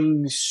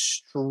selling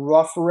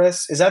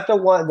Stropharis? Is that the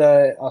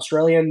the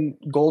Australian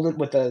golden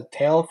with the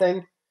tail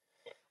thing?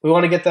 We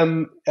want to get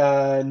them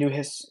love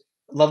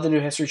the new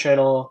History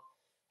Channel.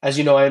 As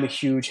you know, I am a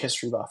huge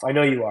history buff. I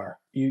know you are.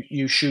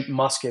 You shoot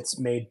muskets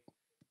made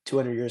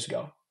 200 years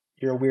ago.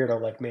 You're a weirdo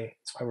like me.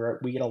 That's why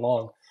we get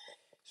along.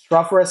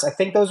 Stropharis, I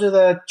think those are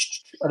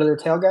their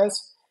tail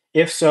guys.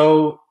 If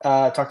so,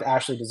 talk to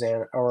Ashley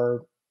Dezan,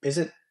 or is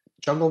it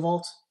Jungle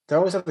Vault? They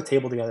always have the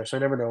table together, so I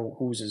never know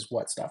whose is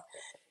what stuff.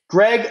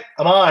 Greg,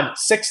 I'm on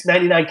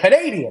 $6.99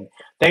 Canadian.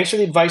 Thanks for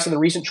the advice on the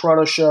recent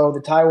Toronto show.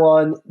 The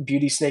Taiwan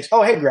beauty snakes.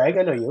 Oh, hey, Greg,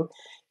 I know you.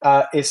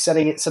 Is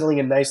settling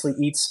in nicely.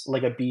 Eats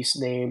like a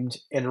beast named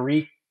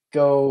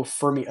Enrico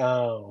Fermi.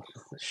 Oh,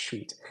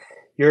 sweet.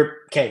 You're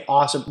okay.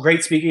 Awesome.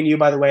 Great speaking to you,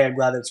 by the way. I'm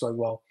glad that it's going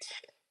well.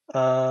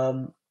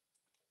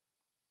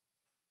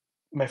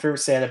 My favorite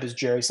stand-up is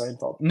Jerry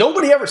Seinfeld.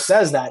 Nobody ever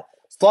says that.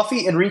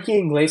 Fluffy Enrique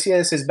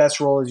Iglesias, his best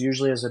role is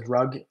usually as a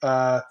drug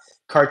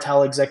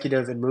cartel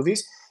executive in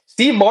movies.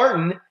 Steve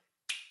Martin,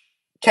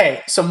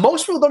 Okay, so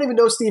most people don't even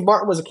know Steve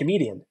Martin was a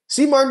comedian.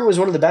 Steve Martin was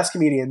one of the best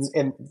comedians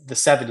in the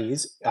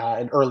 70s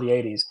and early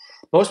 80s.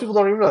 Most people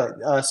don't even know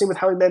that. Same with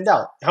Howie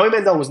Mandel. Howie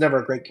Mandel was never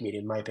a great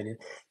comedian, in my opinion,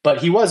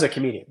 but he was a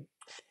comedian.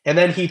 And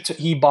then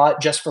he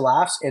bought Just for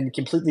Laughs and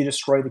completely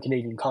destroyed the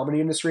Canadian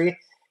comedy industry.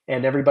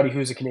 And everybody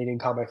who's a Canadian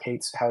comic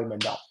hates Howie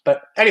Mandel.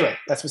 But anyway,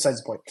 that's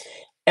besides the point.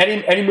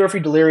 Eddie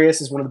Murphy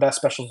Delirious is one of the best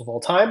specials of all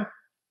time.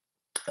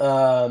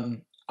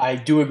 I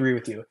do agree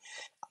with you.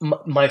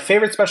 My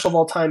favorite special of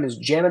all time is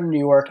Janet in New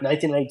York,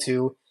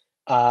 1992,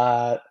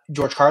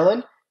 George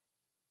Carlin.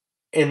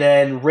 And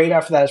then right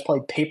after that is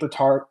probably Paper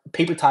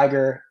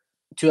Tiger,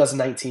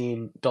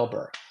 2019, Bill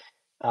Burr.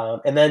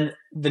 And then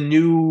the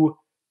new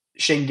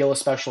Shane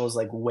Gillis special is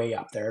like way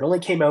up there. It only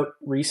came out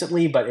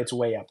recently, but it's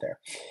way up there.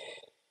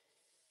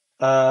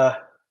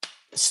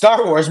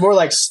 Star Wars, more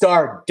like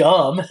Star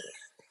Dumb.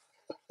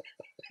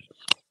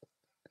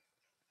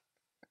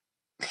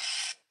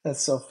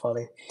 That's so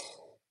funny.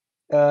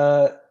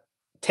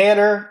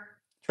 Tanner,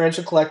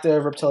 Tarantula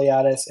Collective,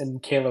 Reptiliatus,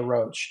 and Kayla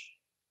Roach.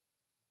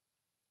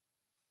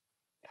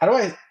 How do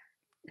I?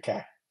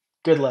 Okay,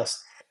 good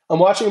list. I'm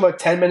watching about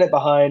 10 minute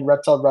behind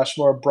Reptile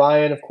Rushmore,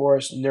 Brian, of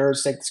course, Nerd,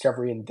 Safe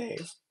Discovery, and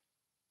Dave.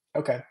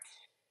 Okay.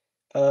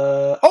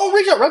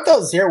 Reach Out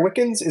Reptiles is here.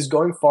 Wickens is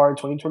going far in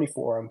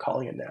 2024. I'm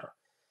calling it now.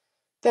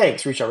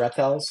 Thanks, Reach Out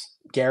Reptiles,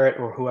 Garrett,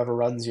 or whoever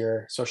runs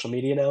your social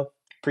media now.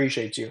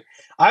 Appreciate you.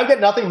 I've got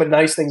nothing but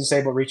nice things to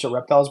say about Reach Out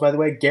Reptiles, by the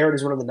way. Garrett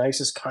is one of the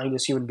nicest,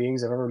 kindest human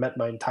beings I've ever met in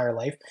my entire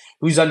life,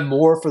 who's done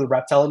more for the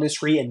reptile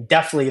industry and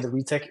definitely the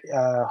retech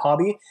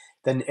hobby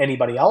than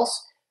anybody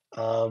else.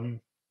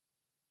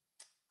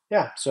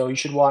 Yeah, so you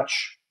should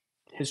watch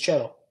his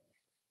channel.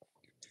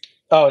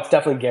 Oh, it's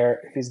definitely Garrett.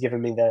 He's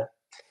giving me the.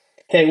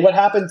 Hey, what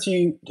happened to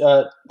you?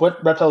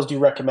 What reptiles do you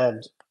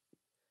recommend?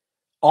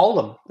 All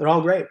of them. They're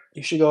all great.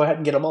 You should go ahead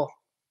and get them all.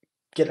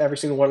 Get every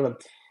single one of them.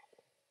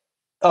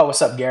 Oh,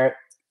 what's up, Garrett?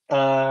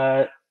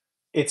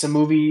 It's a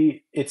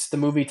movie. It's the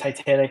movie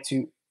Titanic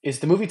 2. Is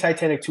the movie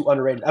Titanic 2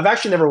 underrated? I've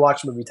actually never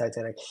watched the movie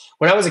Titanic.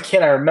 When I was a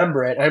kid, I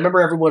remember it. I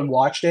remember everyone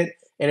watched it,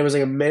 and it was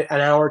like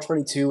an hour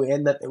 22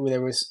 in that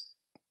there was.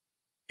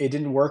 It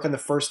didn't work on the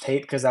first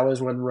tape because that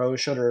was when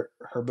Rose showed her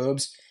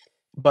boobs.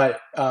 But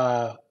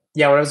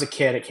yeah, when I was a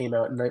kid, it came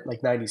out in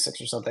like 96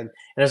 or something. And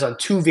it was on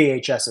 2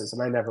 VHSs,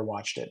 and I never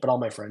watched it. But all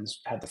my friends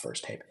had the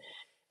first tape.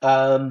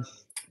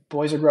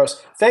 Boys are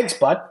gross. Thanks,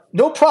 bud.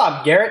 No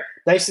problem, Garrett.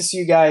 Nice to see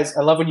you guys.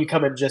 I love when you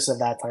come in just at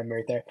that time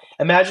right there.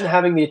 Imagine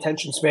having the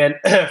attention span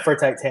for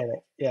Titanic.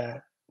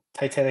 Yeah.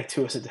 Titanic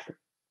 2 is a different.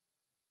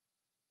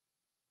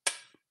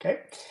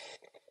 Okay.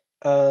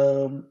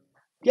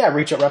 Yeah,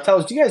 Reach Out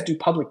Reptiles. Do you guys do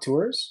public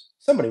tours?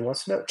 Somebody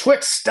wants to know.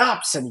 Twix,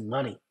 stop sending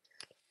money.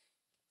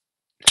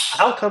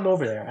 I'll come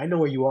over there. I know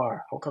where you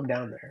are. I'll come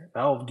down there.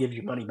 I'll give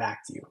your money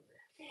back to you.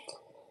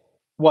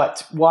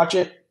 What? Watch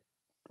it.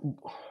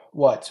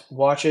 What?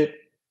 Watch it.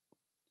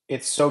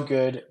 It's so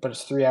good, but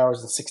it's 3 hours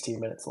and 16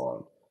 minutes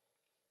long.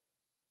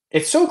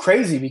 It's so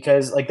crazy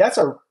because like that's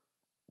a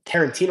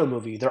Tarantino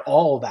movie. They're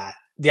all that.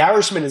 The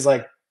Irishman is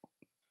like,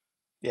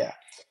 yeah.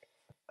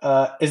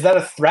 Is that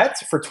a threat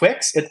for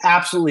Twix? It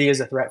absolutely is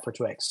a threat for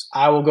Twix.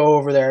 I will go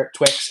over there,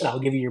 Twix, and I'll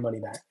give you your money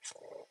back.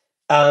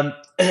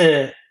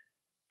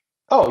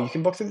 Oh, you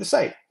can book through the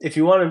site if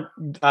you want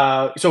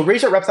to. So,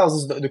 Reach Out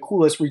Reptiles is the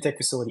coolest retake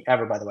facility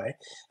ever. By the way,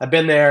 I've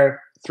been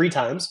there 3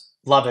 times.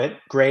 Love it.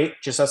 Great.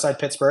 Just outside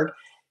Pittsburgh.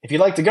 If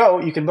you'd like to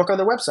go, you can book on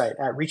their website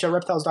at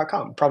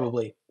reachoutreptiles.com.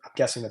 Probably. I'm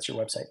guessing that's your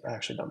website. I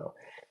actually don't know.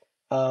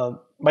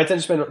 My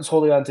attention span is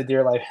wholly on to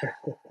deer life.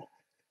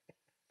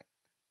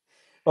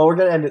 Well, we're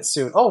going to end it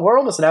soon. Oh, we're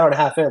almost an hour and a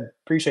half in.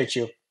 Appreciate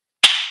you.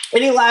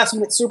 Any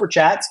last-minute super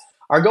chats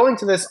are going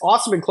to this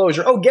awesome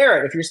enclosure. Oh,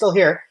 Garrett, if you're still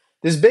here,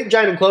 this big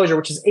giant enclosure,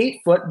 which is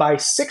 8 foot by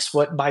 6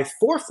 foot by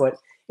 4 foot,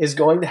 is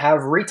going to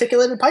have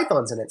reticulated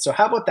pythons in it. So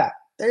how about that?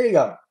 There you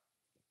go.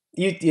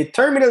 You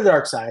turned me to the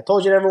dark side. I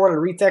told you I never wanted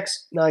retics.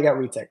 Now I got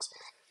retics.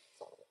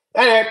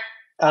 Anyway,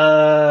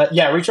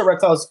 yeah, Reach Out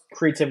Reptiles'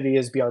 creativity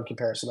is beyond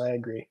comparison. I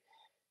agree.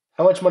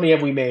 How much money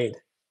have we made?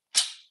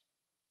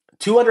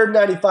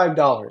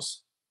 $295.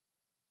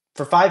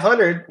 For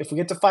 500, if we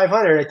get to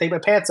 500, I take my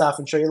pants off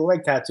and show you the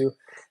leg tattoo.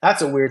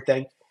 That's a weird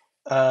thing.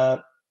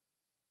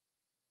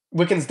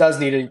 Wickens does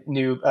need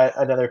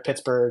another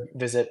Pittsburgh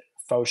visit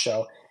faux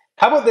show.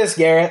 How about this,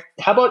 Garrett?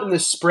 How about in the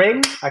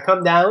spring, I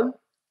come down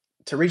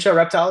to Reach Out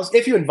Reptiles?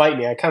 If you invite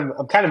me, I'm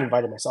kind of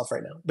inviting myself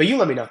right now, but you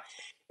let me know.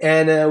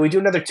 And we do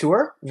another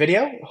tour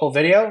video, whole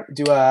video.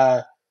 Do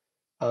the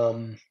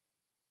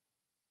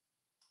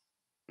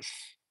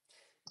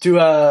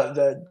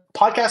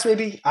podcast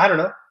maybe. I don't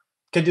know.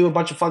 Could do a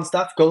bunch of fun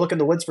stuff. Go look in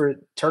the woods for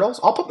turtles.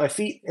 I'll put my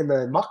feet in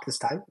the muck this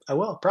time. I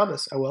will.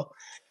 Promise. I will.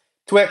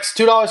 Twix,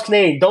 $2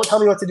 Canadian. Don't tell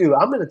me what to do.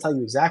 I'm going to tell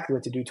you exactly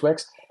what to do,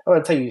 Twix. I'm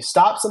going to tell you,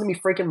 stop sending me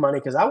freaking money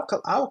because I will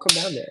come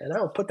down there and I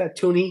will put that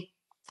toonie,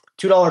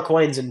 $2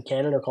 coins in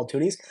Canada are called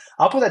toonies.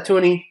 I'll put that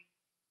toonie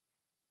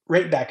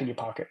right back in your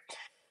pocket.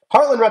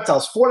 Heartland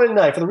Reptiles,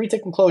 $4.99 for the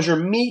retake enclosure.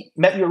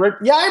 Met you.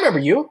 Yeah, I remember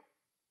you.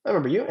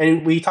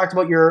 And we talked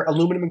about your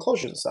aluminum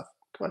enclosures and stuff.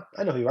 Come on.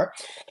 I know who you are.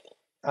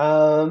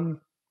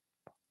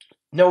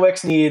 No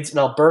X needs an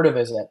Alberta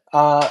visit.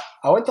 I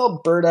went to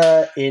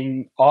Alberta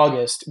in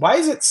August. Why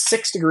is it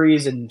 6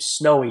 degrees and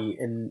snowy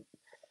in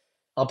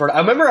Alberta? I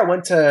remember I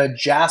went to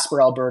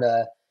Jasper,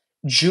 Alberta,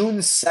 June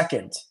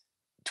 2nd,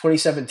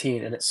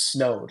 2017, and it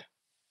snowed.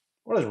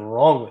 What is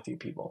wrong with you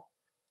people?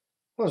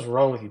 What is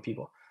wrong with you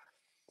people?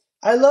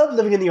 I love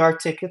living in the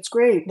Arctic. It's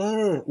great.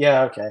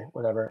 Yeah, okay,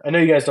 whatever. I know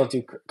you guys don't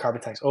do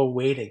carbon tax. Oh,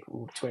 waiting.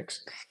 Ooh,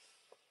 Twix.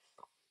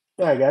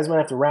 All right, guys, might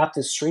have to wrap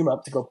this stream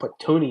up to go put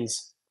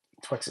Tony's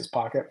Twix's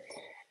pocket.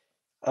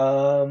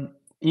 You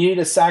need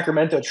a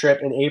Sacramento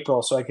trip in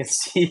April so I can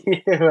see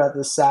you at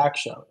the Sac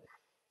show.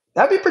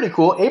 That'd be pretty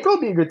cool. April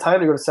would be a good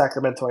time to go to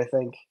Sacramento, I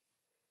think.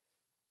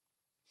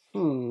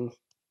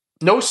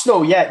 No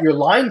snow yet. You're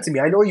lying to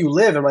me. I know where you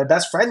live, and my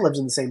best friend lives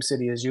in the same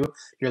city as you.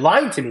 You're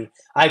lying to me.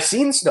 I've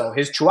seen snow.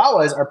 His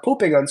chihuahuas are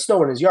pooping on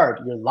snow in his yard.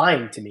 You're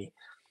lying to me.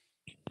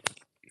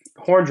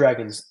 Horn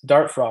dragons,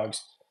 dart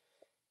frogs,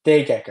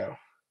 day gecko.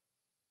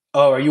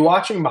 Oh, are you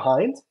watching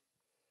behind?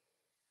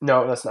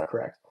 No, that's not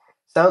correct.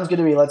 Sounds good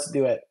to me. Let's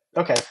do it.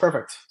 Okay,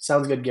 perfect.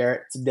 Sounds good,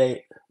 Garrett. It's a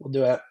date. We'll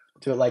do it.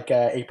 Do it like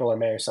April or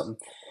May or something.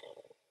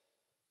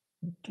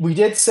 We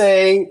did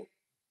say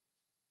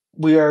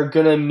we are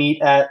gonna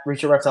meet at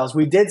Reach Out Reptiles.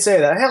 We did say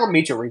that. Hey, I'll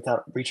meet you at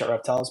Reach Out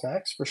Reptiles,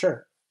 Max, for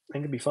sure. I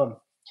think it'd be fun.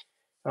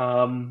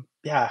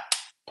 Yeah.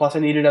 Plus, I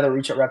need another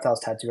Reach Out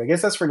Reptiles tattoo. I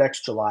guess that's for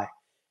next July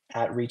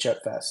at Reach Out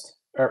Fest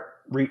or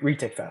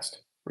Retake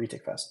Fest.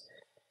 Retake Fest.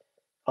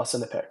 I'll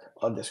send a pic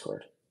on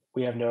Discord.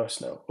 We have no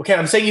snow. Okay,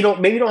 I'm saying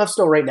maybe you don't have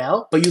snow right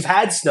now, but you've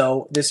had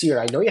snow this year.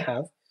 I know you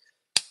have.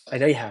 I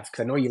know you have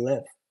because I know where you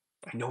live.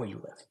 I know where you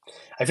live.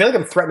 I feel like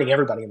I'm threatening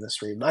everybody in this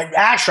stream.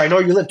 Asher, I know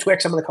where you live.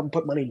 Twix, I'm gonna come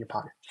put money in your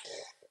pocket.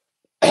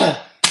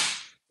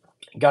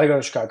 Gotta go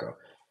to Chicago.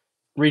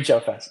 Reach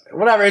Out Fest.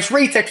 Whatever. It's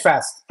Retake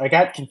Fest. I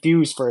got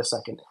confused for a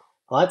second.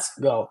 Let's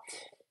go.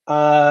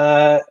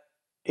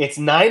 It's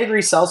 9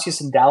 degrees Celsius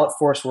in Dallas,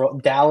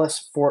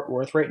 Fort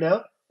Worth right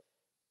now.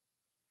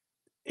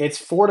 It's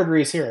 4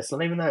 degrees here. It's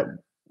not even that.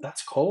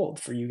 That's cold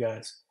for you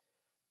guys.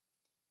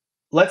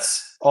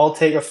 Let's all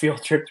take a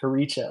field trip to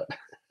Reach Out.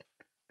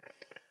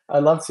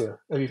 I'd love to.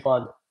 It'd be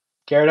fun.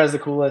 Garrett has the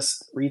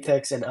coolest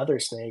retakes and other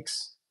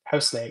snakes,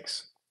 house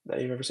snakes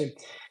that you've ever seen.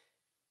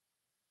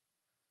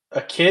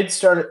 A kid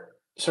started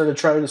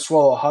trying to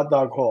swallow a hot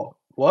dog whole.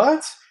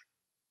 What?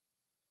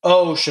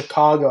 Oh,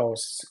 Chicago.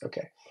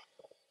 Okay.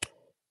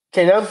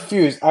 Okay, now I'm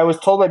confused. I was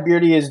told my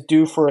beardy is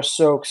due for a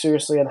soak.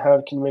 Seriously, on how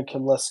it can make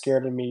him less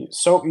scared of me.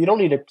 So you don't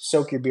need to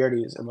soak your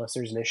beardies unless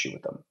there's an issue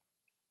with them.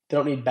 They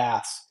don't need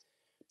baths.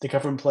 They come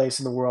from a place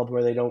in the world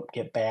where they don't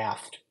get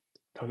bathed.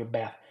 Don't get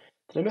bathed.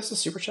 Did I miss a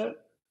super chat?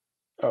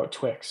 Oh,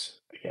 Twix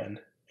again.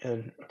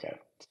 And okay.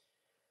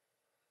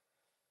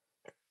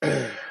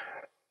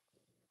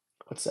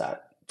 What's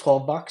that?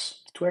 $12,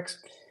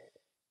 Twix.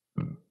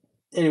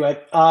 Anyway,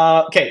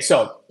 okay,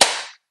 so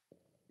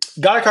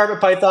got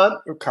a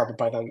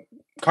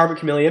carpet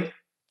chameleon,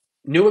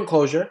 new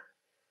enclosure.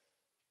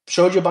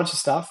 Showed you a bunch of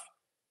stuff.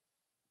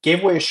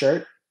 Gave away a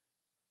shirt.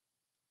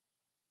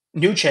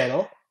 New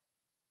channel.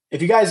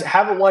 If you guys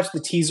haven't watched the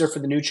teaser for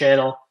the new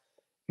channel,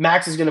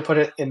 Max is going to put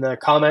it in the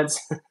comments.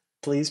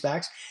 Please,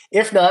 Max.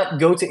 If not,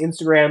 go to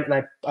Instagram, and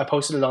I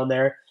posted it on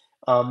there.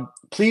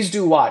 Please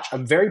do watch.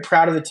 I'm very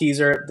proud of the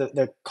teaser.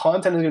 The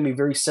content is going to be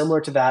very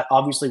similar to that,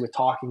 obviously with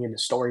talking and the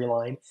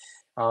storyline.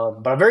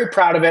 But I'm very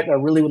proud of it, and I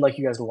really would like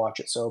you guys to watch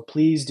it. So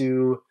please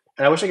do.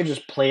 And I wish I could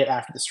just play it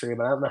after the stream,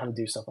 but I don't know how to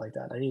do stuff like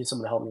that. I need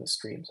someone to help me with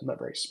streams. I'm not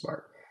very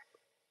smart.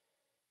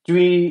 Do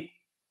we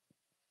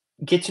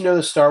get to know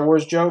the Star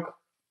Wars joke?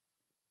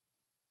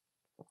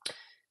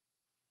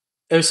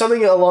 It was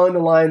something along the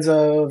lines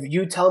of,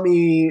 you tell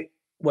me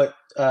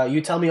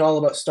all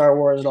about Star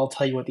Wars, and I'll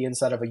tell you what the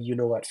inside of a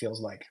you-know-what feels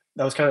like.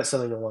 That was kind of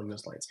something along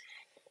those lines.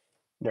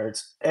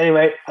 Nerds.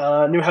 Anyway,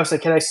 new house.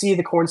 Can I see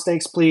the corn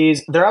snakes,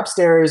 please? They're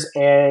upstairs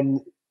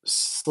and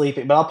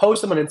sleeping, but I'll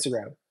post them on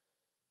Instagram.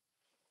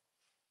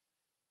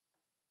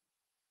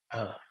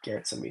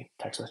 Garrett sent me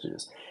text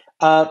messages.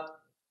 Do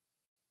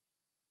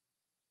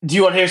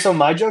you want to hear some of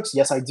my jokes?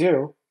 Yes, I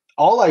do.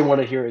 All I want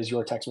to hear is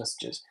your text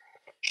messages.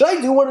 Should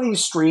I do one of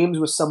these streams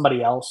with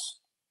somebody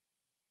else?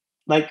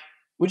 Like,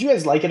 would you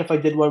guys like it if I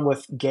did one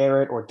with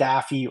Garrett or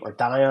Daffy or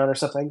Dion or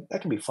something?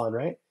 That can be fun,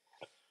 right?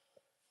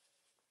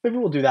 Maybe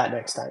we'll do that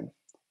next time.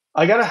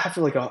 I gotta have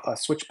like a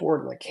switchboard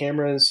and like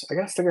cameras. I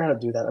gotta figure out how to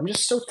do that. I'm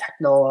just so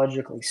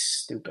technologically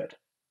stupid.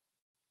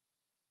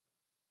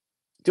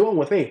 Do one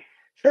with me.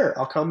 Sure,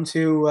 I'll come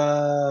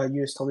to,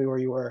 you just told me where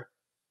you were.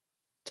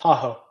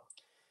 Tahoe.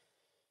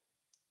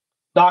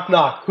 Knock,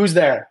 knock. Who's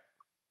there?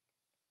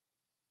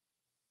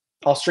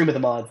 I'll stream with the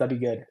mods. That'd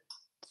be good.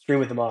 Stream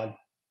with the mod.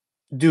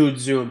 Dude,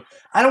 Zoom.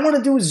 I don't want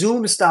to do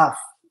Zoom stuff.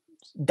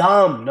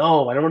 Dumb.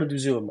 No, I don't want to do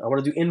Zoom. I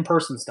want to do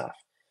in-person stuff.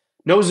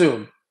 No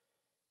Zoom.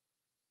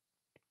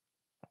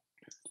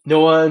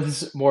 No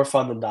one's more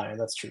fun than Diane.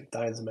 That's true.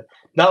 Diane's a man.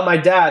 Not my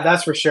dad,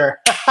 that's for sure.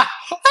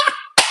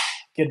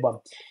 Good one.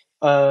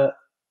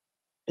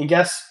 And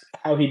guess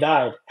how he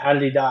died? How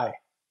did he die?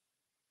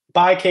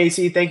 Bye,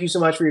 Casey. Thank you so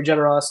much for your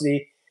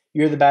generosity.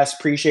 You're the best.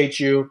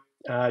 Appreciate you.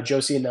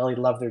 Josie and Nelly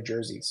love their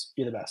jerseys.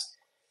 You're the best.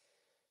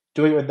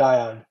 Doing it with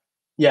Dion.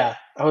 Yeah,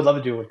 I would love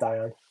to do it with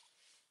Dion.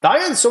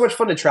 Dion's so much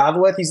fun to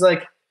travel with. He's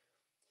like,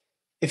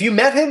 if you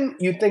met him,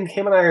 you'd think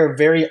him and I are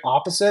very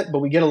opposite, but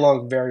we get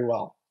along very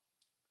well.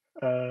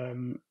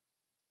 Um,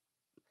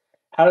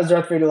 how does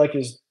Darth Vader like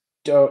his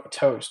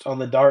toast on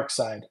the dark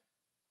side?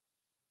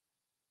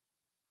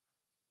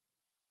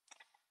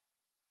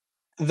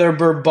 The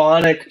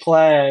bubonic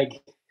plague.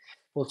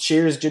 Well,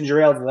 cheers,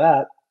 ginger ale to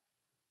that.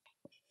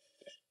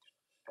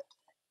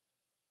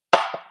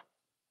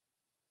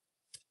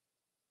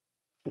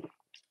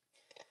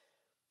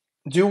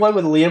 Do one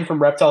with Liam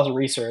from Reptiles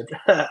Research.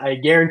 I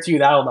guarantee you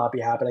that will not be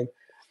happening,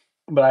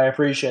 but I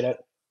appreciate it.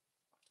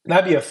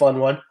 That'd be a fun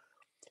one.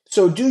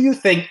 So, do you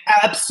think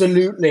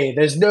absolutely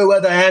there's no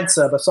other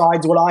answer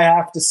besides what I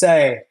have to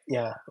say?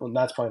 Yeah, well,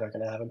 that's probably not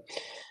going to happen.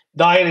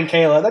 Diane and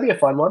Kayla, that'd be a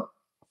fun one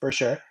for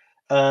sure.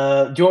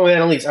 Do one with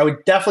Annalise. I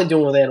would definitely do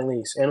one with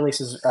Annalise. Annalise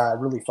is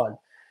really fun.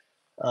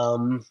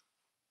 Um,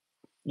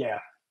 yeah.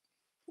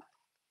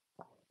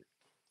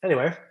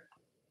 Anyway,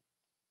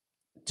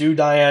 do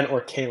Diane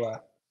or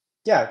Kayla.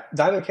 Yeah,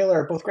 Diane and Kayla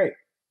are both great.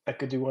 I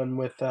could do one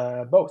with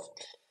both.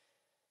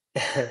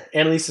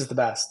 Annalise is the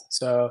best.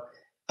 So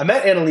I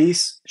met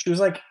Annalise. She was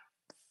like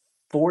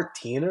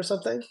 14 or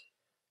something.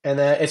 And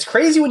it's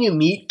crazy when you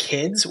meet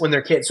kids when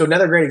they're kids. So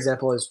another great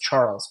example is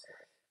Charles.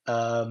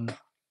 Um,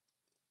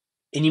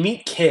 and you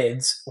meet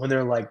kids when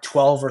they're like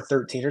 12 or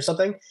 13 or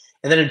something.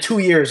 And then in 2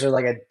 years, they're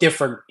like a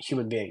different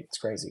human being. It's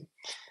crazy.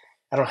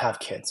 I don't have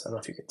kids. I don't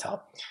know if you could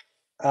tell.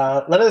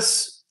 Let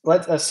us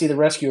see the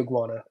rescue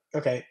iguana.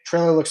 Okay,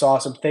 trailer looks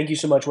awesome. Thank you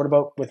so much. What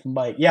about with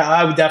Mike? Yeah,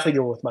 I would definitely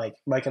go with Mike.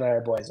 Mike and I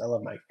are boys. I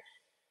love Mike.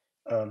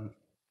 Um,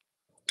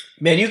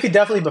 Man, you could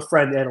definitely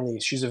befriend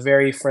Annalise. She's a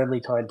very friendly,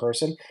 kind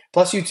person.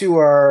 Plus, you two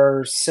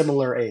are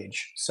similar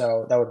age,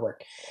 so that would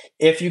work.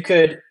 If you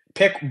could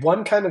pick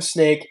one kind of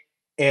snake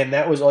and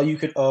that was all you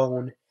could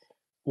own,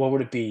 what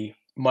would it be?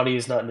 Money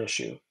is not an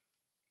issue.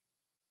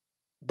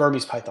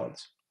 Burmese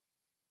pythons.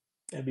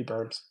 It'd be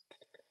Burms.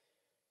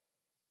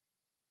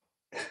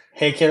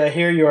 Hey, can I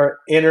hear your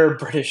inner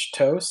British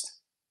toast?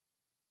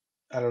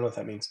 I don't know what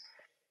that means.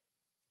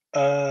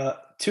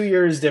 2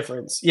 years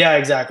difference. Yeah,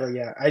 exactly.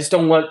 Yeah, I just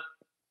don't want.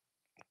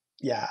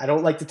 Yeah, I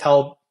don't like to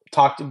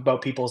talk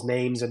about people's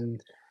names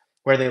and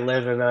where they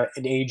live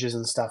and ages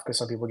and stuff because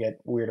some people get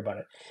weird about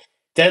it.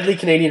 Deadly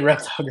Canadian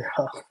reptile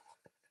girl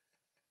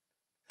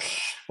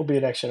will be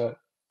an extra.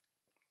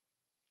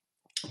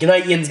 Good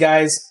night, Yins,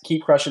 guys.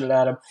 Keep crushing it,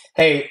 Adam.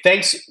 Hey,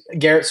 thanks,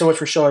 Garrett, so much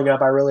for showing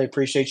up. I really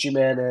appreciate you,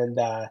 man. And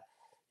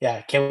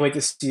yeah, can't wait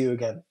to see you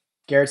again.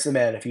 Garrett's the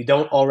man. If you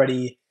don't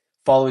already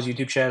follow his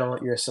YouTube channel,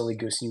 you're a silly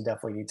goose and you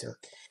definitely need to.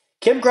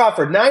 Kim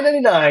Crawford,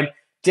 9.99.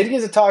 Didn't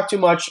get to talk too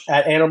much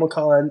at Animal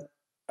Con.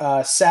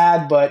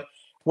 Sad, but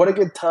what a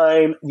good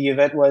time the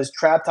event was.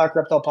 Trap Talk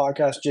Reptile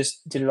Podcast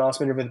just did an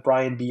awesome interview with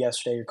Brian B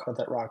yesterday. Your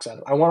content rocks,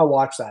 Adam. I want to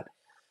watch that.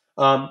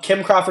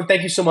 Kim Crawford,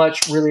 thank you so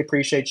much. Really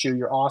appreciate you.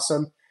 You're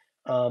awesome.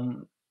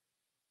 Um,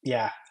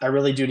 yeah, I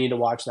really do need to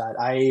watch that.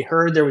 I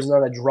heard there was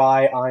not a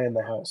dry eye in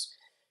the house,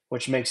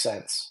 which makes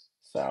sense.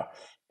 So,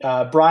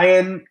 uh,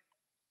 Brian,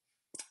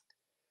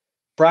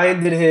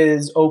 Brian did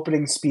his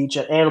opening speech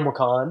at Animal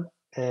Con,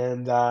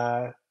 and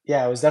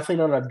yeah, it was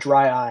definitely not a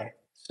dry eye.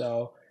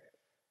 So,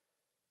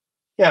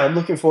 yeah, I'm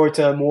looking forward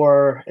to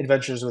more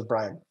adventures with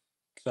Brian.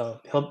 So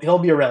he'll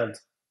be around.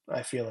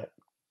 I feel it.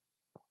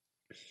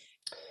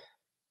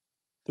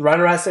 The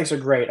rhino rat snakes are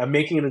great. I'm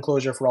making an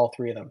enclosure for all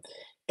three of them.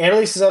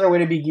 Annalise is on her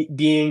way to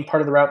being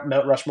part of the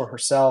Mount Rushmore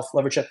herself.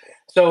 Love her chat.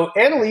 So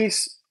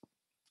Annalise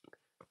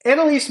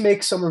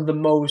makes some of the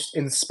most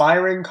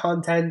inspiring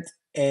content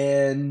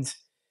and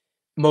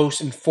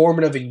most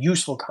informative and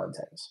useful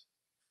content.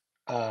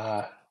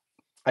 Uh,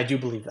 I do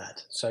believe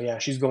that. So yeah,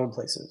 she's going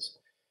places.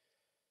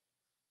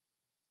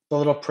 The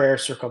little prayer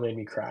circle made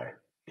me cry.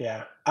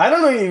 Yeah, I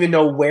don't even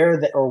know where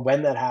that or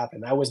when that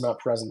happened. I was not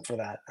present for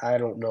that. I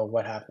don't know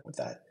what happened with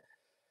that.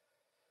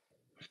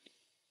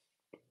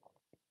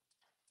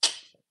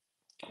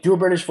 Do a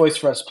British voice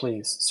for us,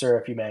 please, sir,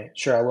 if you may.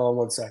 Sure, I will in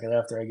 1 second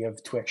after I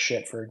give Twix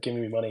shit for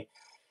giving me money.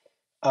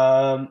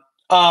 Um,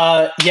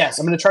 yes,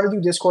 I'm gonna try to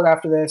do Discord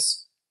after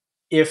this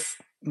if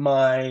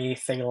my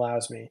thing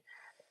allows me.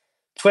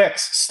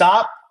 Twix,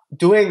 stop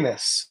doing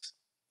this.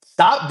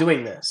 Stop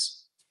doing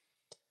this.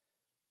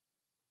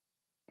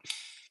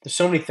 There's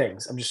so many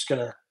things. I'm just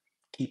gonna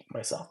keep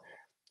myself.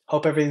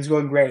 Hope everything's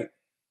going great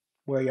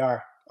where you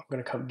are. I'm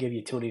gonna come give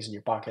you toonies in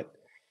your pocket.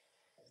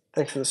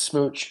 Thanks for the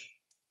smooch.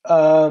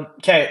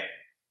 Okay,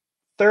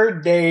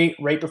 third day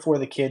right before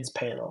the kids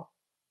panel.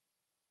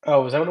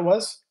 Oh, was that what it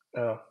was?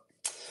 Oh,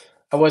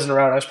 I wasn't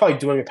around. I was probably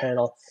doing a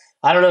panel.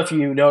 I don't know if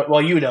you know.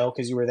 Well, you know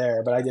because you were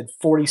there. But I did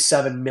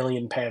 47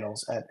 million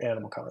panels at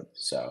Animal Con.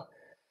 So,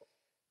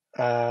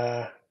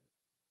 uh,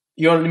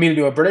 you want me to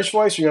do a British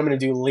voice, or you want me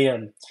to do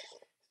Liam?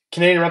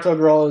 Canadian Reptile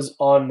Girl is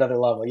on another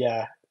level.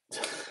 Yeah,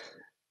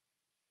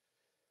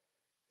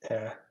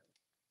 yeah.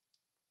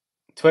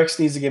 Twix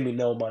needs to give me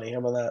no money. How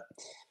about that?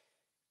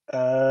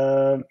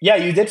 Yeah,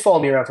 you did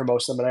follow me around for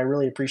most of them, and I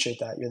really appreciate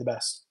that. You're the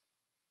best.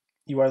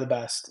 You are the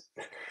best.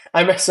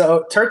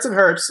 So Turts and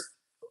Herps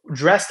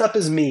dressed up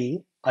as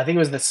me. I think it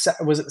was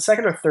was it the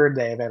second or third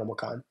day of Animal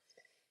Con,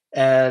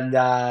 and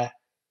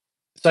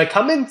so I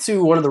come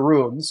into one of the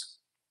rooms,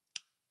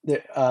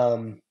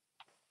 um,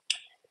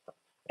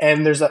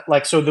 and there's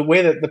so the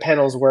way that the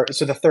panels work.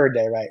 So the third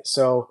day, right?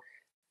 So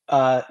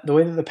the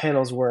way that the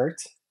panels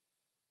worked,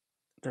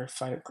 they're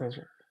fine at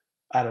Cleanser.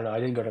 I don't know. I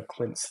didn't go to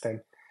Clint's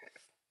thing.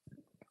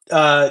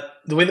 The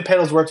way the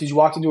panels worked is you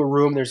walked into a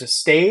room. There's a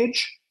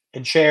stage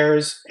and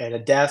chairs and a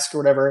desk or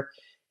whatever,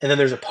 and then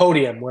there's a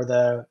podium where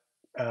the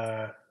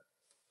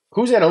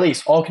who's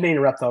Annalise, all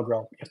Canadian reptile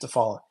girl. You have to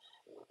follow.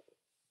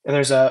 And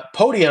there's a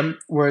podium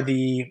where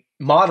the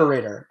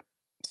moderator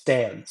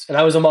stands. And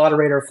I was a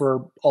moderator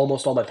for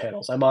almost all my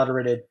panels. I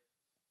moderated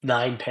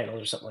 9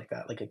 panels or something like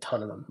that, like a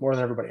ton of them, more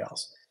than everybody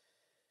else.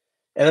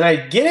 And then I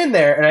get in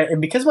there,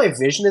 and because my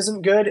vision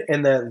isn't good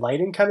and the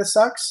lighting kind of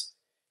sucks,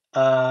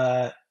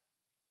 I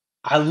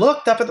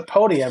looked up at the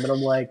podium and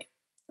I'm like,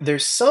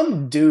 there's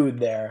some dude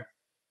there,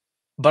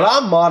 but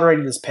I'm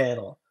moderating this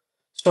panel.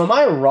 So am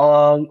I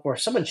wrong, or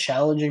someone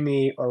challenging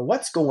me, or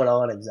what's going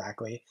on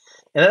exactly?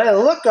 And then I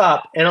look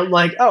up and I'm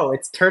like, oh,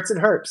 it's Turts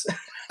and Herps.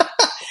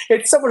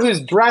 It's someone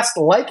who's dressed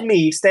like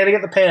me standing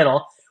at the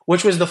panel,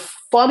 which was the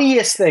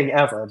funniest thing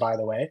ever, by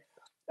the way.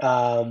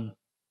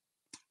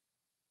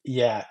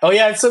 Yeah. Oh,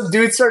 yeah. And some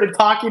dude started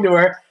talking to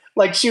her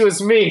like she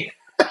was me.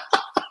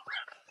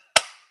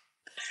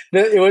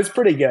 It was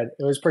pretty good.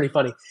 It was pretty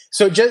funny.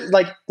 So just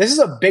like this is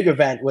a big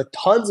event with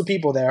tons of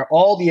people there,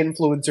 all the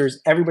influencers,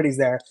 everybody's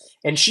there,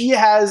 and she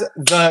has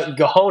the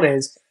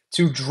cojones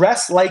to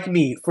dress like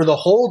me for the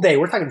whole day.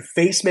 We're talking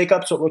face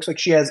makeup, so it looks like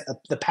she has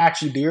the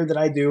patchy beard that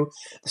I do,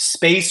 the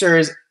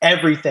spacers,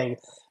 everything,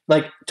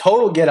 like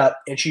total get up.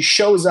 And she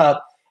shows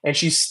up and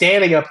she's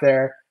standing up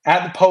there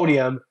at the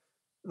podium.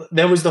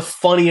 That was the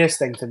funniest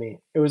thing to me.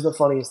 It was the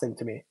funniest thing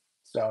to me.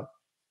 So,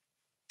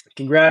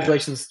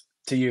 congratulations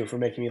to you for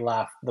making me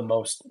laugh the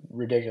most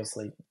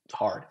ridiculously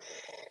hard.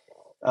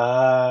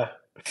 Uh,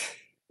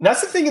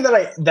 that's the thing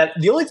that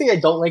the only thing I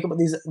don't like about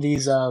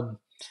these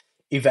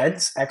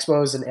events,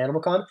 expos, and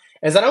Animal Con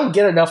is I don't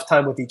get enough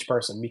time with each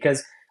person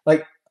because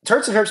like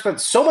Turks and Herb spent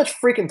so much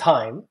freaking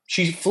time.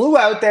 She flew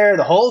out there,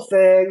 the whole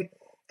thing,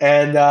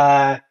 and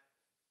yeah,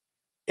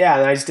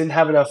 and I just didn't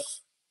have enough.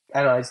 I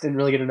don't know. I just didn't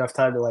really get enough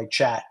time to like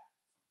chat,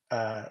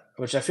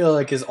 which I feel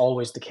like is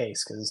always the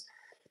case because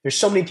there's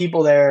so many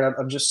people there, and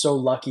I'm just so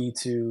lucky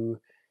to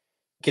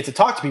get to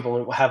talk to people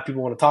and have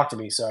people want to talk to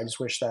me. So I just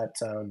wish that,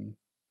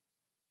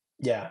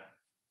 yeah,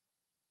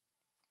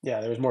 yeah,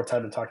 there was more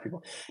time to talk to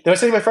people. Then I was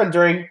saying to my friend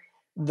during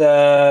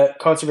the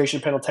conservation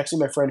panel, texting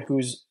my friend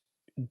whose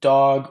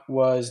dog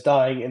was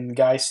dying, and the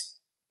guy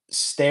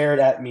stared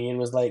at me and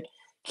was like,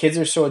 "Kids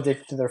are so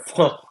addicted to their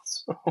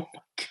phones." Oh my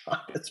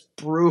god, that's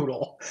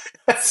brutal.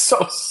 That's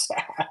so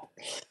sad.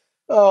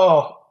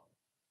 Oh,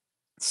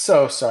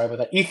 so sorry about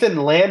that. Ethan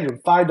Landry,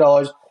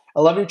 $5. I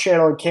love your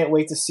channel and can't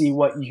wait to see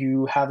what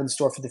you have in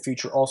store for the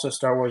future. Also,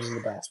 Star Wars is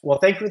the best. Well,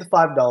 thank you for the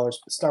 $5, but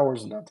Star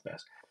Wars is not the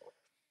best.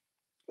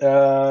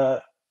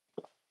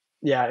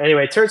 Yeah,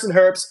 anyway, Turts and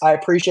Herps, I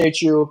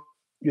appreciate you.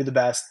 You're the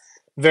best.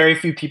 Very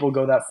few people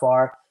go that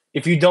far.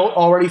 If you don't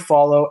already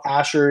follow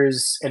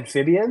Asher's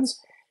Amphibians,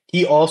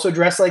 he also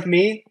dressed like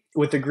me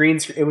with the green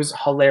screen. It was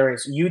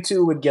hilarious. You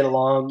two would get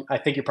along. I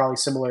think you're probably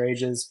similar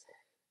ages.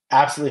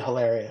 Absolutely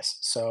hilarious.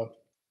 So,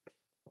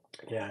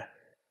 yeah.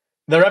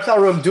 The reptile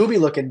room do be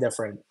looking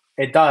different.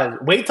 It does.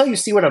 Wait till you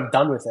see when I'm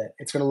done with it.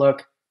 It's going to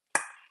look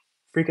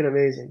freaking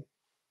amazing.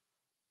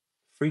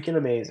 Freaking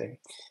amazing.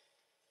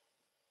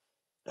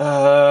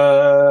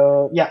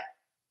 Yeah.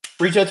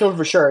 Reach out to him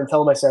for sure and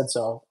tell him I said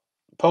so.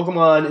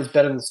 Pokemon is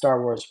better than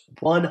Star Wars.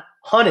 100%.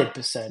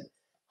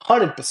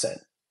 100%.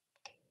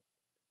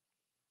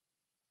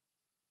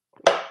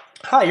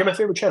 Hi, you're my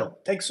favorite channel.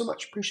 Thanks so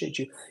much. Appreciate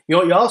you. You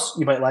know what else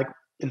you might like?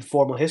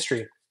 Informal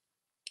history.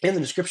 In the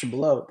description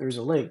below, there's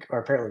a link, or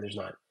apparently there's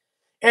not.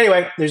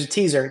 Anyway, there's a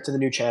teaser to the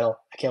new channel.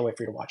 I can't wait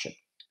for you to watch it.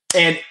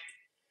 And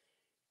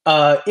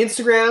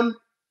Instagram.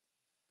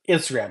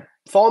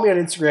 Follow me on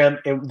Instagram.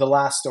 And the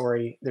last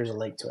story, there's a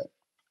link to it.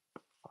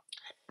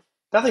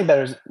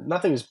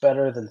 Nothing is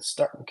better than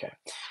Okay.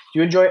 Do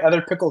you enjoy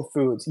other pickled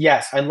foods?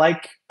 Yes, I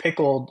like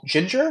pickled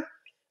ginger.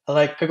 I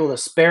like pickled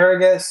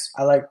asparagus.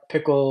 I like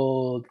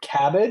pickled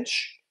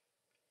cabbage.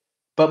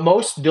 But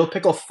most dill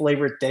pickle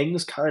flavored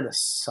things kind of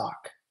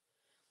suck.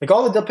 Like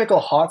all the dill pickle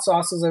hot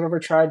sauces I've ever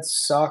tried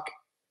suck.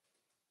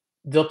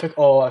 Dill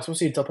pickle. Oh, I was supposed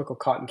to eat dill pickle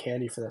cotton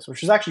candy for this,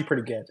 which is actually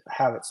pretty good. I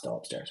have it still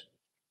upstairs.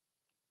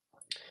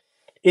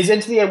 Is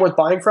Into the AM worth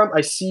buying from?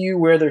 I see you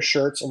wear their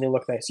shirts and they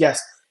look nice.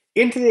 Yes,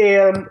 Into the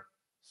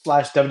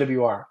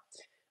AM/WWR.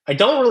 I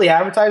don't really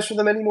advertise for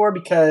them anymore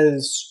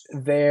because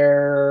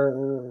their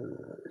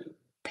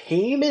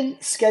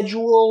payment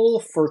schedule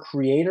for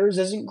creators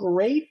isn't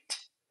great.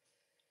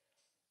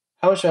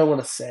 How much do I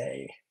want to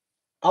say?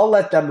 I'll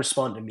let them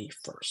respond to me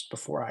first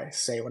before I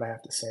say what I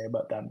have to say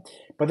about them.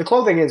 But the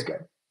clothing is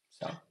good.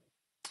 So,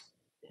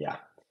 yeah.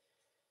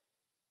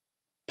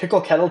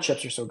 Pickle kettle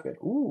chips are so good.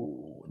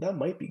 Ooh, that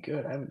might be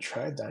good. I haven't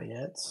tried that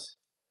yet.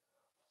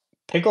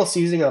 Pickle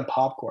seasoning on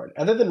popcorn.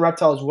 Other than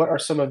reptiles, what are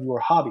some of your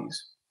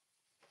hobbies?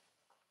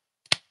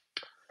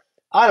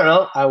 I don't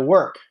know. I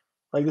work.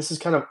 Like this is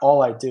kind of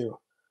all I do.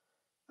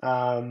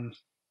 Um,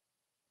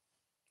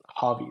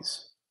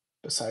 Hobbies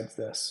besides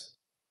this.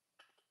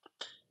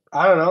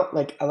 I don't know.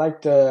 Like I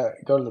like to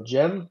go to the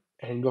gym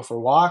and go for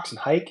walks and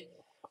hike.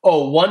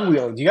 Oh, one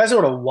wheel. Do you guys know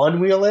what a one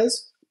wheel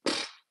is?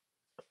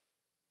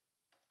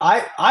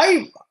 I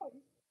I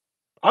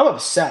I'm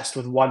obsessed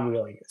with one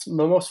wheeling. It's the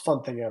most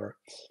fun thing ever.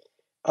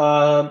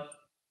 Um,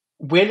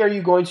 when are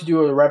you going to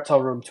do a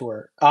reptile room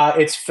tour?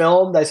 It's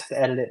filmed. I just have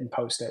to edit it and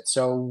post it.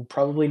 So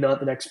probably not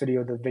the next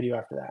video. The video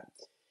after that.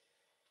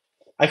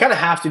 I kind of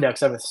have to now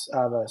because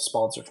I have a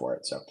sponsor for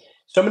it.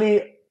 So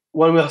many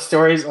one wheel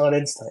stories on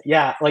Insta.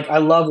 Yeah, like I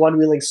love one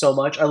wheeling so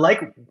much. I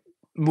like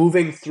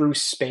moving through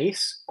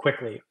space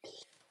quickly.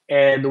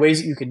 And the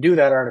ways that you can do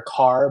that are in a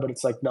car, but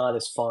it's like not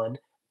as fun.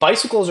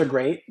 Bicycles are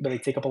great, but they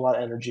take up a lot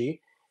of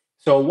energy.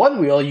 So one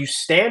wheel, you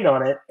stand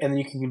on it and then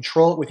you can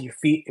control it with your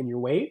feet and your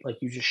weight. Like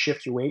you just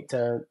shift your weight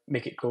to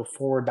make it go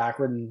forward,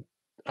 backward,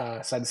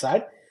 and side to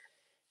side.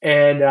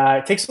 And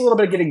it takes a little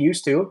bit of getting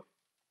used to,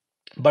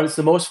 but it's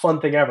the most fun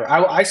thing ever.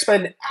 I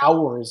spend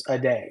hours a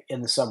day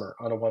in the summer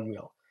on a one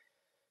wheel.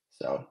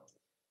 So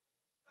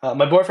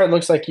my boyfriend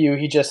looks like you.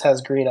 He just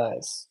has green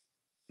eyes.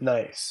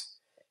 Nice.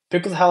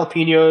 Pickled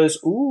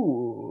jalapenos.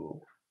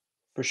 Ooh.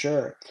 For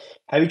sure.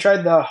 Have you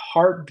tried the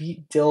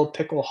heartbeat dill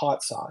pickle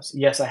hot sauce?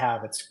 Yes, I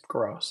have. It's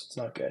gross. It's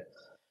not good.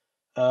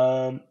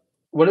 Um,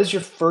 what is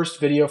your first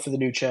video for the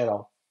new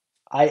channel?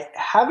 I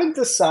haven't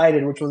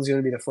decided which one's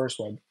going to be the first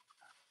one,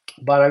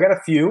 but I got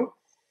a few.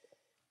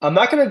 I'm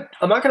not gonna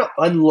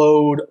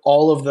unload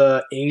all of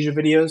the Asia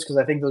videos because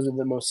I think those are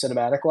the most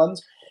cinematic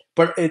ones.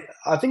 But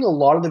I think a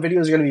lot of the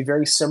videos are going to be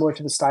very similar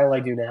to the style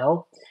I do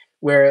now,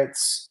 where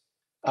it's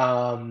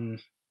um,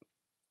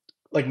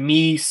 like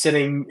me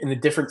sitting in a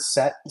different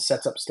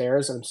sets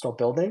upstairs and I'm still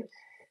building,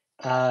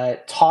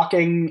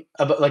 talking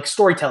about like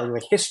storytelling,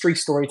 like history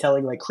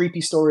storytelling, like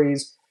creepy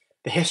stories,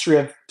 the history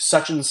of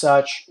such and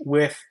such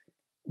with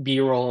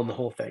B-roll and the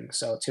whole thing.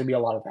 So it's gonna be a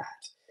lot of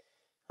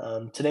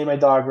that. Today my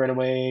dog ran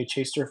away,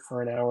 chased her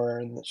for an hour,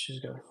 and then she's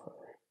going.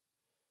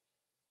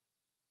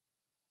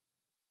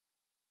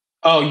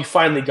 Oh, you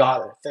finally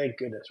got her. Thank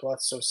goodness. Well,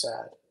 that's so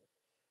sad.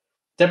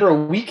 Deborah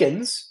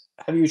Weekens,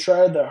 have you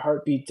tried the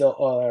heartbeat? Oh,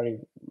 I already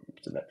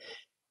did that.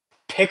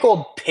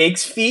 Pickled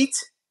pig's feet?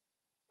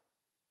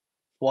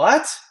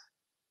 What?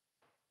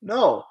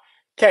 No.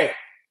 Okay,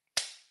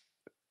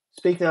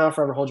 speak now or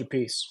forever hold your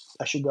peace.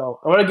 I should go.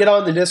 I want to get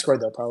on the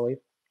Discord though, probably.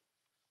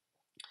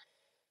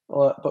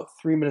 Well, about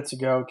 3 minutes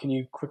ago. Can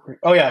you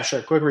oh yeah,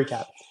 sure. Quick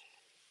recap.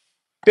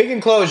 Big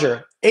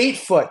enclosure, 8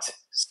 foot,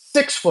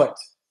 6 foot,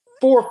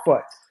 4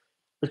 foot,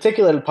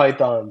 reticulated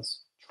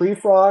pythons, tree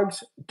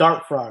frogs,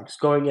 dart frogs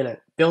going in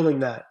it, building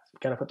that.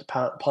 Gotta put the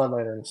pond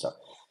liner and stuff.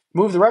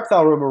 Moved the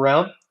reptile room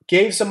around,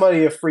 gave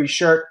somebody a free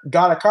shirt,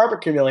 got a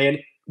carpet chameleon,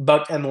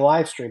 but and the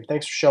live stream.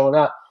 Thanks for showing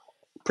up.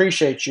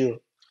 Appreciate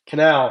you.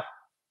 Canal.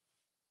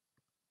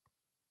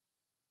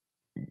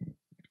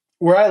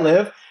 Where I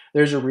live,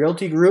 there's a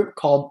realty group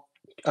called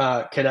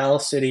Canal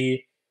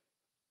City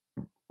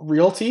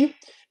Realty,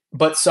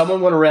 but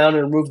someone went around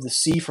and removed the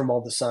C from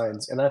all the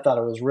signs, and I thought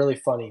it was really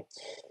funny.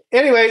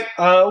 Anyway,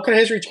 what kind of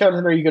history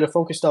content are you going to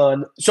focus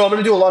on? So I'm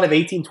going to do a lot of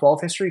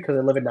 1812 history because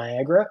I live in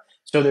Niagara,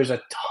 so there's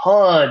a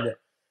ton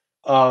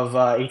of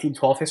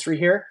 1812 history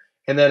here,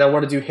 and then I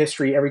want to do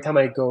history every time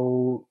I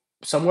go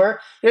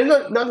somewhere. And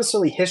not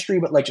necessarily history,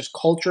 but like just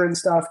culture and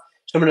stuff.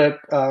 So I'm going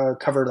to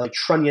cover like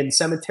Trunnion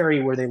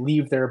Cemetery where they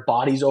leave their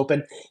bodies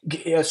open.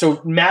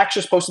 So Max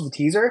just posted the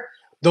teaser.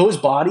 Those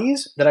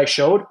bodies that I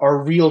showed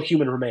are real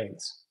human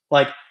remains.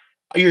 Like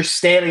you're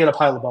standing in a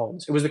pile of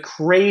bones. It was the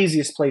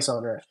craziest place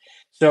on earth.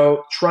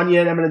 So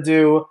Trunnion, I'm going to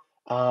do.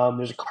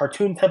 There's a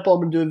cartoon temple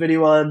I'm going to do a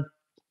video on.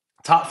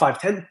 Top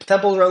 5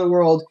 temples around the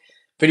world.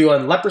 Video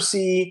on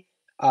leprosy.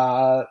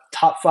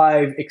 Top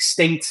 5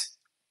 extinct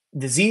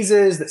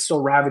diseases that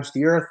still ravage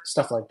the earth.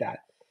 Stuff like that.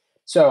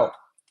 So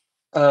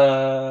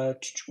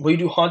we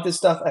do haunted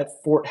stuff at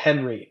Fort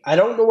Henry. I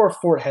don't know where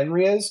Fort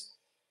Henry is,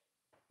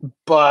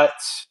 but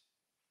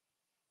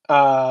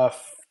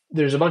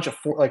there's a bunch of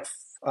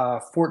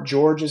Fort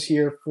George is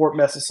here, Fort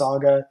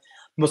Mississauga.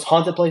 The most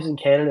haunted place in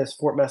Canada is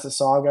Fort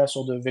Mississauga, so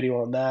we'll do a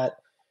video on that,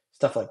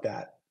 stuff like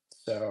that.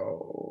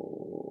 So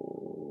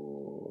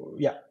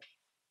yeah.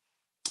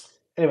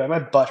 Anyway, my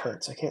butt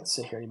hurts. I can't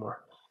sit here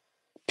anymore.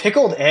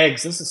 Pickled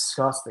eggs. This is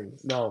disgusting.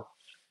 No,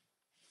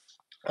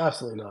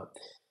 absolutely not.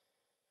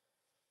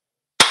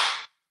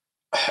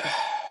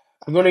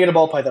 I'm going to get a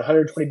ball python.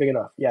 120 big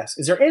enough. Yes.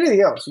 Is there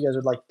anything else you guys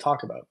would like to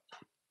talk about?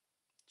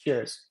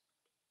 Cheers.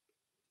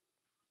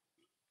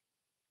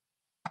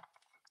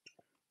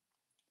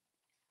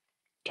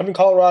 Come in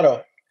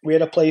Colorado. We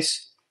had a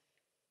place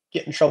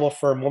get in trouble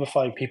for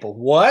mummifying people.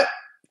 What?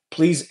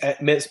 Please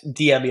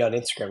DM me on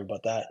Instagram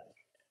about that.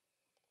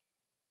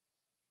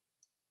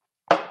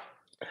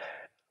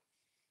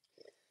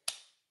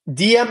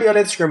 DM me on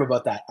Instagram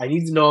about that. I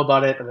need to know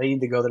about it, and I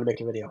need to go there to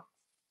make a video.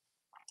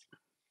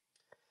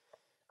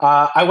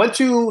 I went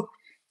to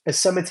a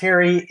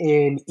cemetery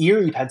in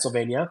Erie,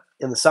 Pennsylvania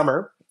in the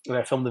summer, and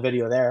I filmed the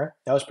video there.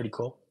 That was pretty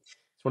cool.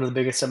 It's one of the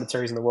biggest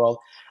cemeteries in the world.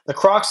 The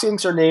croc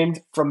skinks are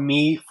named from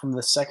me from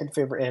the second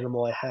favorite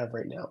animal I have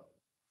right now.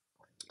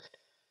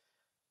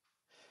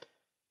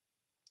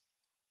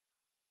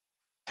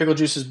 Pickle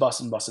juice is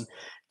bussin'.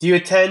 Do you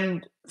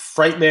attend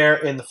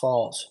Frightmare in the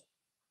Falls?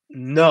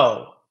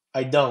 No,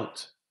 I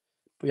don't.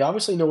 We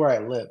obviously know where I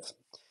live.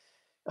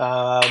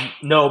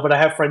 No, but I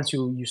have friends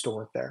who used to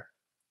work there.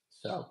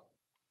 So,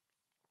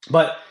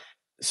 but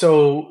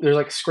so there's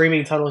like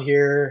Screaming Tunnel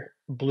here,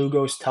 Blue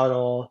Ghost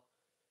Tunnel,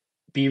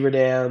 Beaver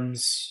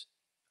Dams,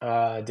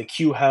 the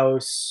Q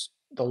House,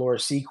 the Laura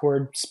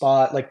Secord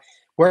spot. Like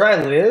where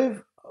I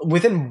live,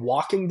 within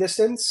walking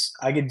distance,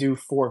 I could do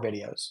 4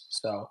 videos.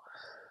 So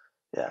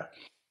yeah.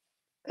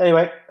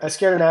 Anyway, I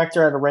scared an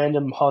actor at a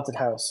random haunted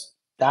house.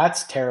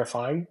 That's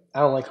terrifying.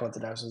 I don't like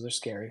haunted houses. They're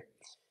scary.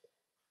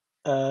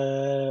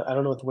 I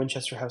don't know what the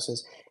Winchester House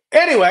is.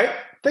 Anyway,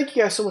 thank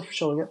you guys so much for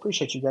showing up.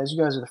 Appreciate you guys.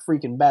 You guys are the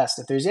freaking best.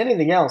 If there's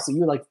anything else that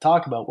you would like to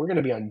talk about, we're going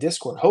to be on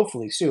Discord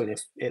hopefully soon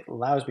if it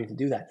allows me to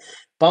do that.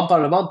 Bump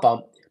on a bump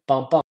bump.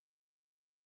 Bump bump.